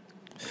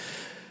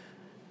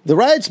 The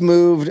riots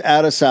moved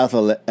out of South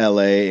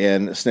L.A.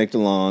 and snaked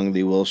along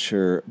the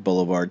Wilshire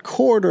Boulevard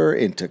corridor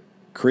into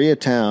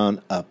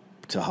Koreatown up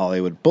to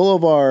Hollywood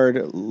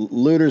Boulevard.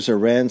 Looters are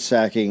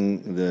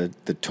ransacking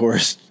the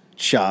tourist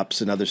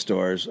shops and other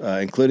stores,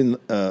 including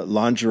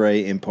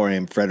lingerie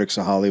emporium Fredericks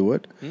of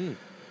Hollywood.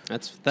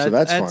 That's fine.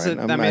 That is an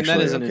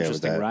okay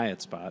interesting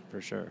riot spot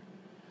for sure.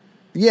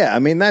 Yeah, I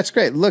mean, that's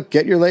great. Look,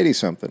 get your lady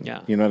something.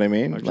 Yeah. You know what I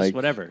mean? Or just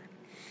whatever.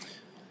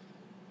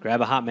 Grab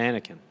a hot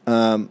mannequin.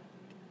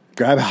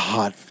 Grab a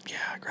hot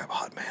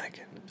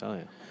mannequin. I tell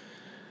you.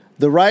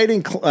 The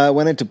rioting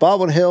went into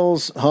Baldwin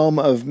Hills, home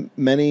of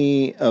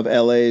many of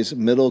LA's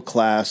middle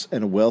class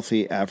and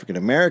wealthy African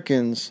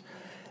Americans.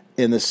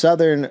 In the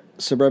southern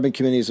suburban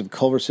communities of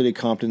Culver City,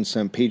 Compton,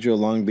 San Pedro,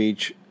 Long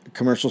Beach,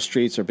 commercial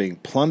streets are being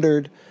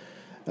plundered.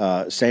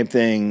 Same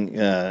thing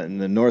in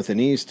the north and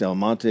east, El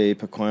Monte,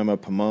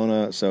 Pacoima,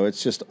 Pomona. So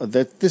it's just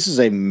this is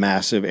a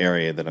massive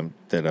area that I'm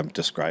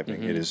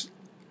describing. Mm-hmm. It is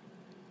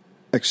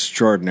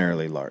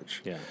extraordinarily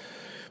large. Yeah.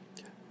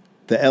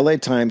 The LA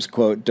Times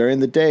quote,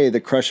 during the day,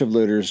 the crush of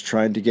looters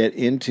trying to get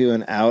into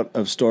and out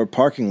of store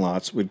parking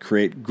lots would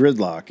create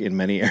gridlock in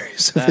many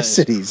areas of the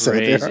city. So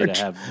there are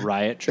to have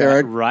riot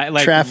traffic,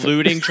 like traffic.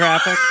 Looting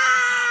traffic.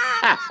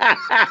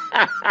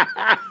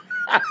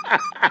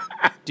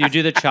 Do you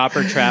do the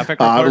chopper traffic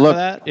report for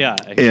that? Yeah.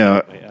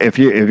 Yeah. If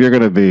you're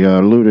going to be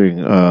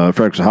looting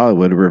Fredericks of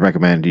Hollywood, we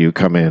recommend you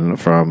come in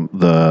from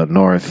the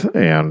north,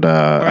 and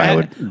I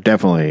would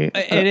definitely.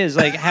 It is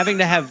like having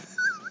to have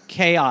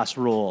chaos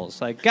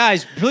rules. Like,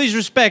 guys, please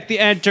respect the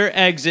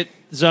enter-exit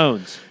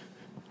zones.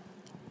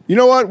 You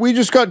know what? We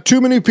just got too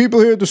many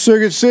people here at the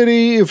Circuit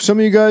City. If some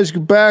of you guys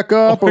could back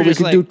up, or we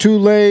could do 2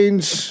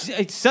 lanes.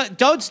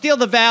 Don't steal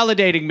the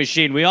validating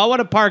machine. We all want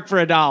to park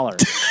for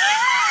 $1.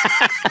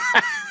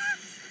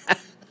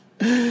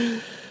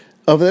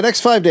 Over the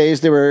next 5 days,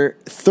 there were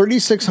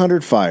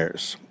 3,600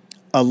 fires,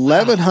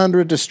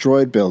 1,100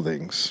 destroyed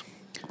buildings,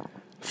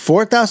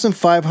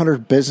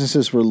 4,500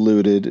 businesses were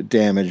looted,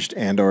 damaged,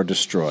 and or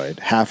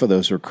destroyed. Half of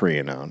those were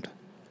Korean-owned.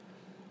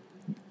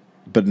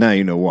 But now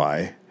you know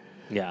why.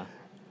 Yeah.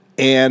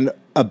 And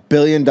 $1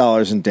 billion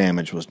in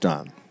damage was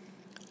done.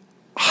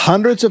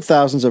 Hundreds of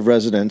thousands of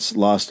residents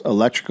lost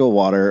electrical,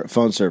 water,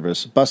 phone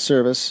service, bus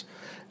service.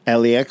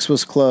 LAX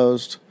was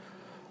closed.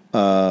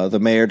 The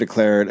mayor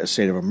declared a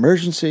state of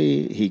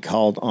emergency. He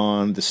called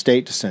on the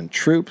state to send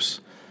troops.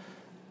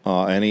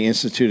 And he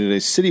instituted a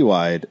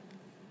citywide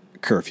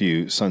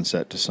curfew,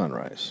 sunset to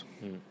sunrise.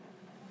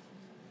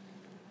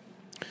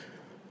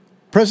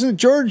 President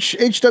George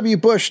H.W.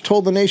 Bush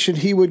told the nation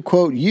he would,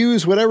 quote,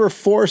 use whatever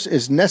force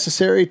is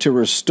necessary to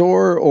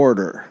restore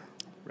order.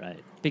 Right.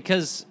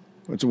 Because...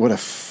 What a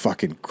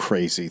fucking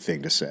crazy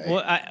thing to say.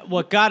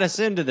 What got us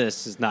into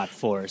this is not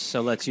force, so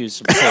let's use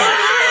some force.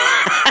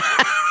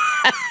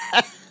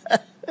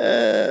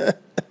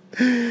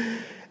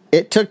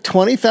 It took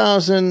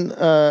 20,000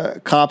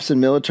 cops and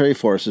military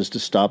forces to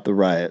stop the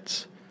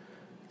riots.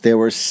 There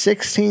were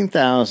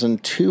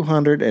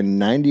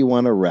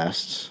 16,291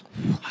 arrests.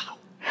 Wow.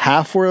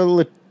 Half were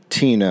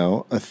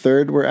Latino, a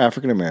third were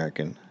African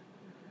American.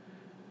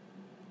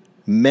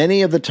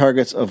 Many of the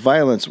targets of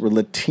violence were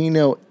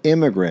Latino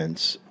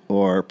immigrants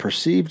or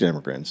perceived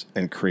immigrants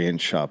and Korean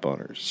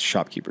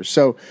shopkeepers.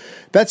 So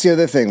that's the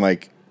other thing.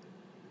 Like,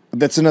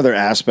 that's another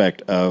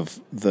aspect of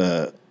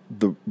the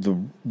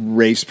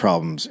race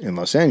problems in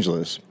Los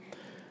Angeles.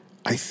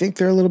 I think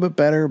they're a little bit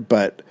better,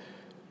 but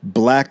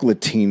Black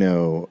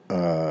Latino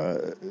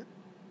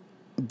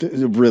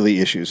really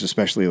issues,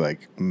 especially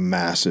like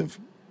massive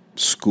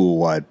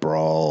school-wide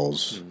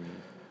brawls,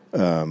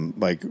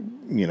 like,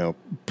 you know,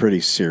 pretty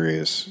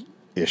serious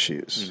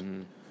issues.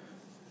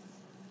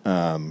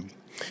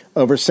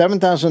 Over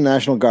 7,000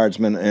 National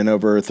Guardsmen and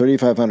over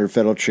 3,500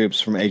 federal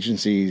troops from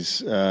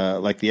agencies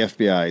like the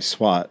FBI,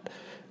 SWAT,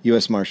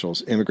 U.S.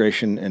 Marshals,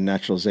 Immigration and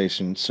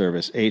Naturalization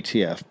Service,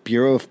 ATF,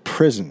 Bureau of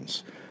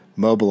Prisons,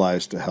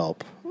 mobilized to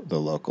help the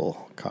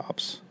local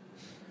cops.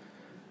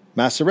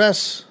 Mass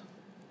arrests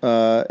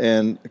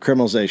and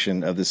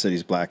criminalization of the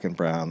city's black and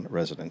brown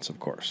residents, of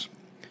course.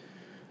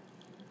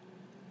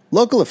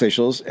 Local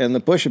officials and the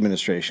Bush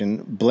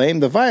administration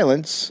blamed the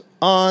violence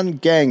on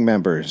gang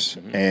members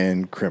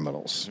and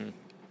criminals,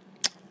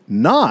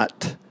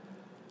 not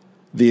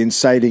the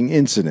inciting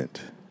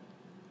incident.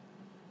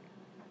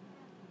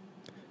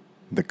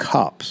 The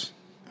cops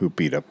who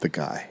beat up the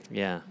guy.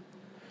 Yeah.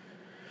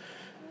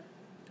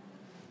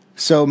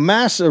 So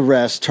mass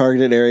arrests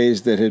targeted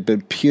areas that had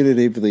been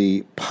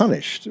punitively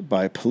punished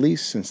by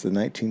police since the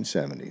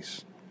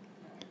 1970s.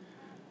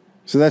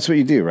 So that's what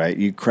you do, right?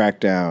 You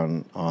crack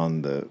down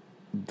on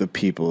the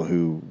people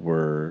who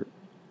were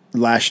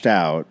lashed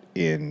out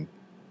in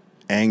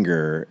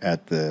anger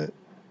at the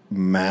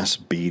mass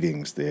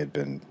beatings they had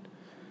been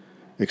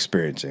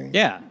experiencing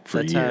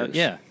for years.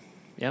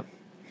 Yep.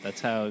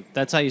 That's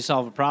how you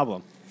solve a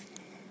problem.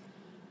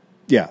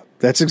 Yeah,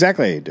 that's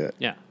exactly how you do it.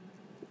 Yeah.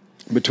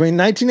 Between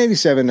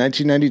 1987 and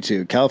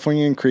 1992,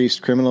 California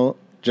increased criminal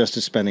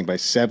justice spending by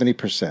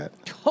 70%.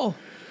 Oh,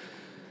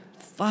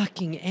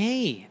 fucking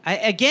A.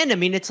 I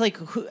mean, it's like,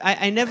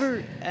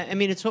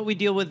 it's what we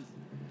deal with.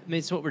 I mean,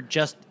 it's what we're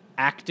just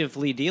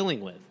actively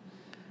dealing with.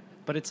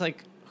 But it's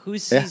like, who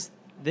sees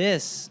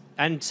this?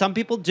 And some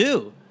people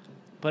do.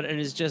 But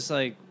it's just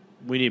like,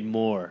 we need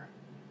more.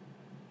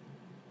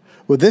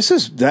 Well,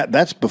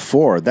 that's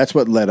before. That's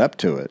what led up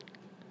to it.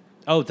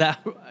 Oh,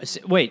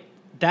 wait,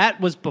 that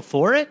was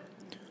before it?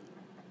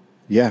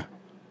 Yeah.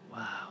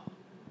 Wow.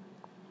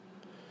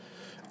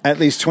 At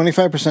least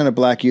 25% of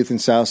black youth in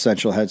South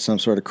Central had some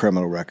sort of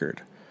criminal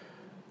record.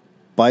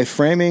 By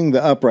framing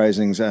the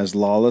uprisings as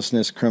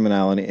lawlessness,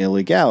 criminality, and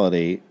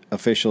illegality,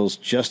 officials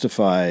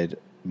justified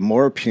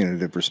more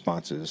punitive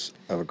responses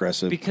of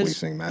aggressive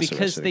policing, mass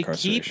arrests, and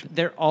incarceration.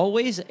 They're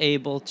always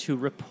able to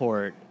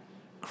report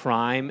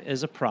crime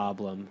is a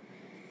problem,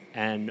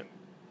 and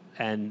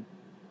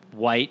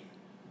white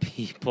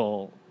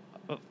people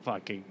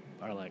fucking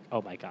are like,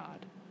 oh my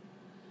god.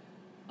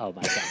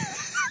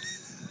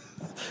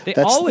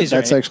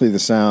 That's actually the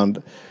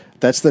sound.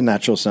 That's the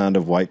natural sound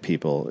of white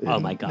people in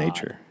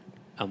nature.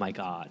 Oh my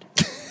god.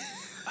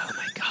 Oh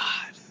my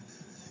god.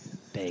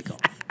 Bagel.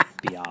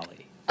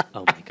 Bialy.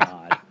 Oh my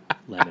god.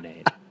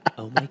 Lemonade.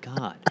 Oh my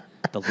god.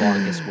 The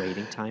longest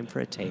waiting time for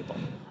a table.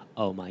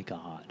 Oh my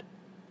god.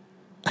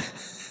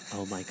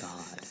 Oh my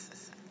god.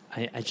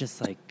 I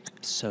just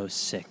so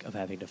sick of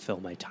having to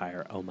fill my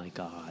tire. Oh my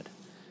god.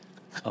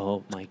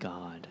 Oh my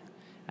god.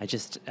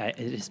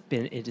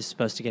 It is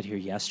supposed to get here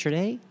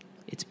yesterday.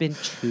 It's been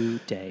 2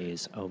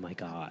 days. Oh my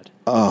god.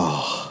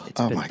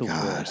 It's been the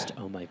worst.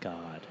 Oh my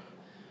god.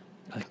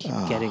 I keep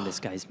getting this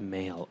guy's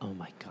mail. Oh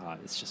my god.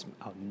 It's just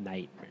a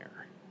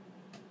nightmare.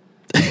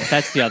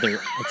 That's the other.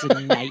 It's a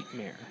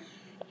nightmare.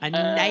 A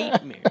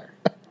nightmare.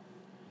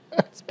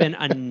 It's been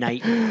a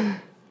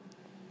nightmare.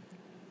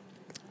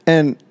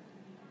 And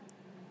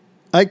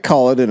I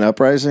call it an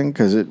uprising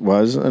because it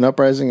was an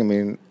uprising. I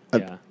mean,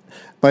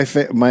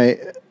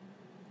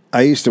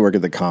 I used to work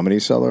at the Comedy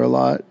Cellar a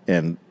lot,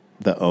 and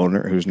the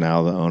owner, who's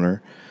now the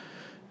owner,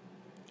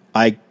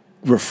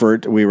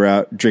 we were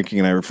out drinking,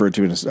 and I referred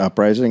to it as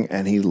uprising,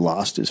 and he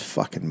lost his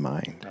fucking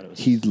mind.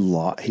 It's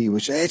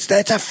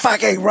a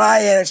fucking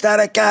riot. It's not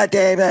a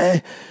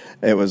goddamn.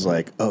 It was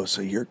like, oh,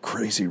 so you're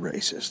crazy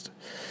racist.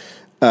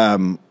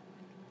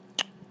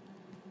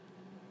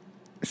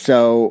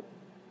 So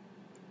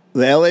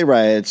the LA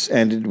riots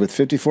ended with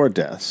 54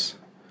 deaths,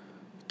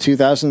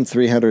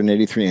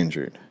 2,383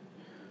 injured.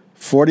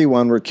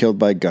 41 were killed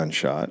by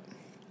gunshot.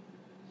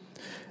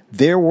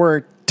 There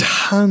were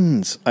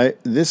tons.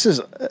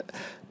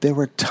 There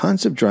were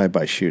tons of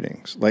drive-by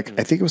shootings. I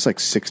think it was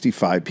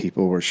 65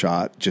 people were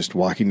shot just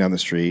walking down the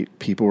street.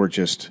 People were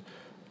just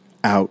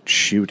out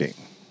shooting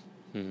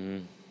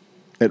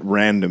at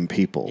random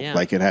people. Yeah.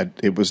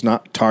 It was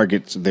not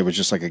targets. There was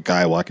just a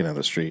guy walking down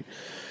the street.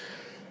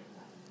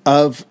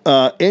 Of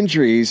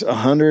injuries,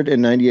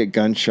 198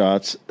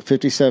 gunshots,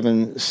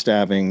 57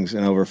 stabbings,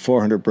 and over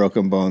 400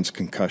 broken bones,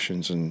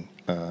 concussions, and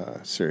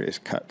serious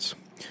cuts.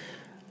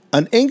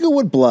 An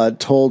Inglewood Blood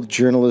told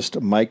journalist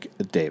Mike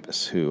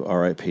Davis, who,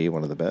 R.I.P.,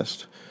 one of the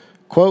best,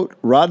 quote,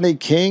 Rodney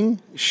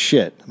King,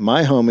 shit,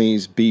 my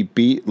homies be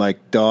beat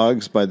like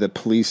dogs by the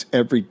police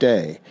every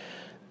day.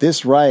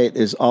 This riot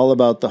is all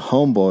about the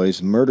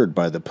homeboys murdered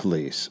by the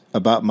police,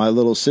 about my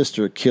little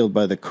sister killed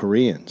by the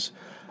Koreans,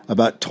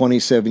 about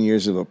 27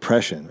 years of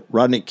oppression.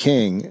 Rodney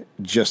King,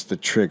 just the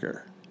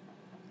trigger.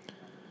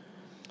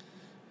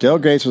 Dale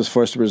Grace was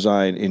forced to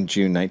resign in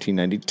June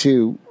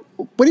 1992.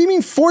 What do you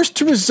mean forced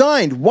to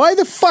resign? Why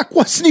the fuck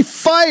wasn't he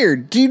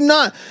fired? Do you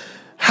not...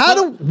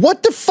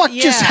 What the fuck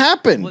just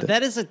happened? Well,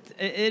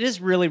 it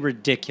is really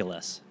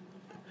ridiculous.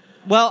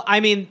 Well, I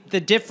mean,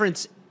 the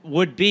difference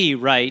would be,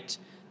 right,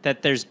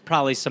 that there's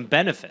probably some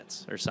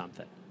benefits or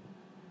something.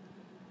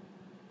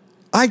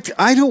 I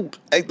don't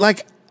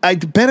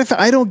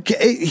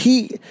get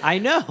he. I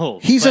know.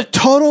 He's a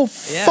total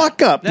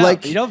fuck up. No,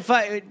 you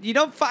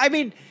don't. I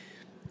mean,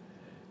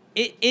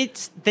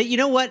 it's that. You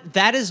know what?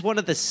 That is one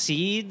of the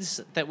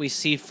seeds that we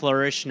see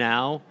flourish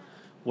now,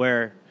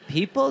 where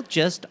people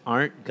just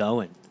aren't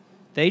going.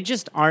 They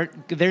just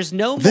aren't. There's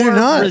no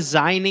more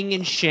resigning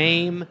in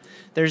shame.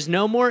 There's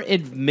no more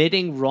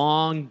admitting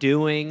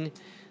wrongdoing.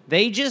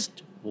 They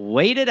just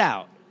wait it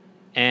out,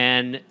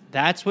 and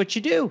that's what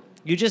you do.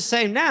 You just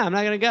say, "Nah, I'm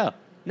not going to go.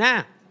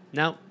 Nah,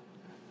 no."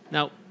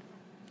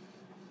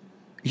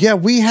 Yeah,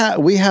 we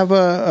have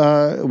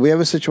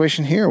a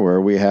situation here where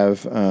we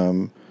have,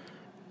 the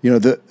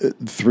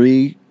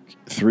 3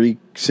 3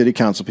 city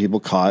council people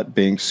caught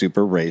being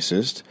super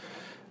racist.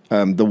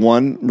 The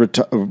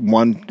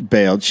one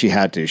bailed. She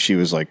had to. She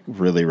was like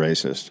really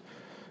racist.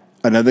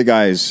 Another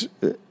guy's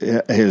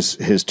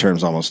his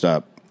term's almost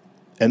up,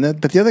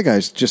 but the other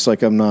guy's just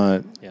like, I'm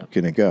not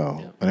gonna go.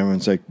 Yep. And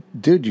everyone's like,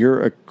 dude,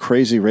 you're a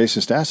crazy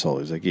racist asshole.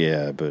 He's like,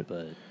 yeah, but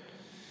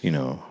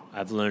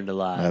I've learned a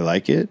lot. I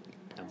like it.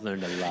 I've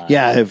learned a lot.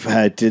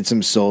 Yeah, did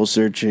some soul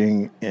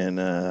searching, and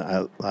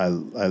I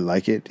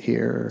like it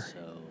here.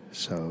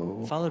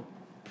 So followed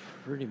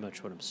pretty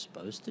much what I'm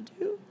supposed to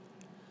do.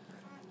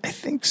 I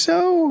think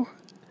so.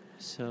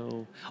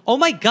 So, oh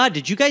my God,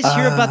 did you guys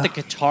hear about the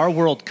Qatar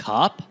World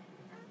Cup?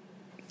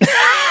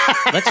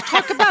 Let's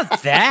talk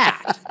about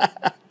that.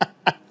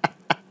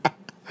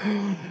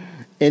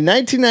 In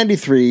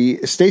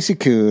 1993, Stacey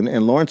Kuhn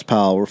and Lawrence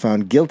Powell were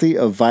found guilty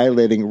of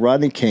violating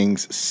Rodney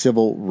King's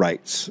civil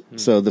rights.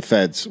 So the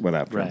feds went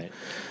after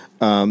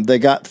them. They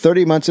got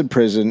 30 months in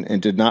prison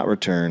and did not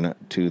return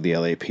to the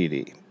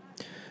LAPD.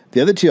 The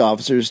other 2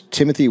 officers,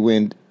 Timothy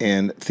Wind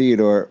and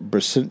Theodore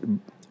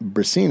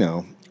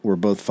Brasino, were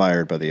both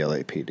fired by the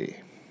LAPD.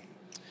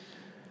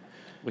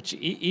 Which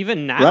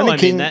even now, Rodney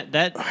King, that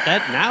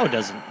now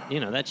doesn't,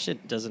 that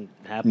shit doesn't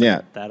happen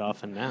that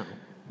often now.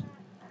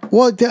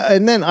 Well,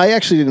 and then I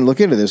actually didn't look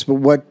into this,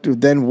 but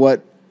then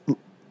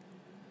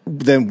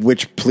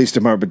which police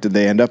department did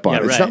they end up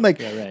on? It's not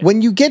like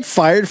when you get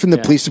fired from the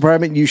police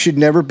department, you should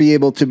never be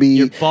able to be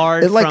You're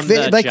barred from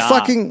the job.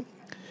 Fucking.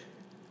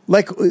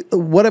 Like,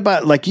 what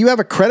about, like, you have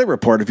a credit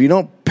report. If you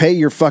don't pay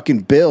your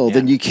fucking bill,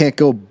 then you can't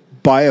go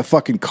buy a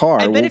fucking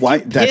car. Well, why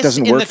that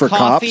doesn't work for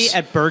cops? If you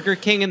at Burger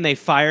King and they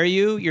fire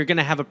you, you're going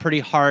to have a pretty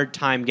hard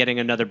time getting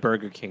another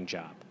Burger King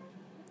job.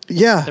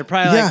 Yeah. They're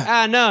probably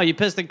like, no, you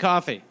pissed in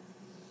coffee.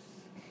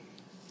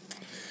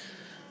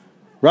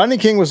 Rodney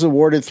King was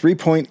awarded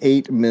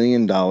 $3.8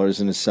 million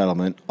in a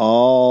settlement.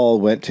 All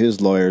went to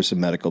his lawyers and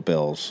medical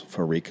bills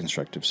for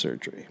reconstructive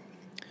surgery.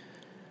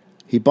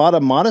 He bought a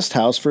modest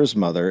house for his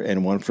mother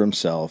and one for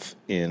himself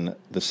in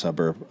the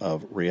suburb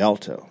of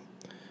Rialto.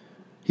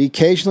 He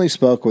occasionally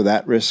spoke with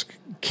at-risk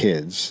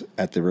kids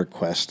at the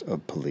request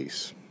of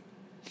police.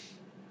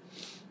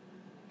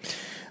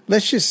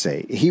 Let's just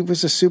say he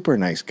was a super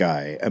nice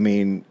guy. I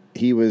mean,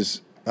 he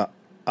was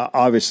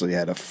obviously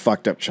had a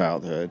fucked up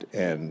childhood,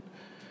 and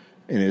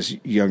in his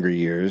younger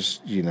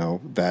years,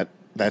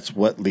 that's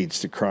what leads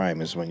to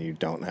crime, is when you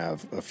don't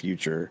have a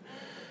future.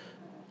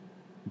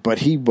 But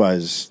he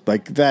was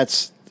like,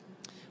 that's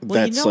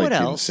like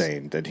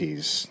insane that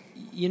he's.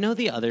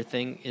 The other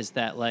thing is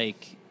that,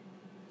 like,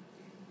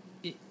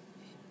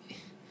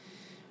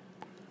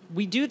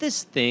 we do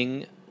this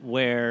thing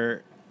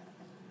where,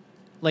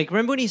 like,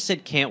 remember when he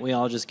said, "Can't we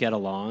all just get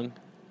along?"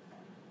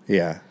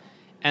 Yeah.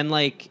 And,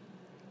 like,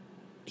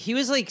 he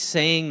was, like,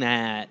 saying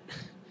that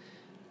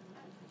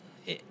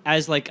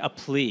as, like, a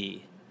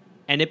plea,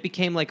 and it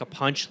became, like, a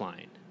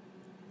punchline.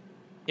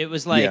 It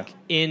was, like,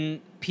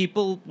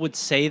 people would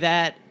say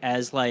that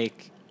as,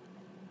 like,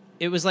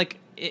 it was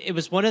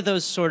one of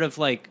those sort of,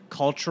 like,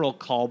 cultural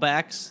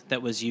callbacks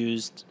that was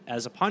used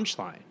as a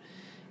punchline.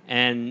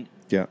 And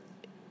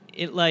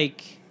it,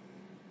 like,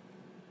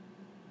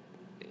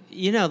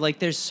 like,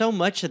 there's so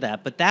much of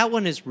that, but that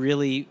one is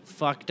really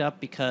fucked up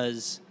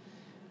because,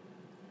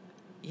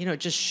 it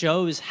just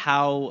shows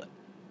how,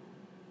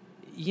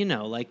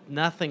 like,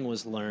 nothing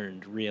was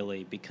learned,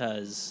 really,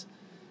 because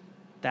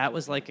that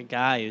was, like, a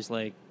guy who's,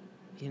 like,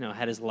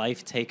 had his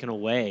life taken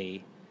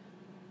away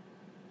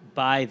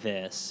by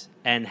this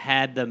and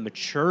had the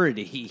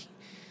maturity,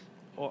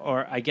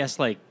 or I guess,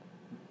 like,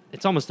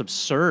 it's almost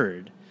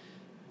absurd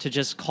to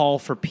just call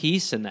for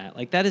peace in that.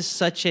 Like, that is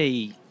such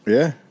a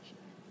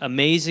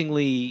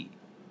amazingly,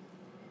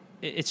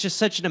 it's just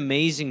such an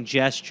amazing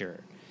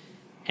gesture.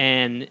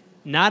 And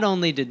not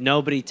only did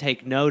nobody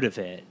take note of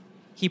it,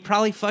 he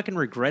probably fucking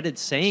regretted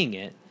saying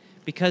it,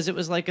 because it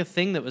was like a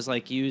thing that was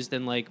like used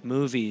in like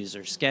movies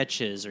or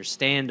sketches or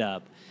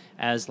stand-up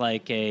as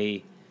like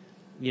a,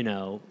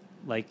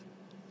 like,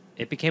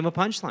 it became a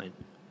punchline.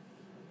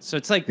 So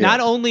it's like, not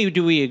only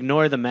do we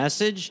ignore the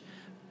message,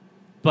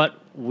 but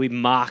we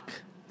mock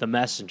the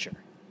messenger.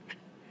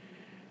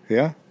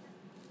 Yeah.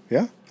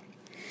 Yeah.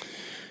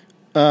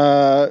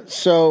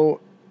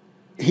 So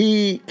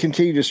he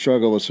continued to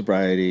struggle with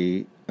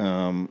sobriety.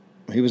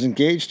 He was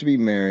engaged to be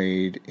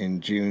married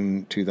in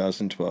June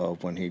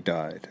 2012 when he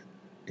died.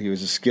 He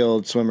was a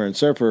skilled swimmer and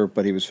surfer,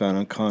 but he was found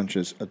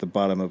unconscious at the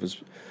bottom of his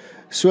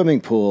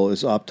swimming pool.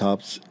 His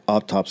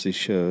autopsy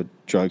showed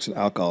drugs and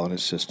alcohol in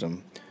his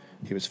system.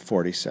 He was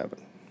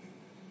 47.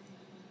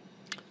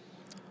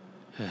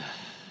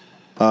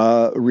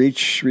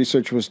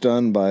 Research was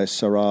done by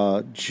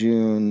Sarah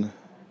June.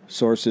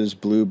 Sources: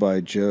 Blue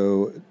by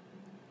Joe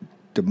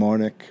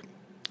DeMornick.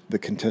 The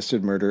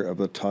Contested Murder of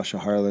Latasha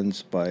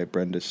Harlins by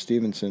Brenda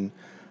Stevenson.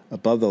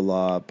 Above the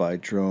Law by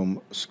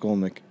Jerome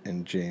Skolnick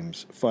and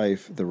James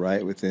Fife. The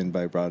Riot Within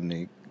by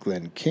Rodney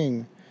Glenn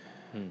King.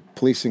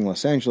 Policing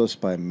Los Angeles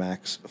by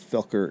Max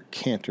Felker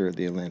Cantor,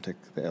 The Atlantic,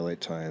 The LA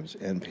Times,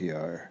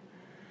 NPR.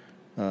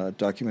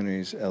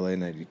 Documentaries, LA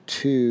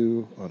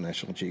 92 on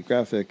National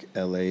Geographic,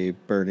 LA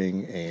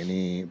Burning,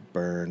 A&E,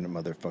 Burn,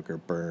 Motherfucker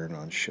Burn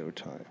on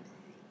Showtime.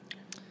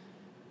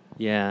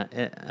 Yeah,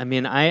 I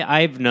mean,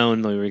 I've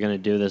known that we were going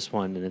to do this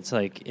one, and it's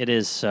like, it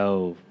is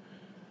so,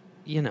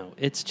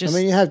 it's just... I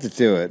mean, you have to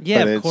do it. Yeah,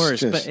 but of it's course,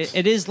 just, but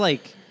it is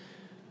like,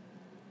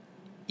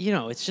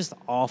 it's just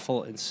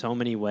awful in so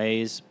many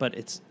ways, but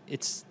it's...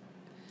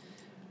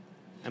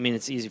 I mean,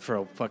 it's easy for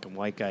a fucking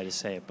white guy to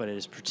say it, but it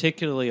is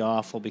particularly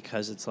awful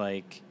because it's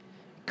like,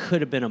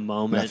 could have been a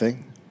moment...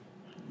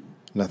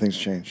 Nothing's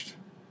changed.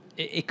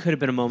 It could have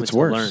been a moment It's to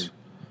worse. learn.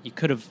 You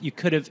could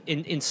have,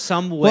 in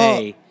some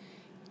way...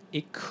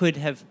 It could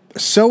have.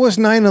 So was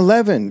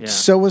 9/11. Yeah.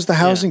 So was the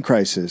housing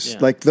crisis. Yeah.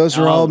 Like those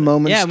are all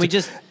moments. Yeah, and we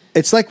just.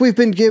 It's like we've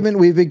been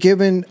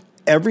given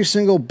every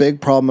single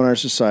big problem in our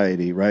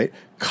society. Right?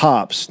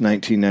 Cops,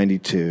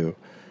 1992,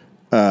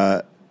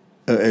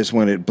 is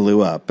when it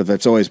blew up, but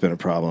that's always been a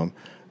problem.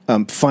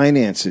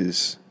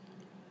 Finances,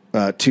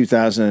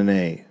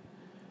 2008.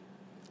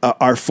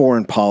 Our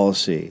foreign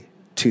policy,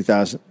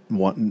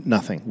 2001.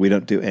 Nothing. We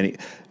don't do any.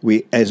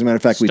 As a matter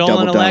of fact, we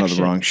doubled down on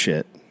the wrong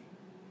shit.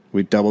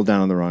 We doubled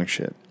down on the wrong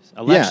shit.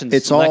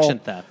 It's election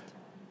theft.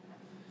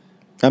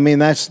 I mean,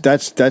 that's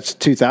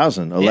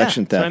 2000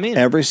 election theft. What I mean.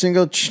 Every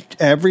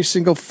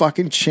single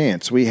fucking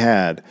chance we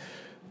had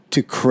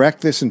to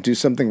correct this and do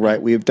something right,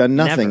 we have done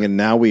nothing, and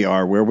now we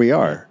are where we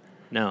are.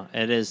 No,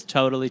 it is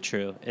totally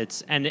true.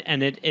 It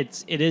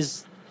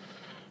is,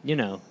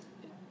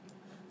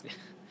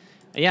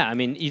 Yeah, I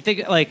mean, you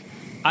think like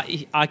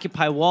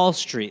Occupy Wall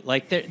Street.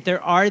 Like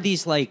there are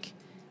these like,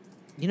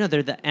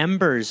 they're the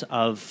embers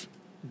of.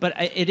 But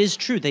it is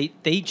true.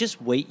 They just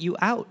wait you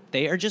out.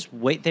 They are just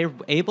they're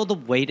able to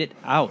wait it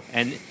out,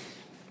 and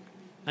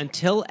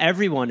until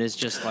everyone is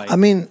just like,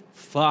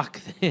 fuck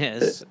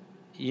this,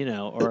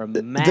 or a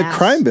mass. The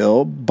crime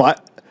bill,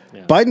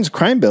 Biden's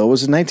crime bill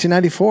was in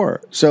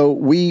 1994. So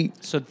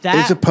that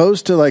as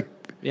opposed to like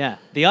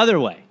the other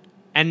way,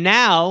 and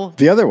now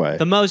the other way,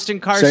 the most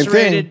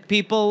incarcerated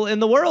people in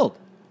the world.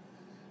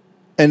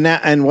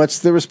 And what's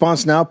the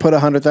response now? Put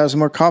 100,000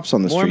 more cops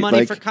on the street. More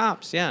money for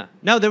cops. Yeah.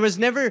 No, there was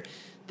never.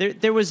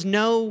 There was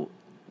no,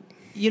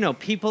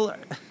 people.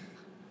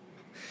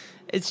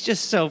 It's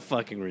just so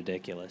fucking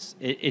ridiculous.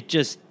 It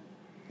just,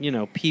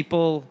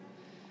 people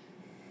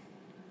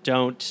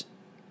don't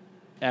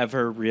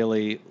ever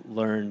really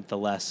learn the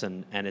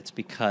lesson, and it's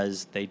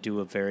because they do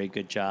a very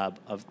good job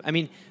of. I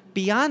mean,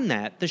 beyond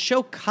that, the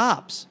show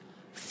Cops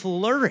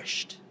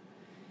flourished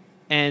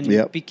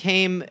and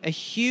became a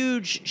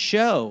huge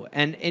show,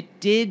 and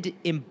it did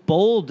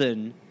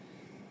embolden.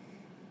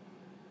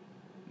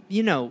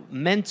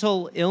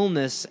 Mental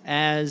illness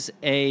as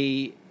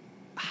a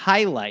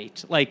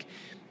highlight. Like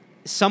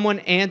someone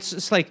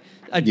answers, like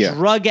a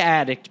drug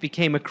addict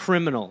became a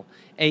criminal.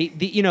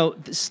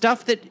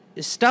 Stuff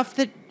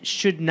that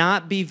should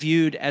not be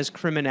viewed as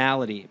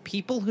criminality.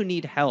 People who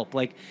need help.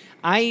 Like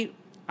I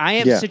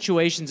have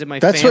situations in my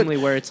family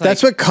where it's like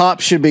that's what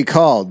cops should be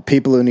called.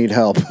 People who need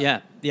help. Yeah.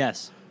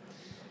 Yes.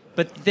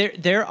 But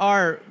there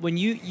are when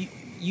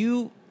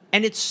you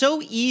and it's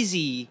so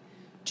easy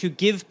to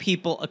give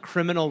people a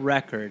criminal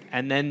record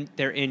and then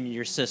they're in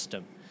your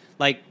system.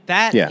 Like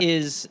that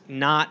is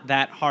not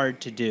that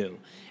hard to do.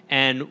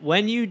 And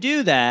when you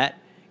do that,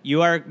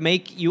 you are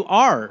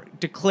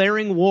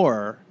declaring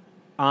war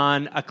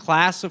on a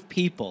class of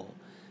people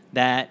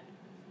that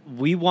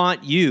we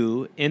want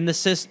you in the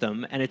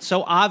system, and it's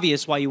so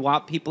obvious why you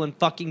want people in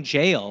fucking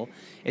jail.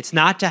 It's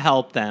not to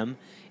help them.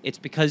 It's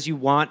because you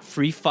want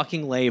free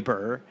fucking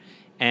labor,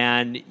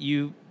 and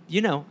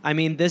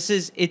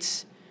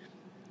it's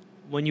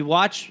when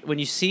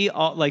you see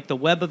all like the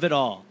web of it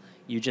all,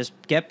 you just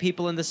get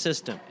people in the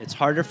system. It's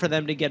harder for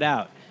them to get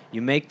out.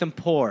 You make them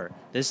poor.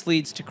 This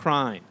leads to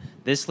crime.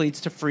 This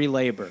leads to free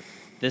labor.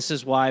 This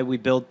is why we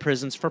build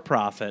prisons for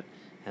profit,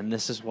 and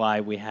this is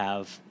why we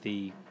have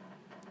the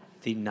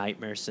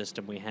nightmare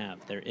system we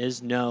have. There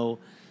is no.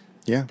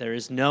 I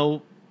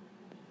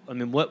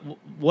mean,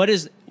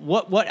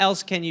 what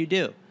else can you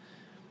do,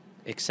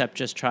 except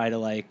just try to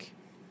like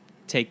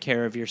take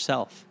care of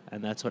yourself,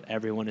 and that's what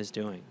everyone is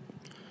doing.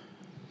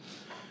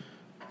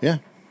 Yeah.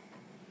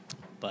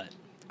 But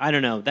I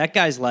don't know. That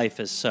guy's life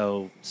is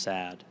so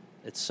sad.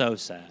 It's so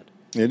sad.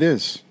 It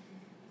is.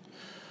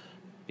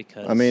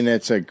 Because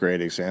it's a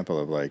great example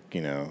of like,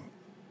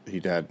 he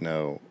had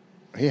no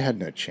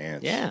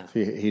chance. Yeah.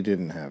 He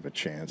didn't have a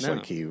chance. No.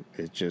 Like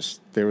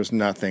there was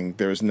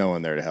no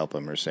one there to help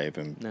him or save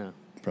him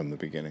from the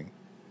beginning.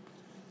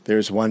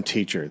 There's one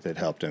teacher that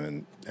helped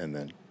him and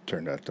then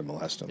turned out to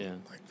molest him. Yeah.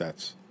 Like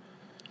that's,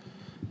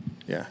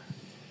 yeah.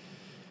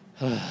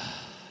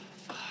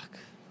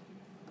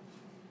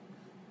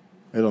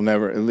 It'll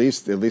never. At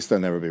least there'll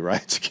never be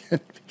riots again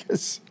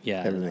because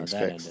everything's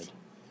that fixed. Ended.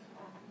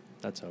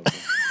 That's over.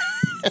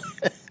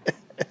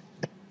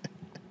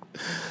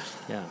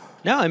 Yeah.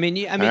 No, I mean,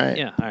 All right.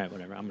 yeah. All right,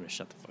 whatever. I'm gonna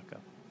shut the fuck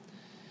up.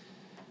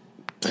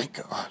 Thank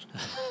God.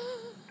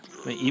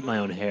 I'm gonna eat my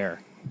own hair.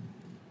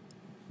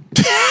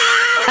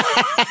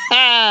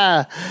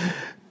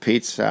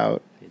 Pete's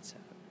out. Pete's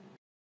out.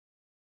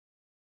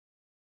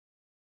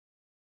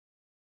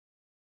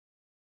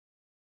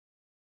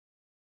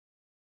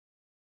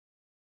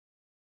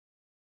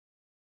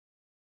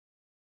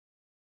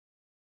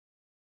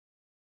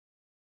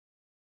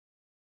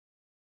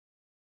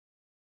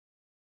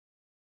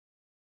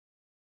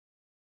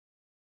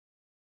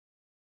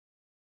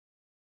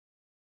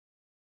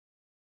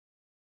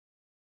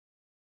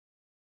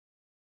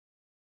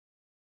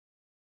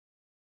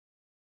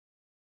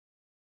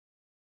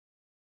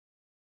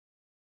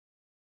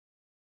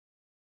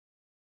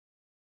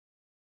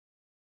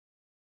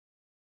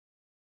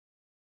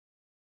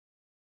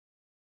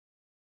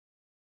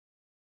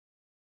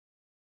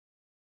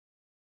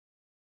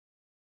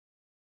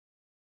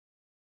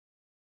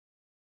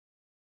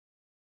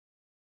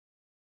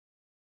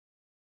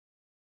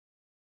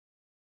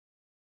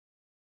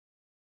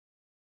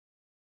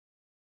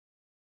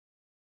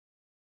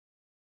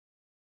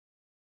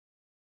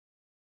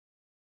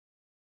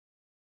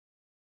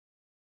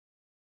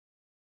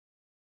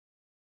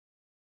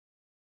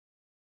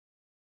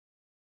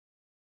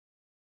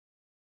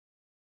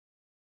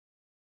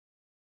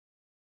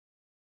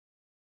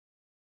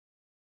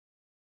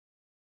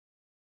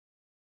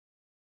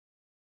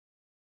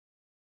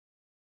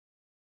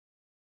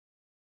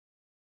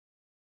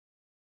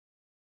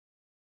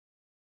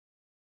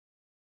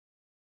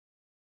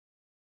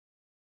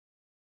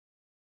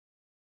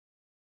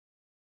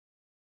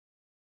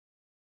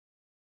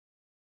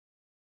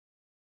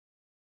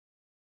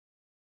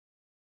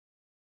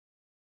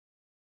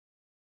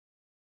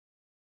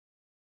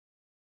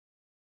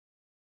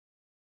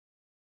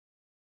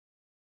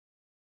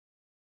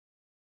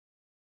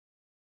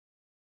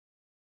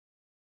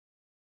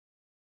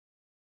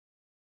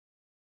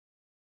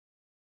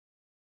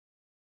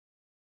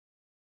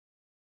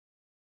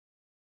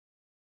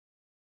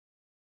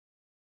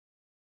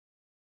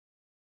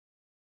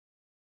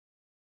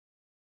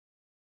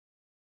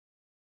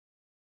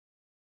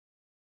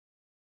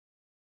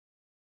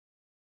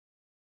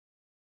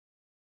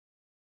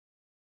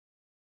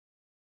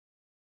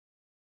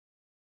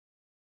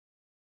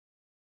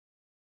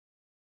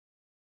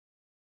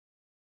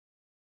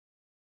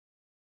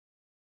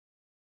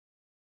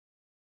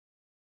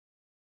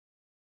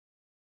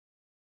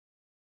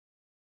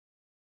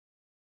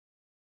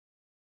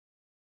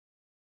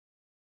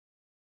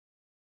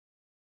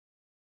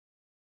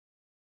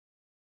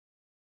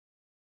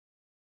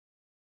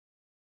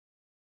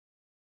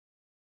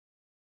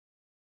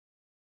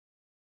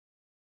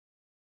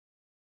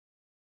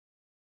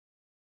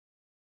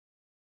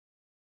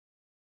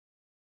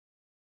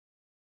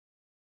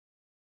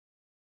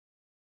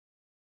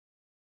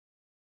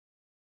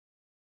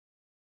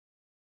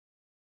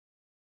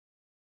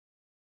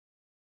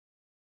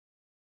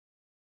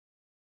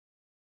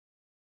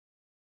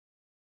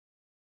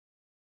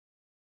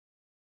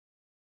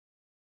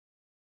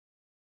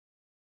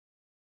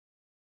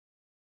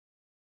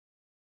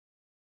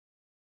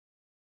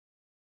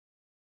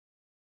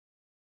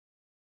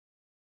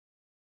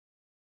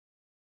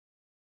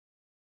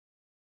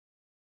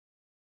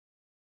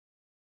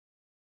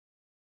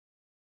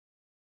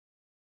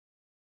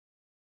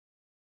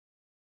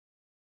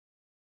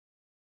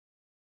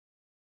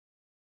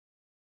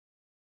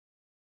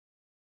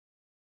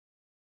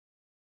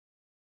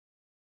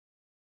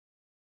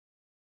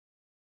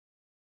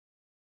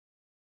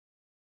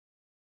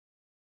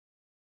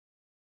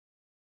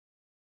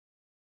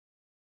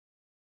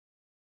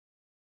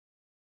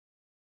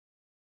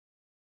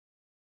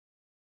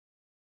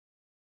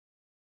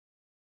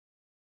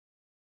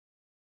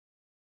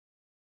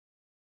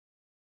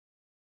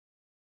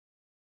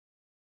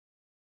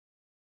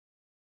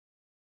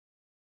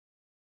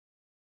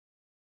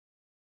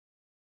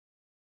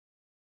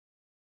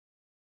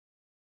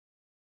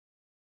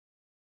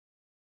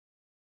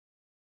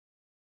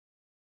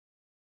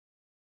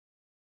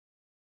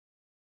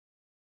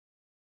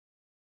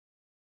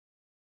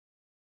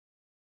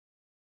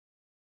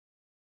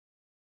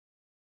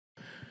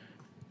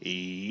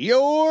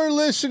 You're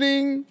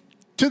listening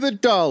to The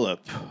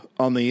Dollop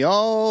on the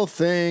All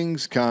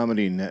Things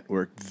Comedy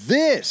Network.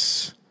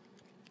 This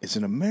is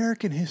an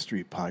American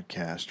history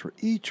podcast where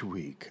each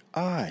week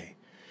I,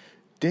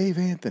 Dave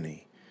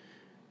Anthony,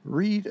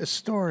 read a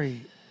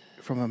story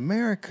from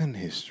American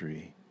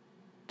history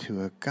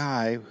to a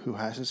guy who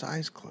has his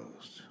eyes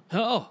closed.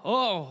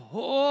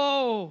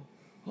 Oh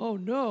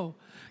no.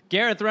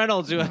 Gareth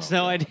Reynolds, who has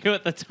no idea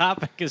what the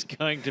topic is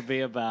going to be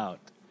about.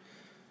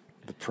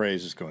 The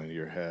praise is going to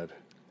your head.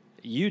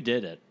 You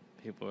did it.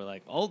 People were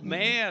like, old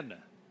man.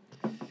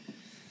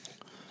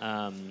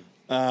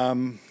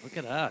 Look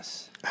at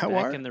us. How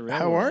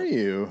are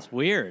you? It's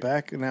weird.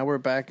 Now we're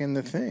back in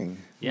the thing.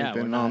 Yeah, we've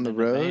been we're not on the in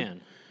road. A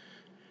van.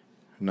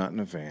 Not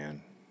in a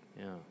van.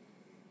 Yeah.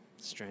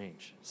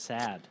 Strange.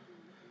 Sad.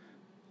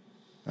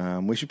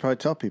 We should probably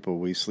tell people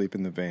we sleep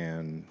in the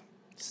van.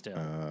 Still.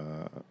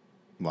 A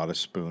lot of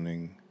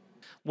spooning.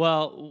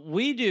 Well,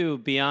 we do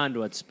beyond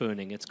what's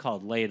spooning. It's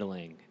called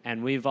ladling.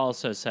 And we've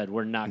also said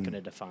we're not going to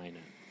define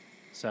it.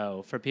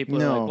 So for people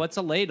who are like, what's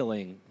a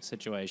ladling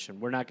situation?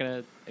 We're not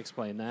going to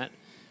explain that.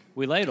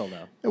 We ladle,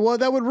 though. Well,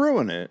 that would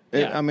ruin it.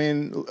 Yeah. I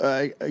mean,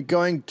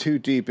 going too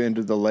deep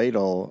into the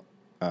ladle,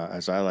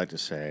 as I like to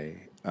say,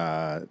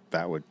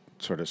 that would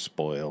sort of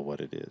spoil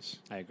what it is.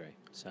 I agree.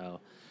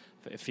 So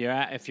if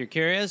you're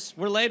curious,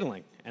 we're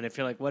ladling. And if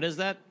you're like, what is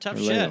that? Tough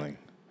We're shit. ladling.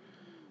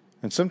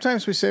 And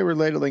sometimes we say we're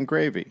ladling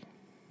gravy.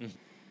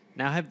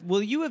 Now,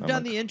 will you have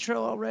done the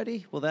intro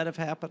already? Will that have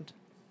happened?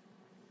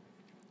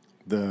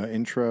 The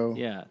intro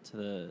Yeah,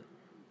 to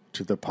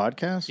the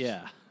podcast?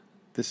 yeah.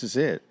 This is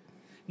it.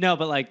 No,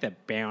 but like the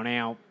bow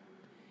now.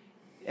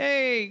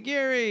 Hey,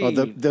 Gary. Oh,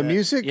 the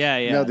music?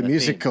 Yeah. No, the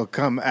music will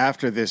come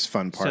after this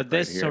fun part. So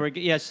this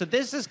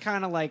is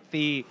kind of like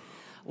the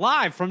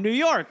live from New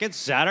York. It's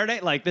Saturday.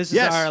 Like this is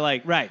Yes. our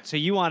right. So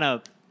you want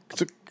to?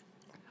 So,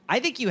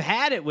 I think you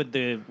had it with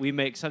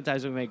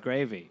sometimes we make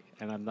gravy,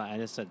 and I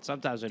just said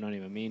sometimes we don't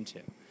even mean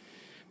to.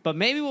 But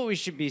maybe what we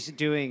should be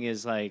doing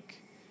is like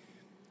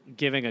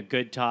giving a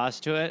good toss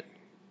to it,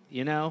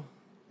 you know,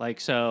 what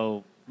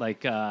do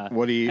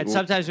you? And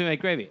sometimes we make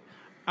gravy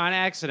on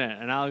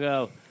accident, and I'll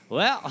go,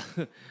 well,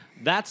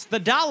 that's the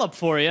dollop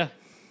for you,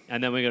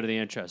 and then we go to the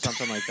intro,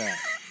 something like that.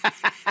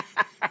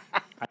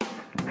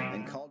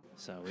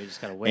 So we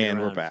just gotta wait. And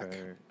around we're back.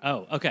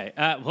 Oh, okay.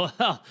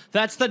 Well,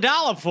 that's the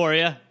dollop for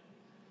you.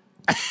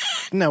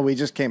 No, we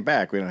just came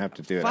back. We don't have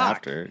to do it Fuck.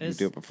 after. You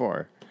do it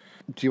before.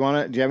 Do you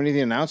have any of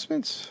the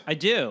announcements? I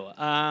do.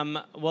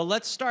 Well,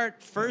 let's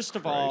start first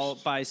of all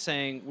Christ. by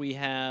saying we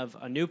have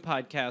a new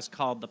podcast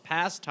called The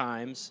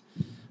Pastimes,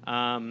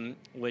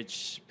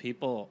 which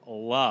people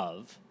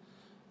love.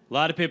 A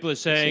lot of people are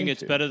saying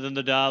it's better than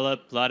the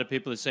dollop. A lot of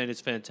people are saying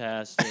it's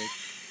fantastic.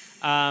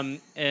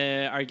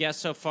 Our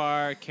guests so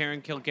far,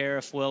 Karen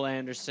Kilgariff, Will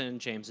Anderson,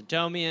 James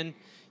Adomian.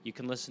 You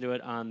can listen to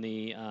it on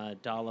the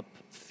Dollop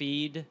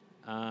feed.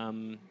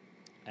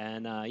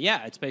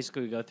 It's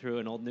basically we go through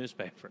an old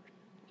newspaper,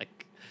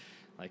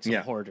 like some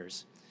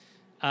hoarders.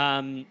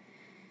 And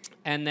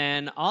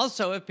then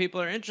also, if people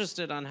are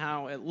interested on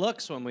how it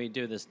looks when we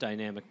do this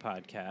dynamic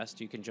podcast,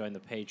 you can join the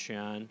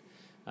Patreon.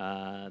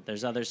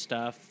 There's other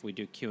stuff. We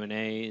do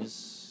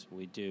Q&As.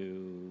 We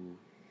do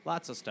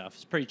lots of stuff.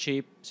 It's pretty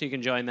cheap, so you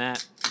can join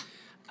that.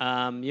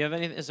 You have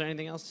anything? Is there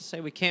anything else to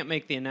say? We can't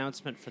make the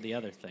announcement for the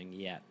other thing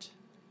yet.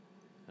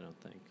 I don't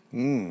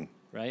think.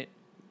 Right?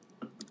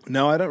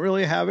 No, I don't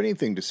really have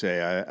anything to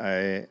say.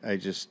 I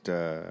just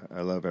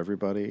I love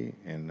everybody,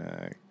 and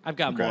I've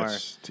got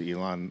congrats to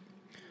Elon.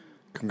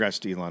 Congrats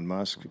to Elon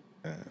Musk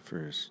for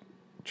his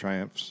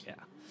triumphs. Yeah,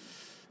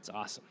 it's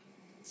awesome.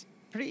 It's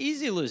pretty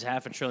easy to lose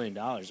 $500 billion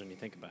when you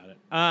think about it.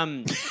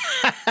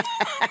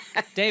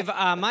 Dave,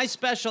 my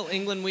special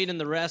England Weed and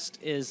the Rest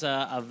is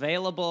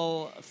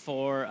available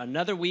for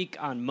another week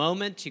on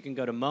Moment. You can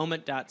go to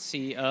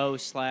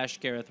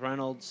moment.co/Gareth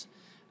Reynolds.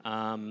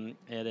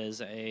 It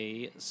is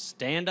a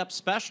stand-up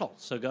special,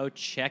 so go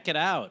check it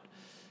out.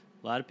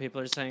 A lot of people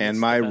are saying. And it's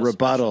my the best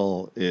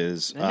rebuttal special.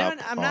 is No, up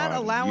I'm not on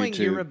allowing YouTube.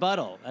 your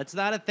rebuttal. That's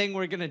not a thing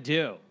we're gonna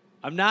do.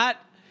 I'm not.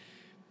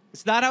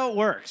 It's not how it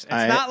works. It's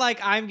not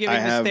like I'm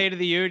giving the State of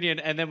the Union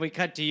and then we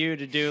cut to you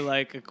to do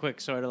like a quick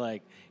sort of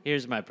like,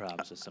 here's my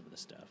problems with some of the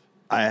stuff.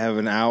 I have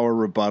an hour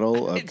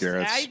rebuttal of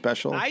Garrett's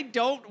special. I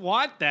don't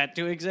want that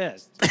to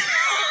exist.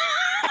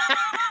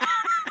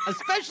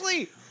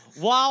 Especially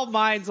while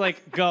mine's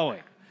like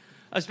going.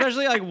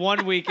 Especially like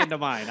 1 week into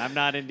mine. I'm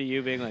not into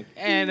you being like,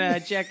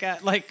 and check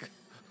out, like,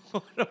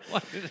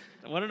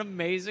 what an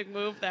amazing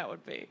move that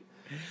would be.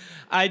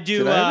 I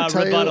do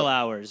rebuttal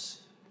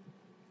hours.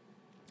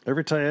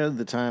 Ever tell you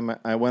the time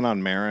I went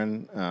on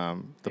Marin,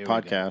 the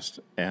podcast,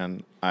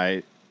 and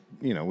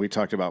we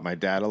talked about my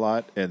dad a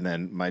lot, and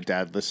then my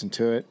dad listened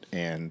to it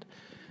and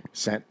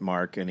sent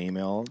Mark an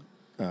email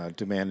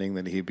demanding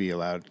that he be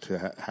allowed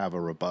to have a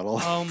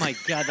rebuttal. Oh my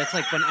God, that's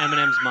like when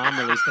Eminem's mom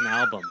released an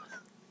album.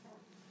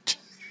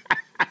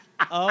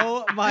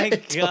 Oh my God.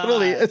 It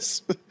totally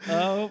is.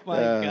 Oh my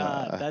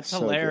God, that's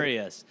so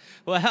hilarious.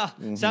 Good. Well,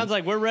 sounds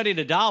like we're ready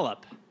to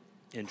dollop.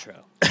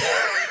 Intro.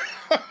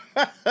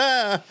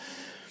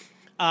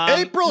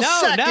 April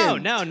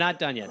 2nd. No, not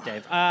done yet,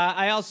 Dave.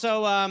 I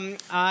also, what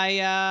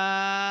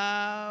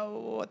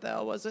the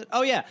hell was it?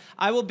 Oh, yeah.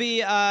 I will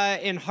be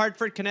in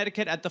Hartford,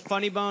 Connecticut at the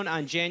Funny Bone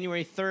on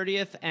January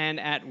 30th and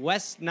at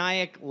West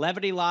Nyack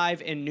Levity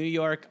Live in New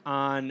York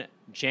on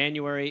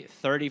January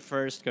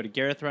 31st. Go to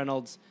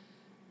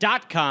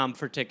GarethReynolds.com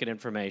for ticket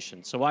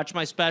information. So watch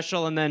my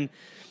special and then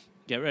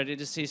get ready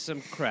to see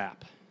some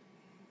crap.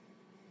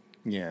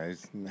 Yeah,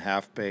 it's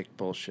half-baked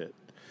bullshit.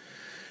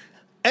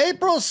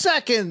 April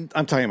 2nd.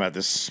 I'm talking about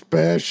this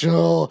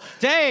special.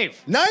 Dave!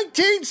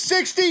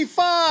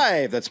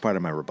 1965. That's part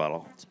of my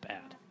rebuttal. It's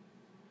bad.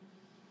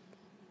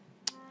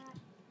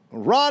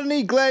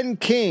 Rodney Glenn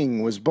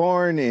King was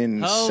born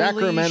in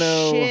Sacramento.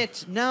 Holy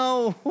shit.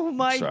 No. Oh,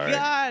 my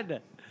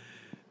God.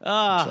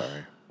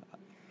 Sorry.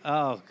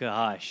 Oh,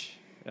 gosh.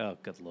 Oh,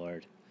 good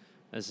Lord.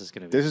 This is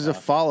going to be This is a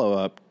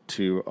follow-up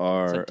to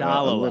our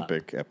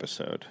Olympic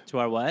episode. To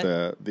our what?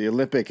 The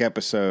Olympic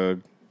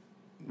episode.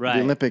 Right.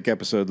 The Olympic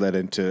episode led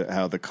into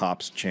how the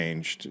cops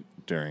changed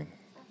during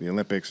the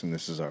Olympics, and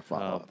this is our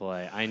follow-up. Oh,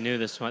 boy. I knew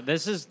this one.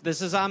 This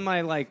is on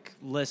my,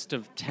 list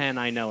of 10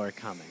 I know are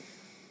coming.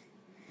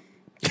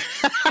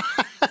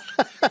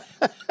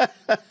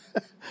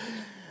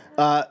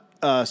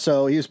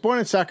 So he was born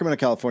in Sacramento,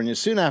 California.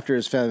 Soon after,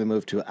 his family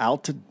moved to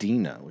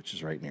Altadena, which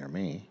is right near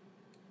me.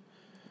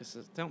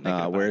 Don't make it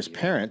about where his you.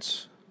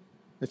 parents,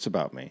 it's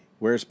about me,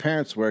 where his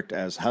parents worked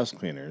as house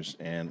cleaners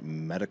and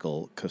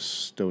medical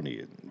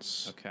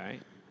custodians. Okay.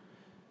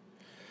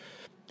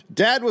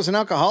 Dad was an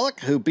alcoholic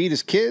who beat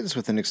his kids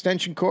with an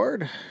extension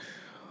cord.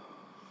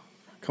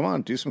 Come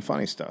on, do some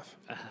funny stuff.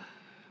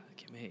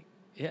 Give me.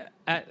 Yeah.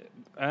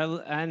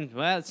 And,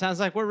 well, it sounds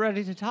like we're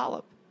ready to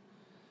dollop.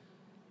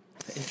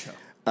 The intro.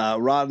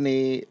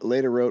 Rodney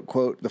later wrote,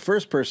 quote, "The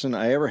first person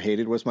I ever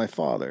hated was my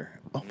father."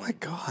 Oh, my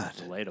God.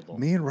 Relatable.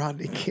 Me and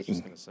Rodney I was King.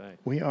 just gonna say.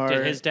 We are...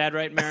 Did his dad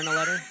write Marin a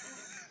letter?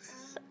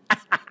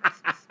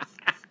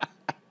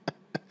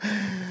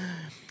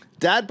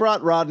 Dad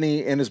brought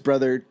Rodney and his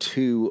brother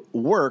to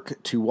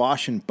work to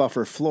wash and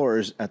buffer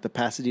floors at the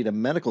Pasadena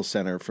Medical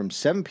Center from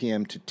 7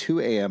 p.m. to 2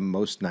 a.m.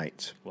 most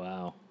nights.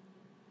 Wow.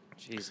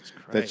 Jesus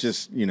Christ. That's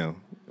just,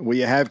 when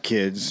you have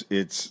kids,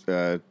 it's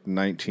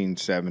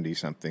 1970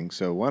 something.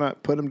 So why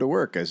not put them to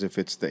work as if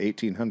it's the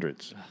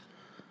 1800s?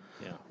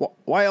 Yeah.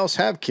 Why else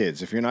have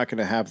kids if you're not going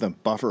to have them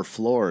buffer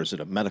floors at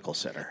a medical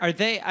center? Are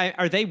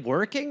they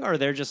working or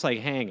they're just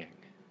hanging?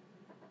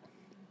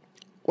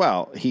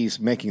 Well, he's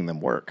making them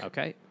work.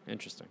 Okay.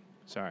 Interesting.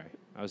 Sorry.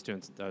 I was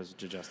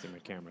adjusting my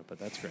camera, but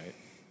that's great.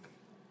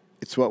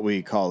 It's what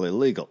we call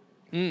illegal.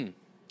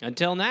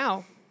 Until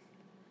now.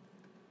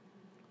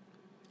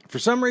 For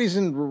some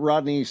reason,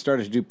 Rodney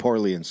started to do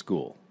poorly in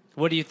school.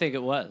 What do you think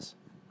it was?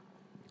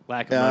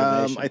 Lack of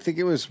motivation? I think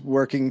it was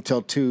working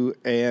till 2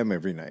 a.m.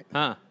 every night.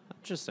 Huh.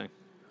 Interesting.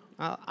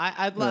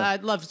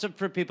 I'd love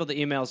for people to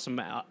email some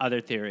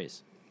other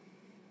theories.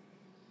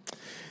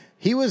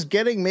 He was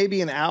getting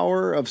maybe an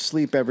hour of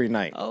sleep every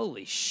night.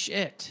 Holy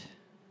shit.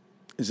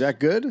 Is that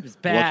good? It's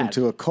bad. Welcome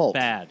to a cult.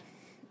 Bad.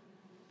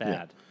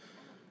 Yeah.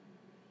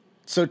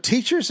 So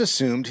teachers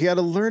assumed he had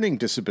a learning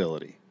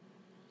disability.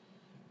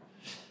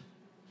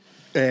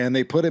 And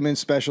they put him in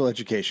special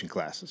education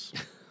classes.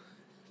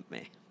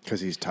 Man.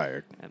 Because he's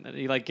tired. And then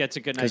he gets a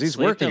good night's he's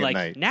sleep. working They're at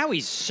like, night. now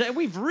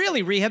we've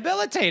really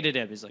rehabilitated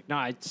him. He's like, no,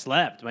 I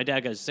slept. My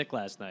dad got sick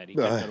last night. He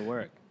couldn't go to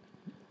work.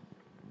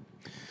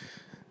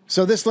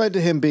 So this led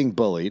to him being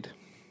bullied.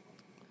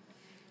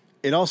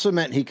 It also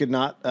meant he could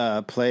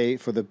not play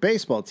for the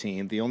baseball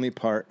team, the only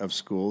part of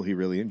school he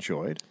really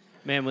enjoyed.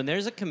 Man, when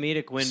there's a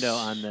comedic window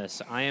on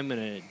this, I am going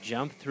to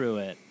jump through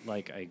it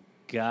like a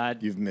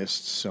god. You've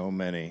missed so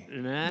many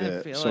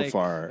I feel so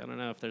far. I don't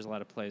know if there's a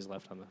lot of plays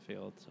left on the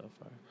field so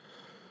far.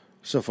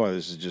 So far,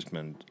 this has just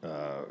been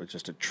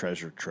just a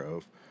treasure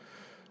trove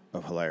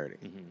of hilarity.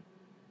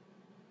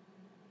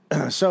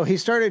 Mm-hmm. So he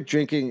started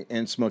drinking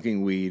and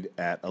smoking weed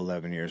at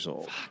 11 years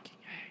old. Fucking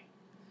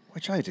A.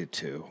 Which I did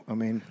too. I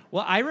mean...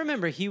 Well, I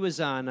remember he was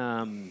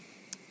on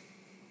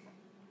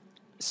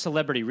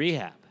Celebrity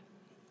Rehab.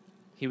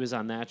 He was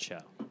on that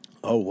show.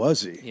 Oh,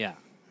 was he? Yeah.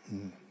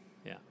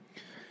 Yeah.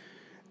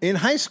 In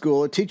high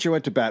school, a teacher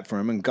went to bat for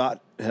him and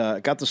got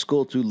the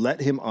school to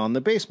let him on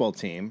the baseball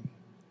team.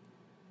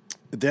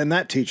 Then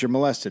that teacher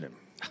molested him.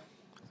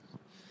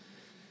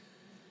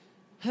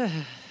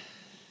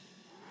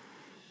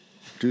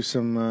 Do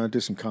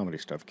some comedy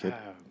stuff, kid.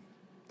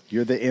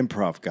 You're the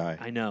improv guy.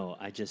 I know.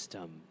 I just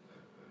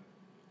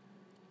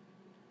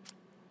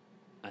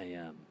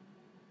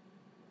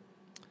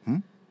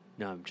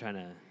No, I'm trying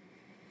to.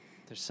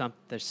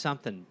 There's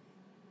something.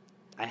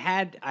 I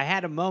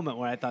had a moment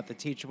where I thought the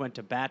teacher went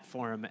to bat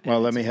for him.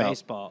 Well, let me help.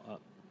 Baseball.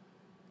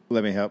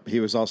 Let me help. He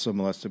was also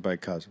molested by a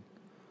cousin.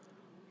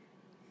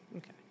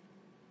 Okay.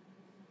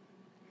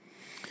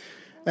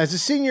 As a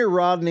senior,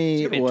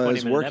 Rodney It's gonna be a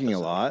was 20-minute working episode.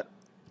 a lot.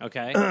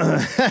 Okay.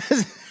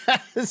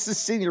 As a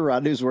senior,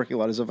 Rodney was working a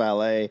lot as a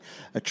valet,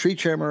 a tree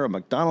trimmer, a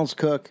McDonald's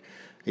cook.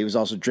 He was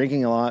also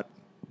drinking a lot.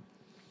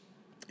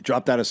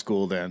 Dropped out of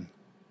school then.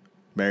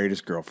 Married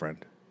his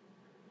girlfriend.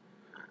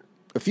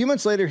 A few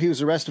months later, he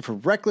was arrested for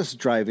reckless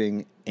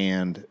driving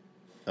and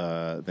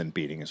then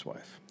beating his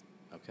wife.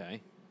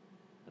 Okay.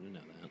 I didn't know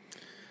that.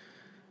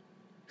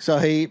 So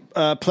he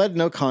pled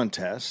no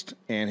contest,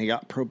 and he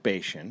got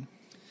probation.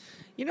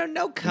 You know,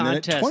 no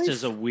contest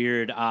is a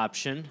weird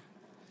option.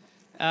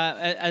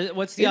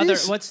 What's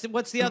the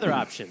What's the other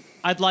option?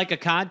 I'd like a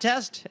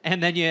contest,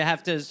 and then you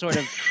have to sort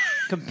of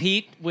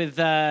compete with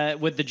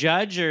the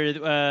judge or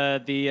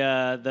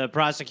the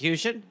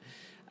prosecution.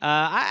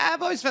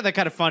 I've always found that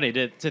kind of funny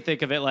to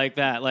think of it like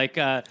that. Like,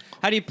 how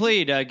do you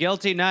plead?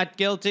 Guilty, not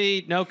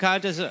guilty, no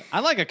contest?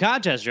 I'd like a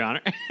contest, Your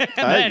Honor.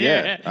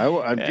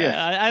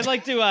 I'd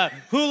like to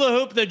hula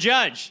hoop the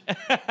judge.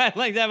 I'd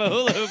like to have a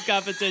hula hoop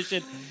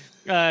competition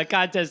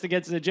contest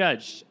against the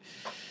judge.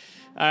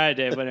 All right,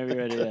 Dave, whenever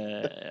you're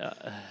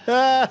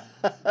ready.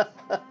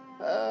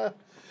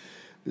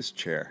 This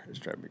chair is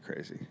driving me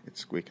crazy. It's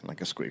squeaking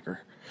like a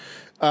squeaker.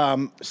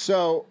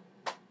 So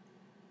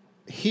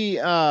he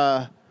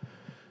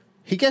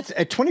gets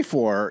at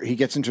 24. He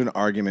gets into an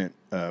argument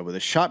with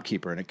a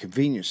shopkeeper in a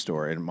convenience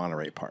store in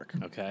Monterey Park.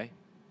 Okay.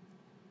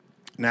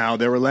 Now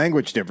there were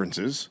language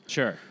differences.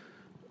 Sure.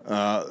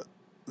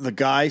 The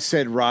guy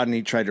said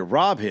Rodney tried to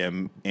rob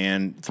him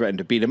and threatened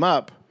to beat him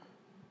up.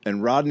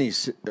 And Rodney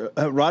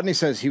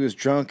says he was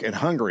drunk and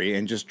hungry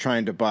and just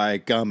trying to buy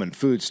gum and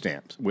food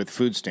stamps. What?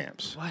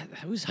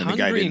 Who's and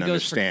hungry and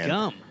goes for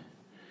gum?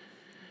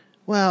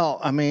 Well,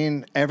 I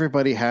mean,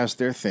 everybody has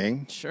their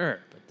thing. Sure,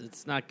 but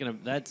it's not gonna.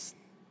 That's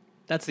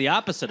the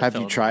opposite. Have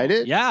you tried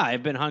it? Yeah,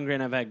 I've been hungry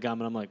and I've had gum,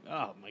 and I'm like,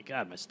 oh my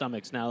god, my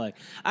stomach's now like,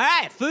 all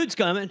right, food's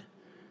coming.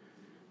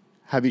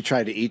 Have you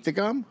tried to eat the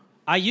gum?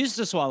 I used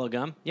to swallow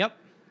gum. Yep.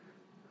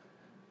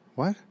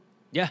 What?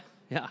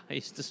 Yeah, I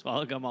used to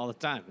swallow gum all the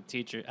time.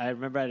 I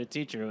remember I had a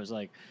teacher who was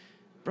like,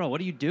 bro,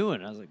 what are you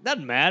doing? I was like,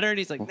 doesn't matter. And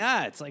he's like,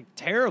 nah, it's like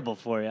terrible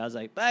for you. I was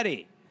like,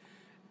 buddy,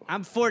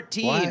 I'm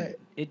 14. Why?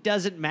 It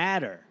doesn't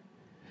matter.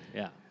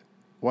 Yeah.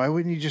 Why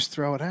wouldn't you just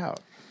throw it out?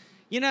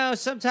 You know,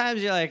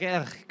 sometimes you're like,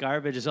 ugh,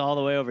 garbage is all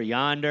the way over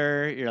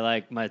yonder. You're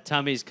like, my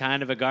tummy's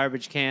kind of a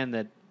garbage can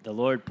that the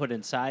Lord put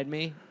inside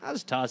me. I'll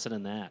just toss it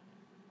in that.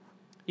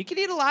 You can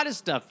eat a lot of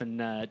stuff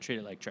and treat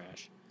it like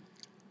trash.